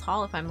Province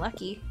Hall if I'm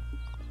lucky.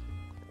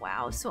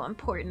 Wow, so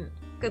important.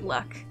 Good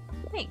luck.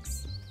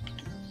 Thanks.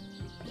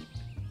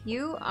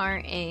 You are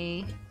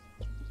a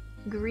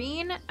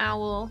green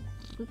owl.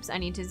 Oops, I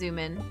need to zoom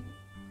in.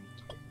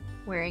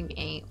 Wearing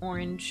a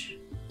orange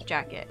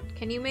jacket.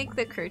 Can you make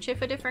the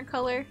kerchief a different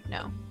color?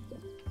 No.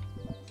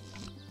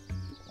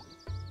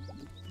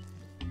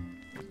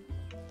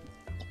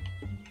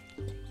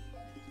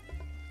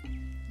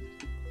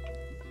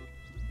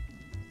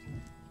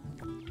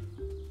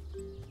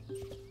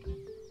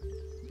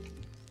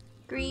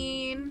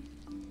 Green.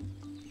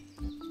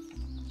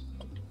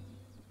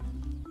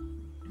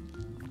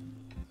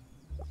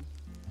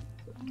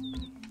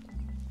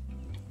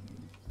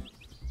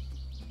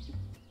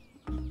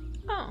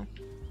 Oh,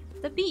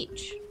 the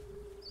beach.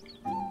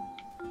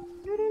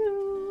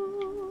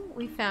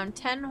 We found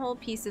 10 whole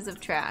pieces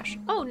of trash.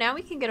 Oh, now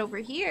we can get over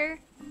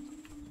here.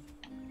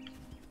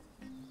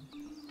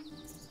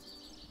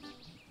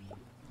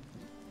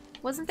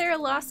 Wasn't there a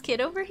lost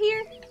kid over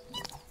here?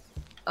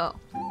 Oh.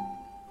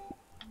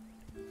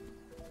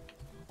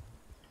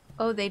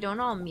 Oh, they don't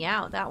all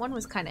meow. That one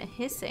was kind of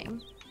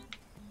hissing.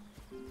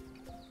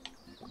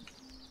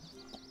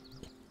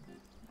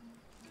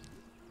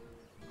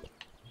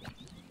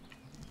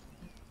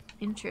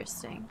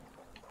 Interesting.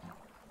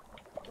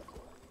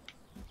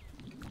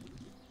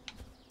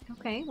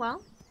 Okay,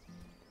 well.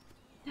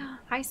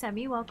 Hi,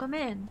 Semi. Welcome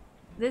in.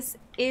 This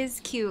is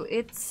cute.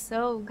 It's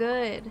so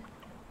good.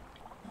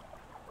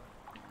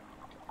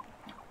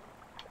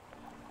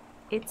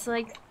 It's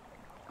like,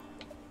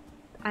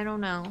 I don't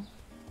know.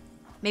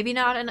 Maybe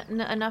not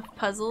enough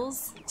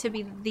puzzles to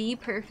be the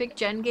perfect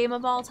gen game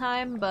of all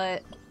time,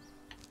 but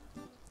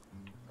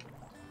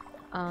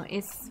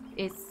it's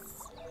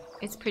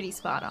pretty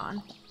spot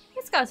on.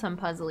 It's got some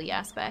puzzly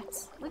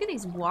aspects. Look at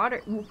these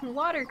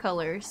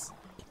watercolors.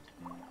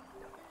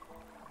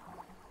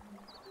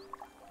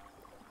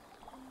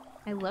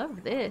 I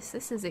love this.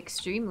 This is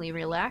extremely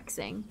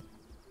relaxing.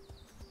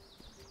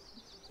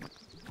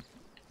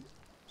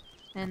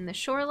 And the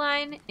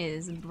shoreline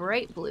is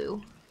bright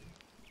blue.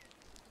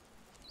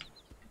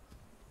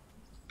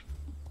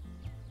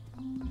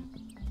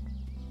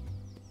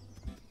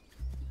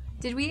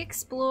 Did we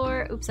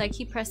explore? Oops, I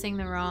keep pressing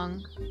the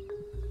wrong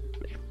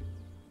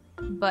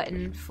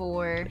button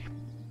for...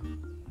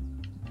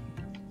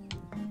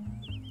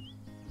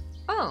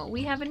 Oh,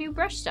 we have a new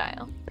brush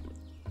style.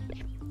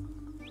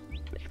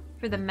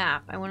 For the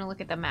map. I want to look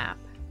at the map.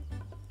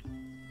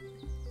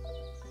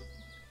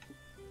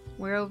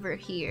 We're over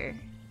here.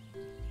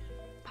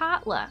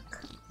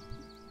 Potluck.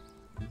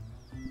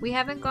 We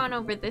haven't gone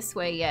over this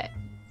way yet.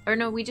 Or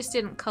no, we just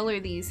didn't color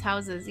these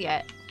houses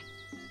yet.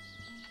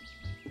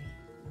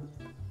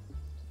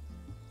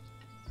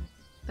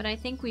 But I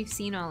think we've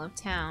seen all of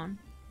town.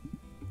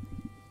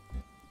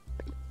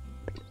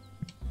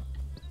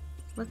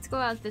 Let's go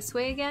out this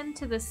way again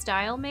to the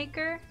style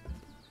maker.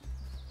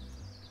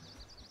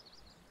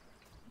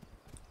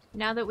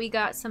 Now that we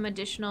got some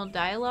additional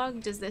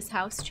dialogue, does this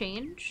house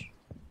change?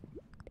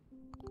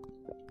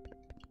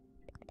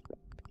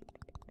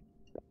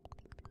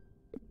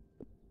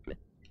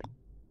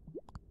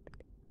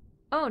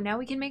 Oh, now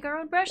we can make our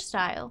own brush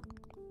style.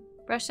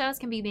 Brush styles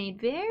can be made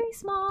very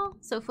small,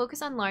 so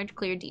focus on large,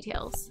 clear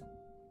details.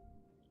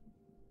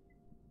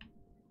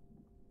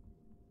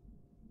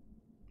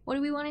 What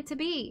do we want it to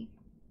be?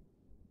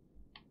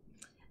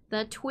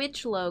 The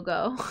Twitch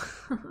logo.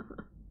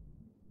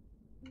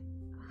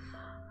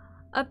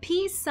 A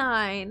peace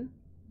sign.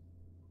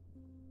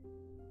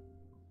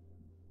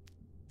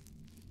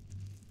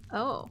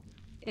 Oh,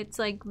 it's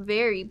like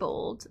very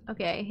bold.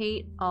 Okay, I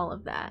hate all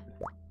of that.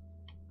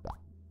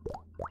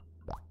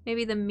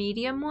 Maybe the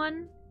medium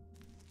one?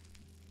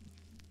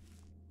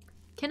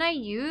 Can I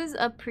use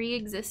a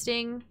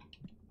pre-existing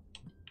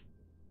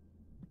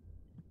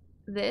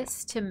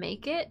this to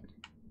make it?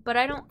 But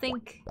I don't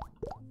think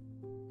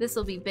this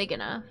will be big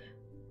enough.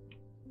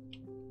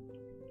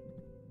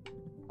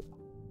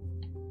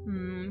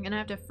 I'm gonna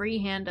have to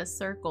freehand a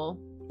circle.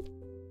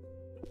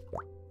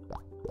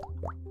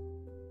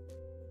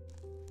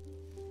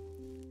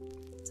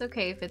 It's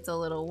okay if it's a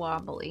little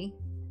wobbly.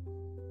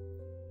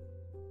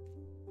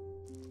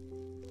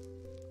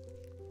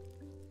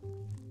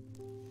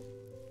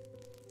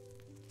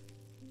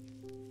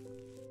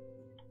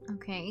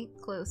 Okay,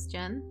 close,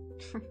 Jen.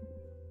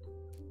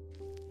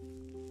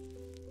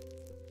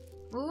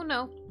 Oh,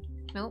 no.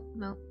 Nope,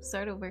 nope.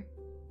 Start over.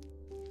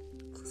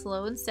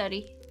 Slow and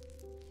steady.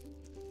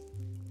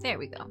 There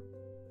we go.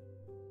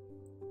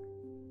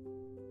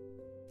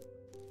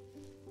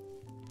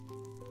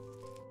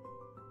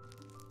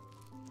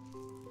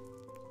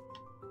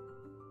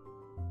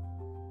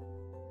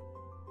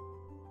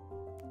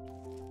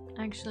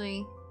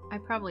 Actually, I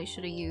probably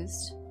should have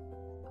used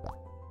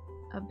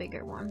a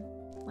bigger one,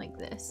 like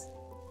this.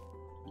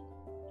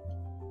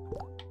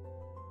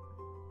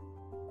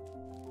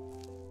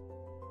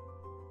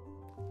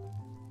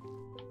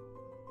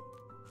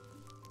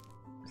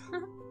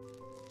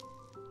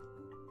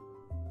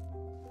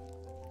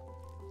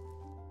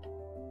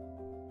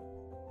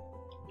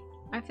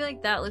 I feel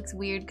like that looks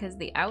weird because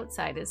the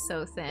outside is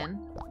so thin.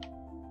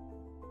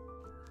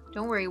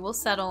 Don't worry, we'll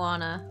settle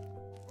on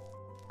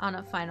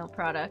a final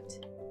product.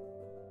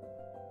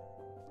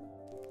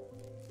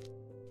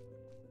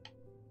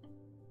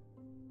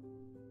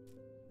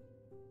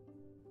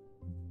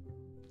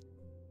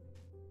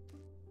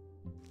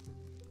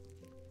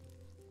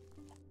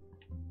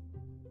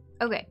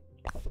 Okay.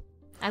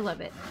 I love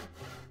it.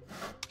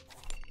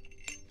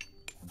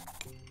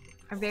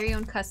 Our very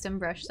own custom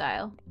brush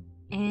style.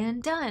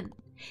 And done.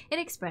 It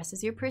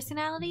expresses your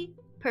personality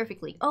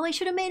perfectly. Oh, I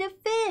should have made a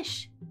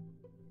fish!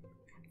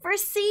 For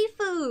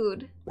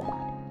seafood!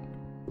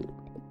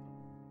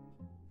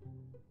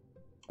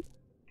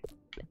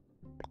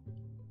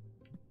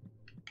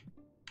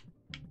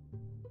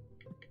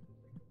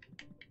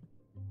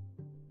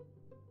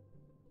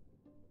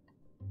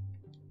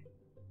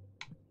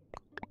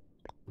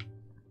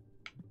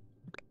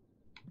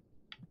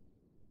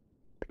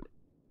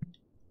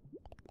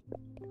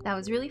 That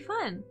was really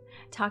fun.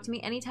 Talk to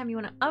me anytime you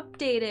want to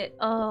update it.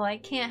 Oh, I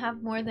can't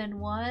have more than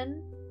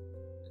one?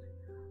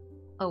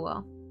 Oh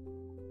well.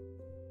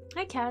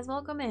 Hi Kaz,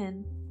 welcome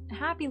in.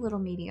 Happy little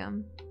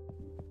medium.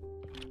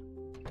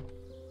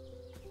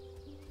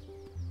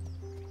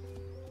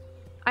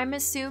 I'm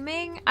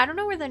assuming, I don't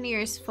know where the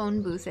nearest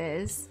phone booth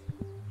is.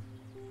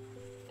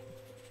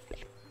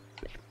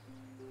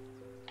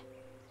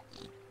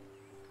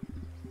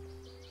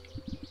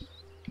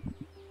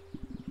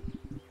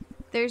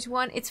 There's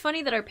one. It's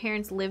funny that our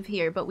parents live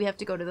here, but we have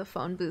to go to the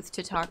phone booth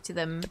to talk to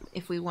them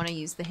if we want to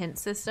use the hint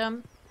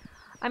system.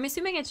 I'm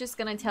assuming it's just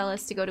gonna tell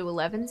us to go to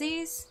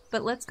 11Z's,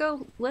 but let's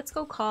go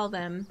call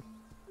them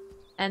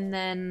and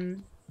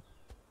then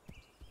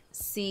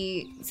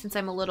see. Since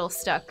I'm a little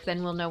stuck,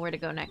 then we'll know where to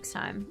go next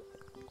time.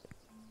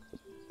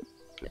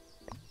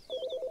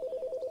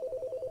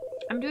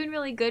 I'm doing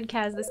really good,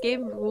 Kaz. This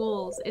game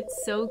rules.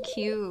 It's so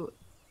cute.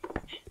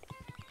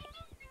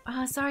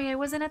 Oh, sorry, I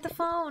wasn't at the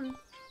phone.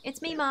 It's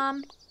me,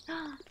 Mom.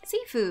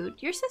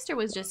 Seafood, your sister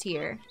was just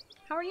here.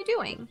 How are you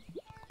doing?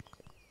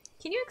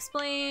 Can you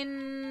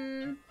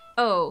explain...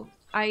 Oh,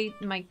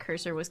 my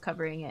cursor was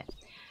covering it.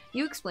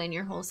 You explain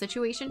your whole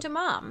situation to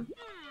Mom.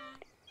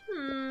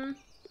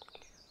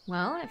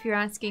 Well, if you're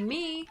asking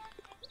me,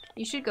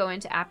 you should go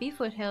into Appie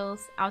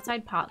Foothills,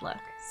 outside Potluck.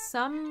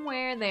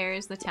 Somewhere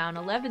there's the town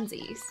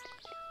 11Z's.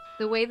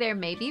 The way there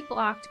may be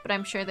blocked, but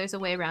I'm sure there's a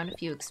way around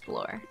if you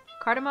explore.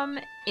 Cardamom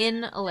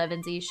in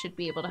 11Z's should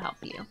be able to help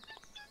you.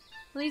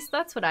 At least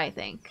that's what I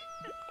think.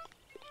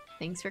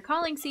 Thanks for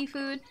calling,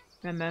 Seafood.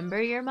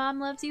 Remember, your mom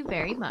loves you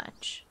very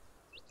much.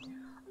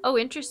 Oh,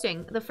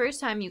 interesting. The first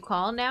time you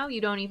call now,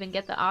 you don't even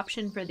get the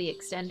option for the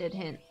extended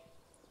hint.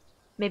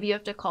 Maybe you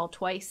have to call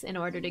twice in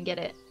order to get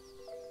it.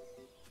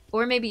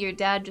 Or maybe your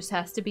dad just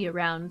has to be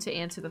around to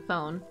answer the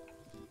phone.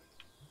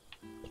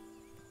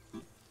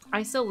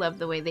 I still love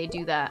the way they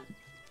do that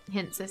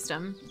hint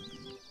system.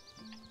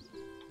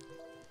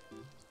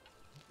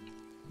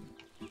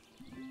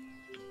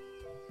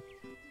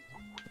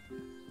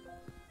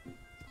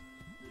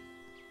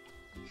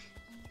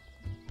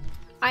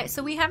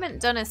 So we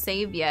haven't done a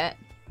save yet.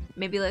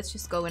 Maybe let's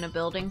just go in a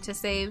building to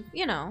save,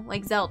 you know,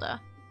 like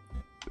Zelda.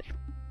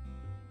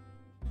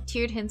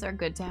 Tiered hints are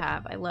good to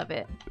have. I love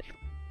it.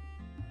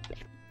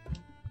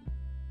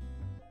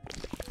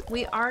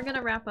 We are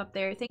gonna wrap up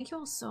there. Thank you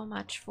all so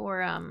much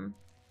for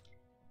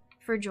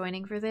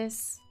joining for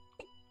this.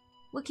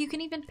 Look, you can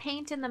even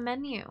paint in the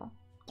menu.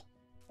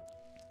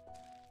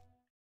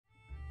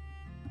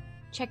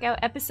 Check out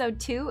episode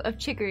 2 of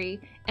Chicory,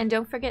 and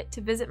don't forget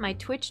to visit my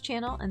Twitch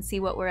channel and see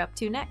what we're up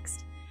to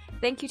next.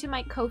 Thank you to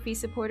my Ko-fi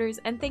supporters,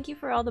 and thank you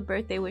for all the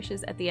birthday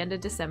wishes at the end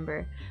of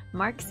December.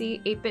 Mark C,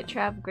 8-Bit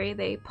Trav, Grey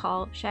They,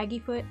 Paul,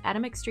 Shaggyfoot,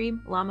 Adam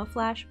Extreme, Llama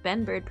Flash,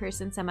 Ben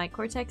Birdperson,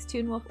 Semi-Cortex,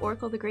 Toonwolf,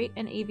 Oracle the Great,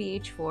 and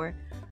AVH4.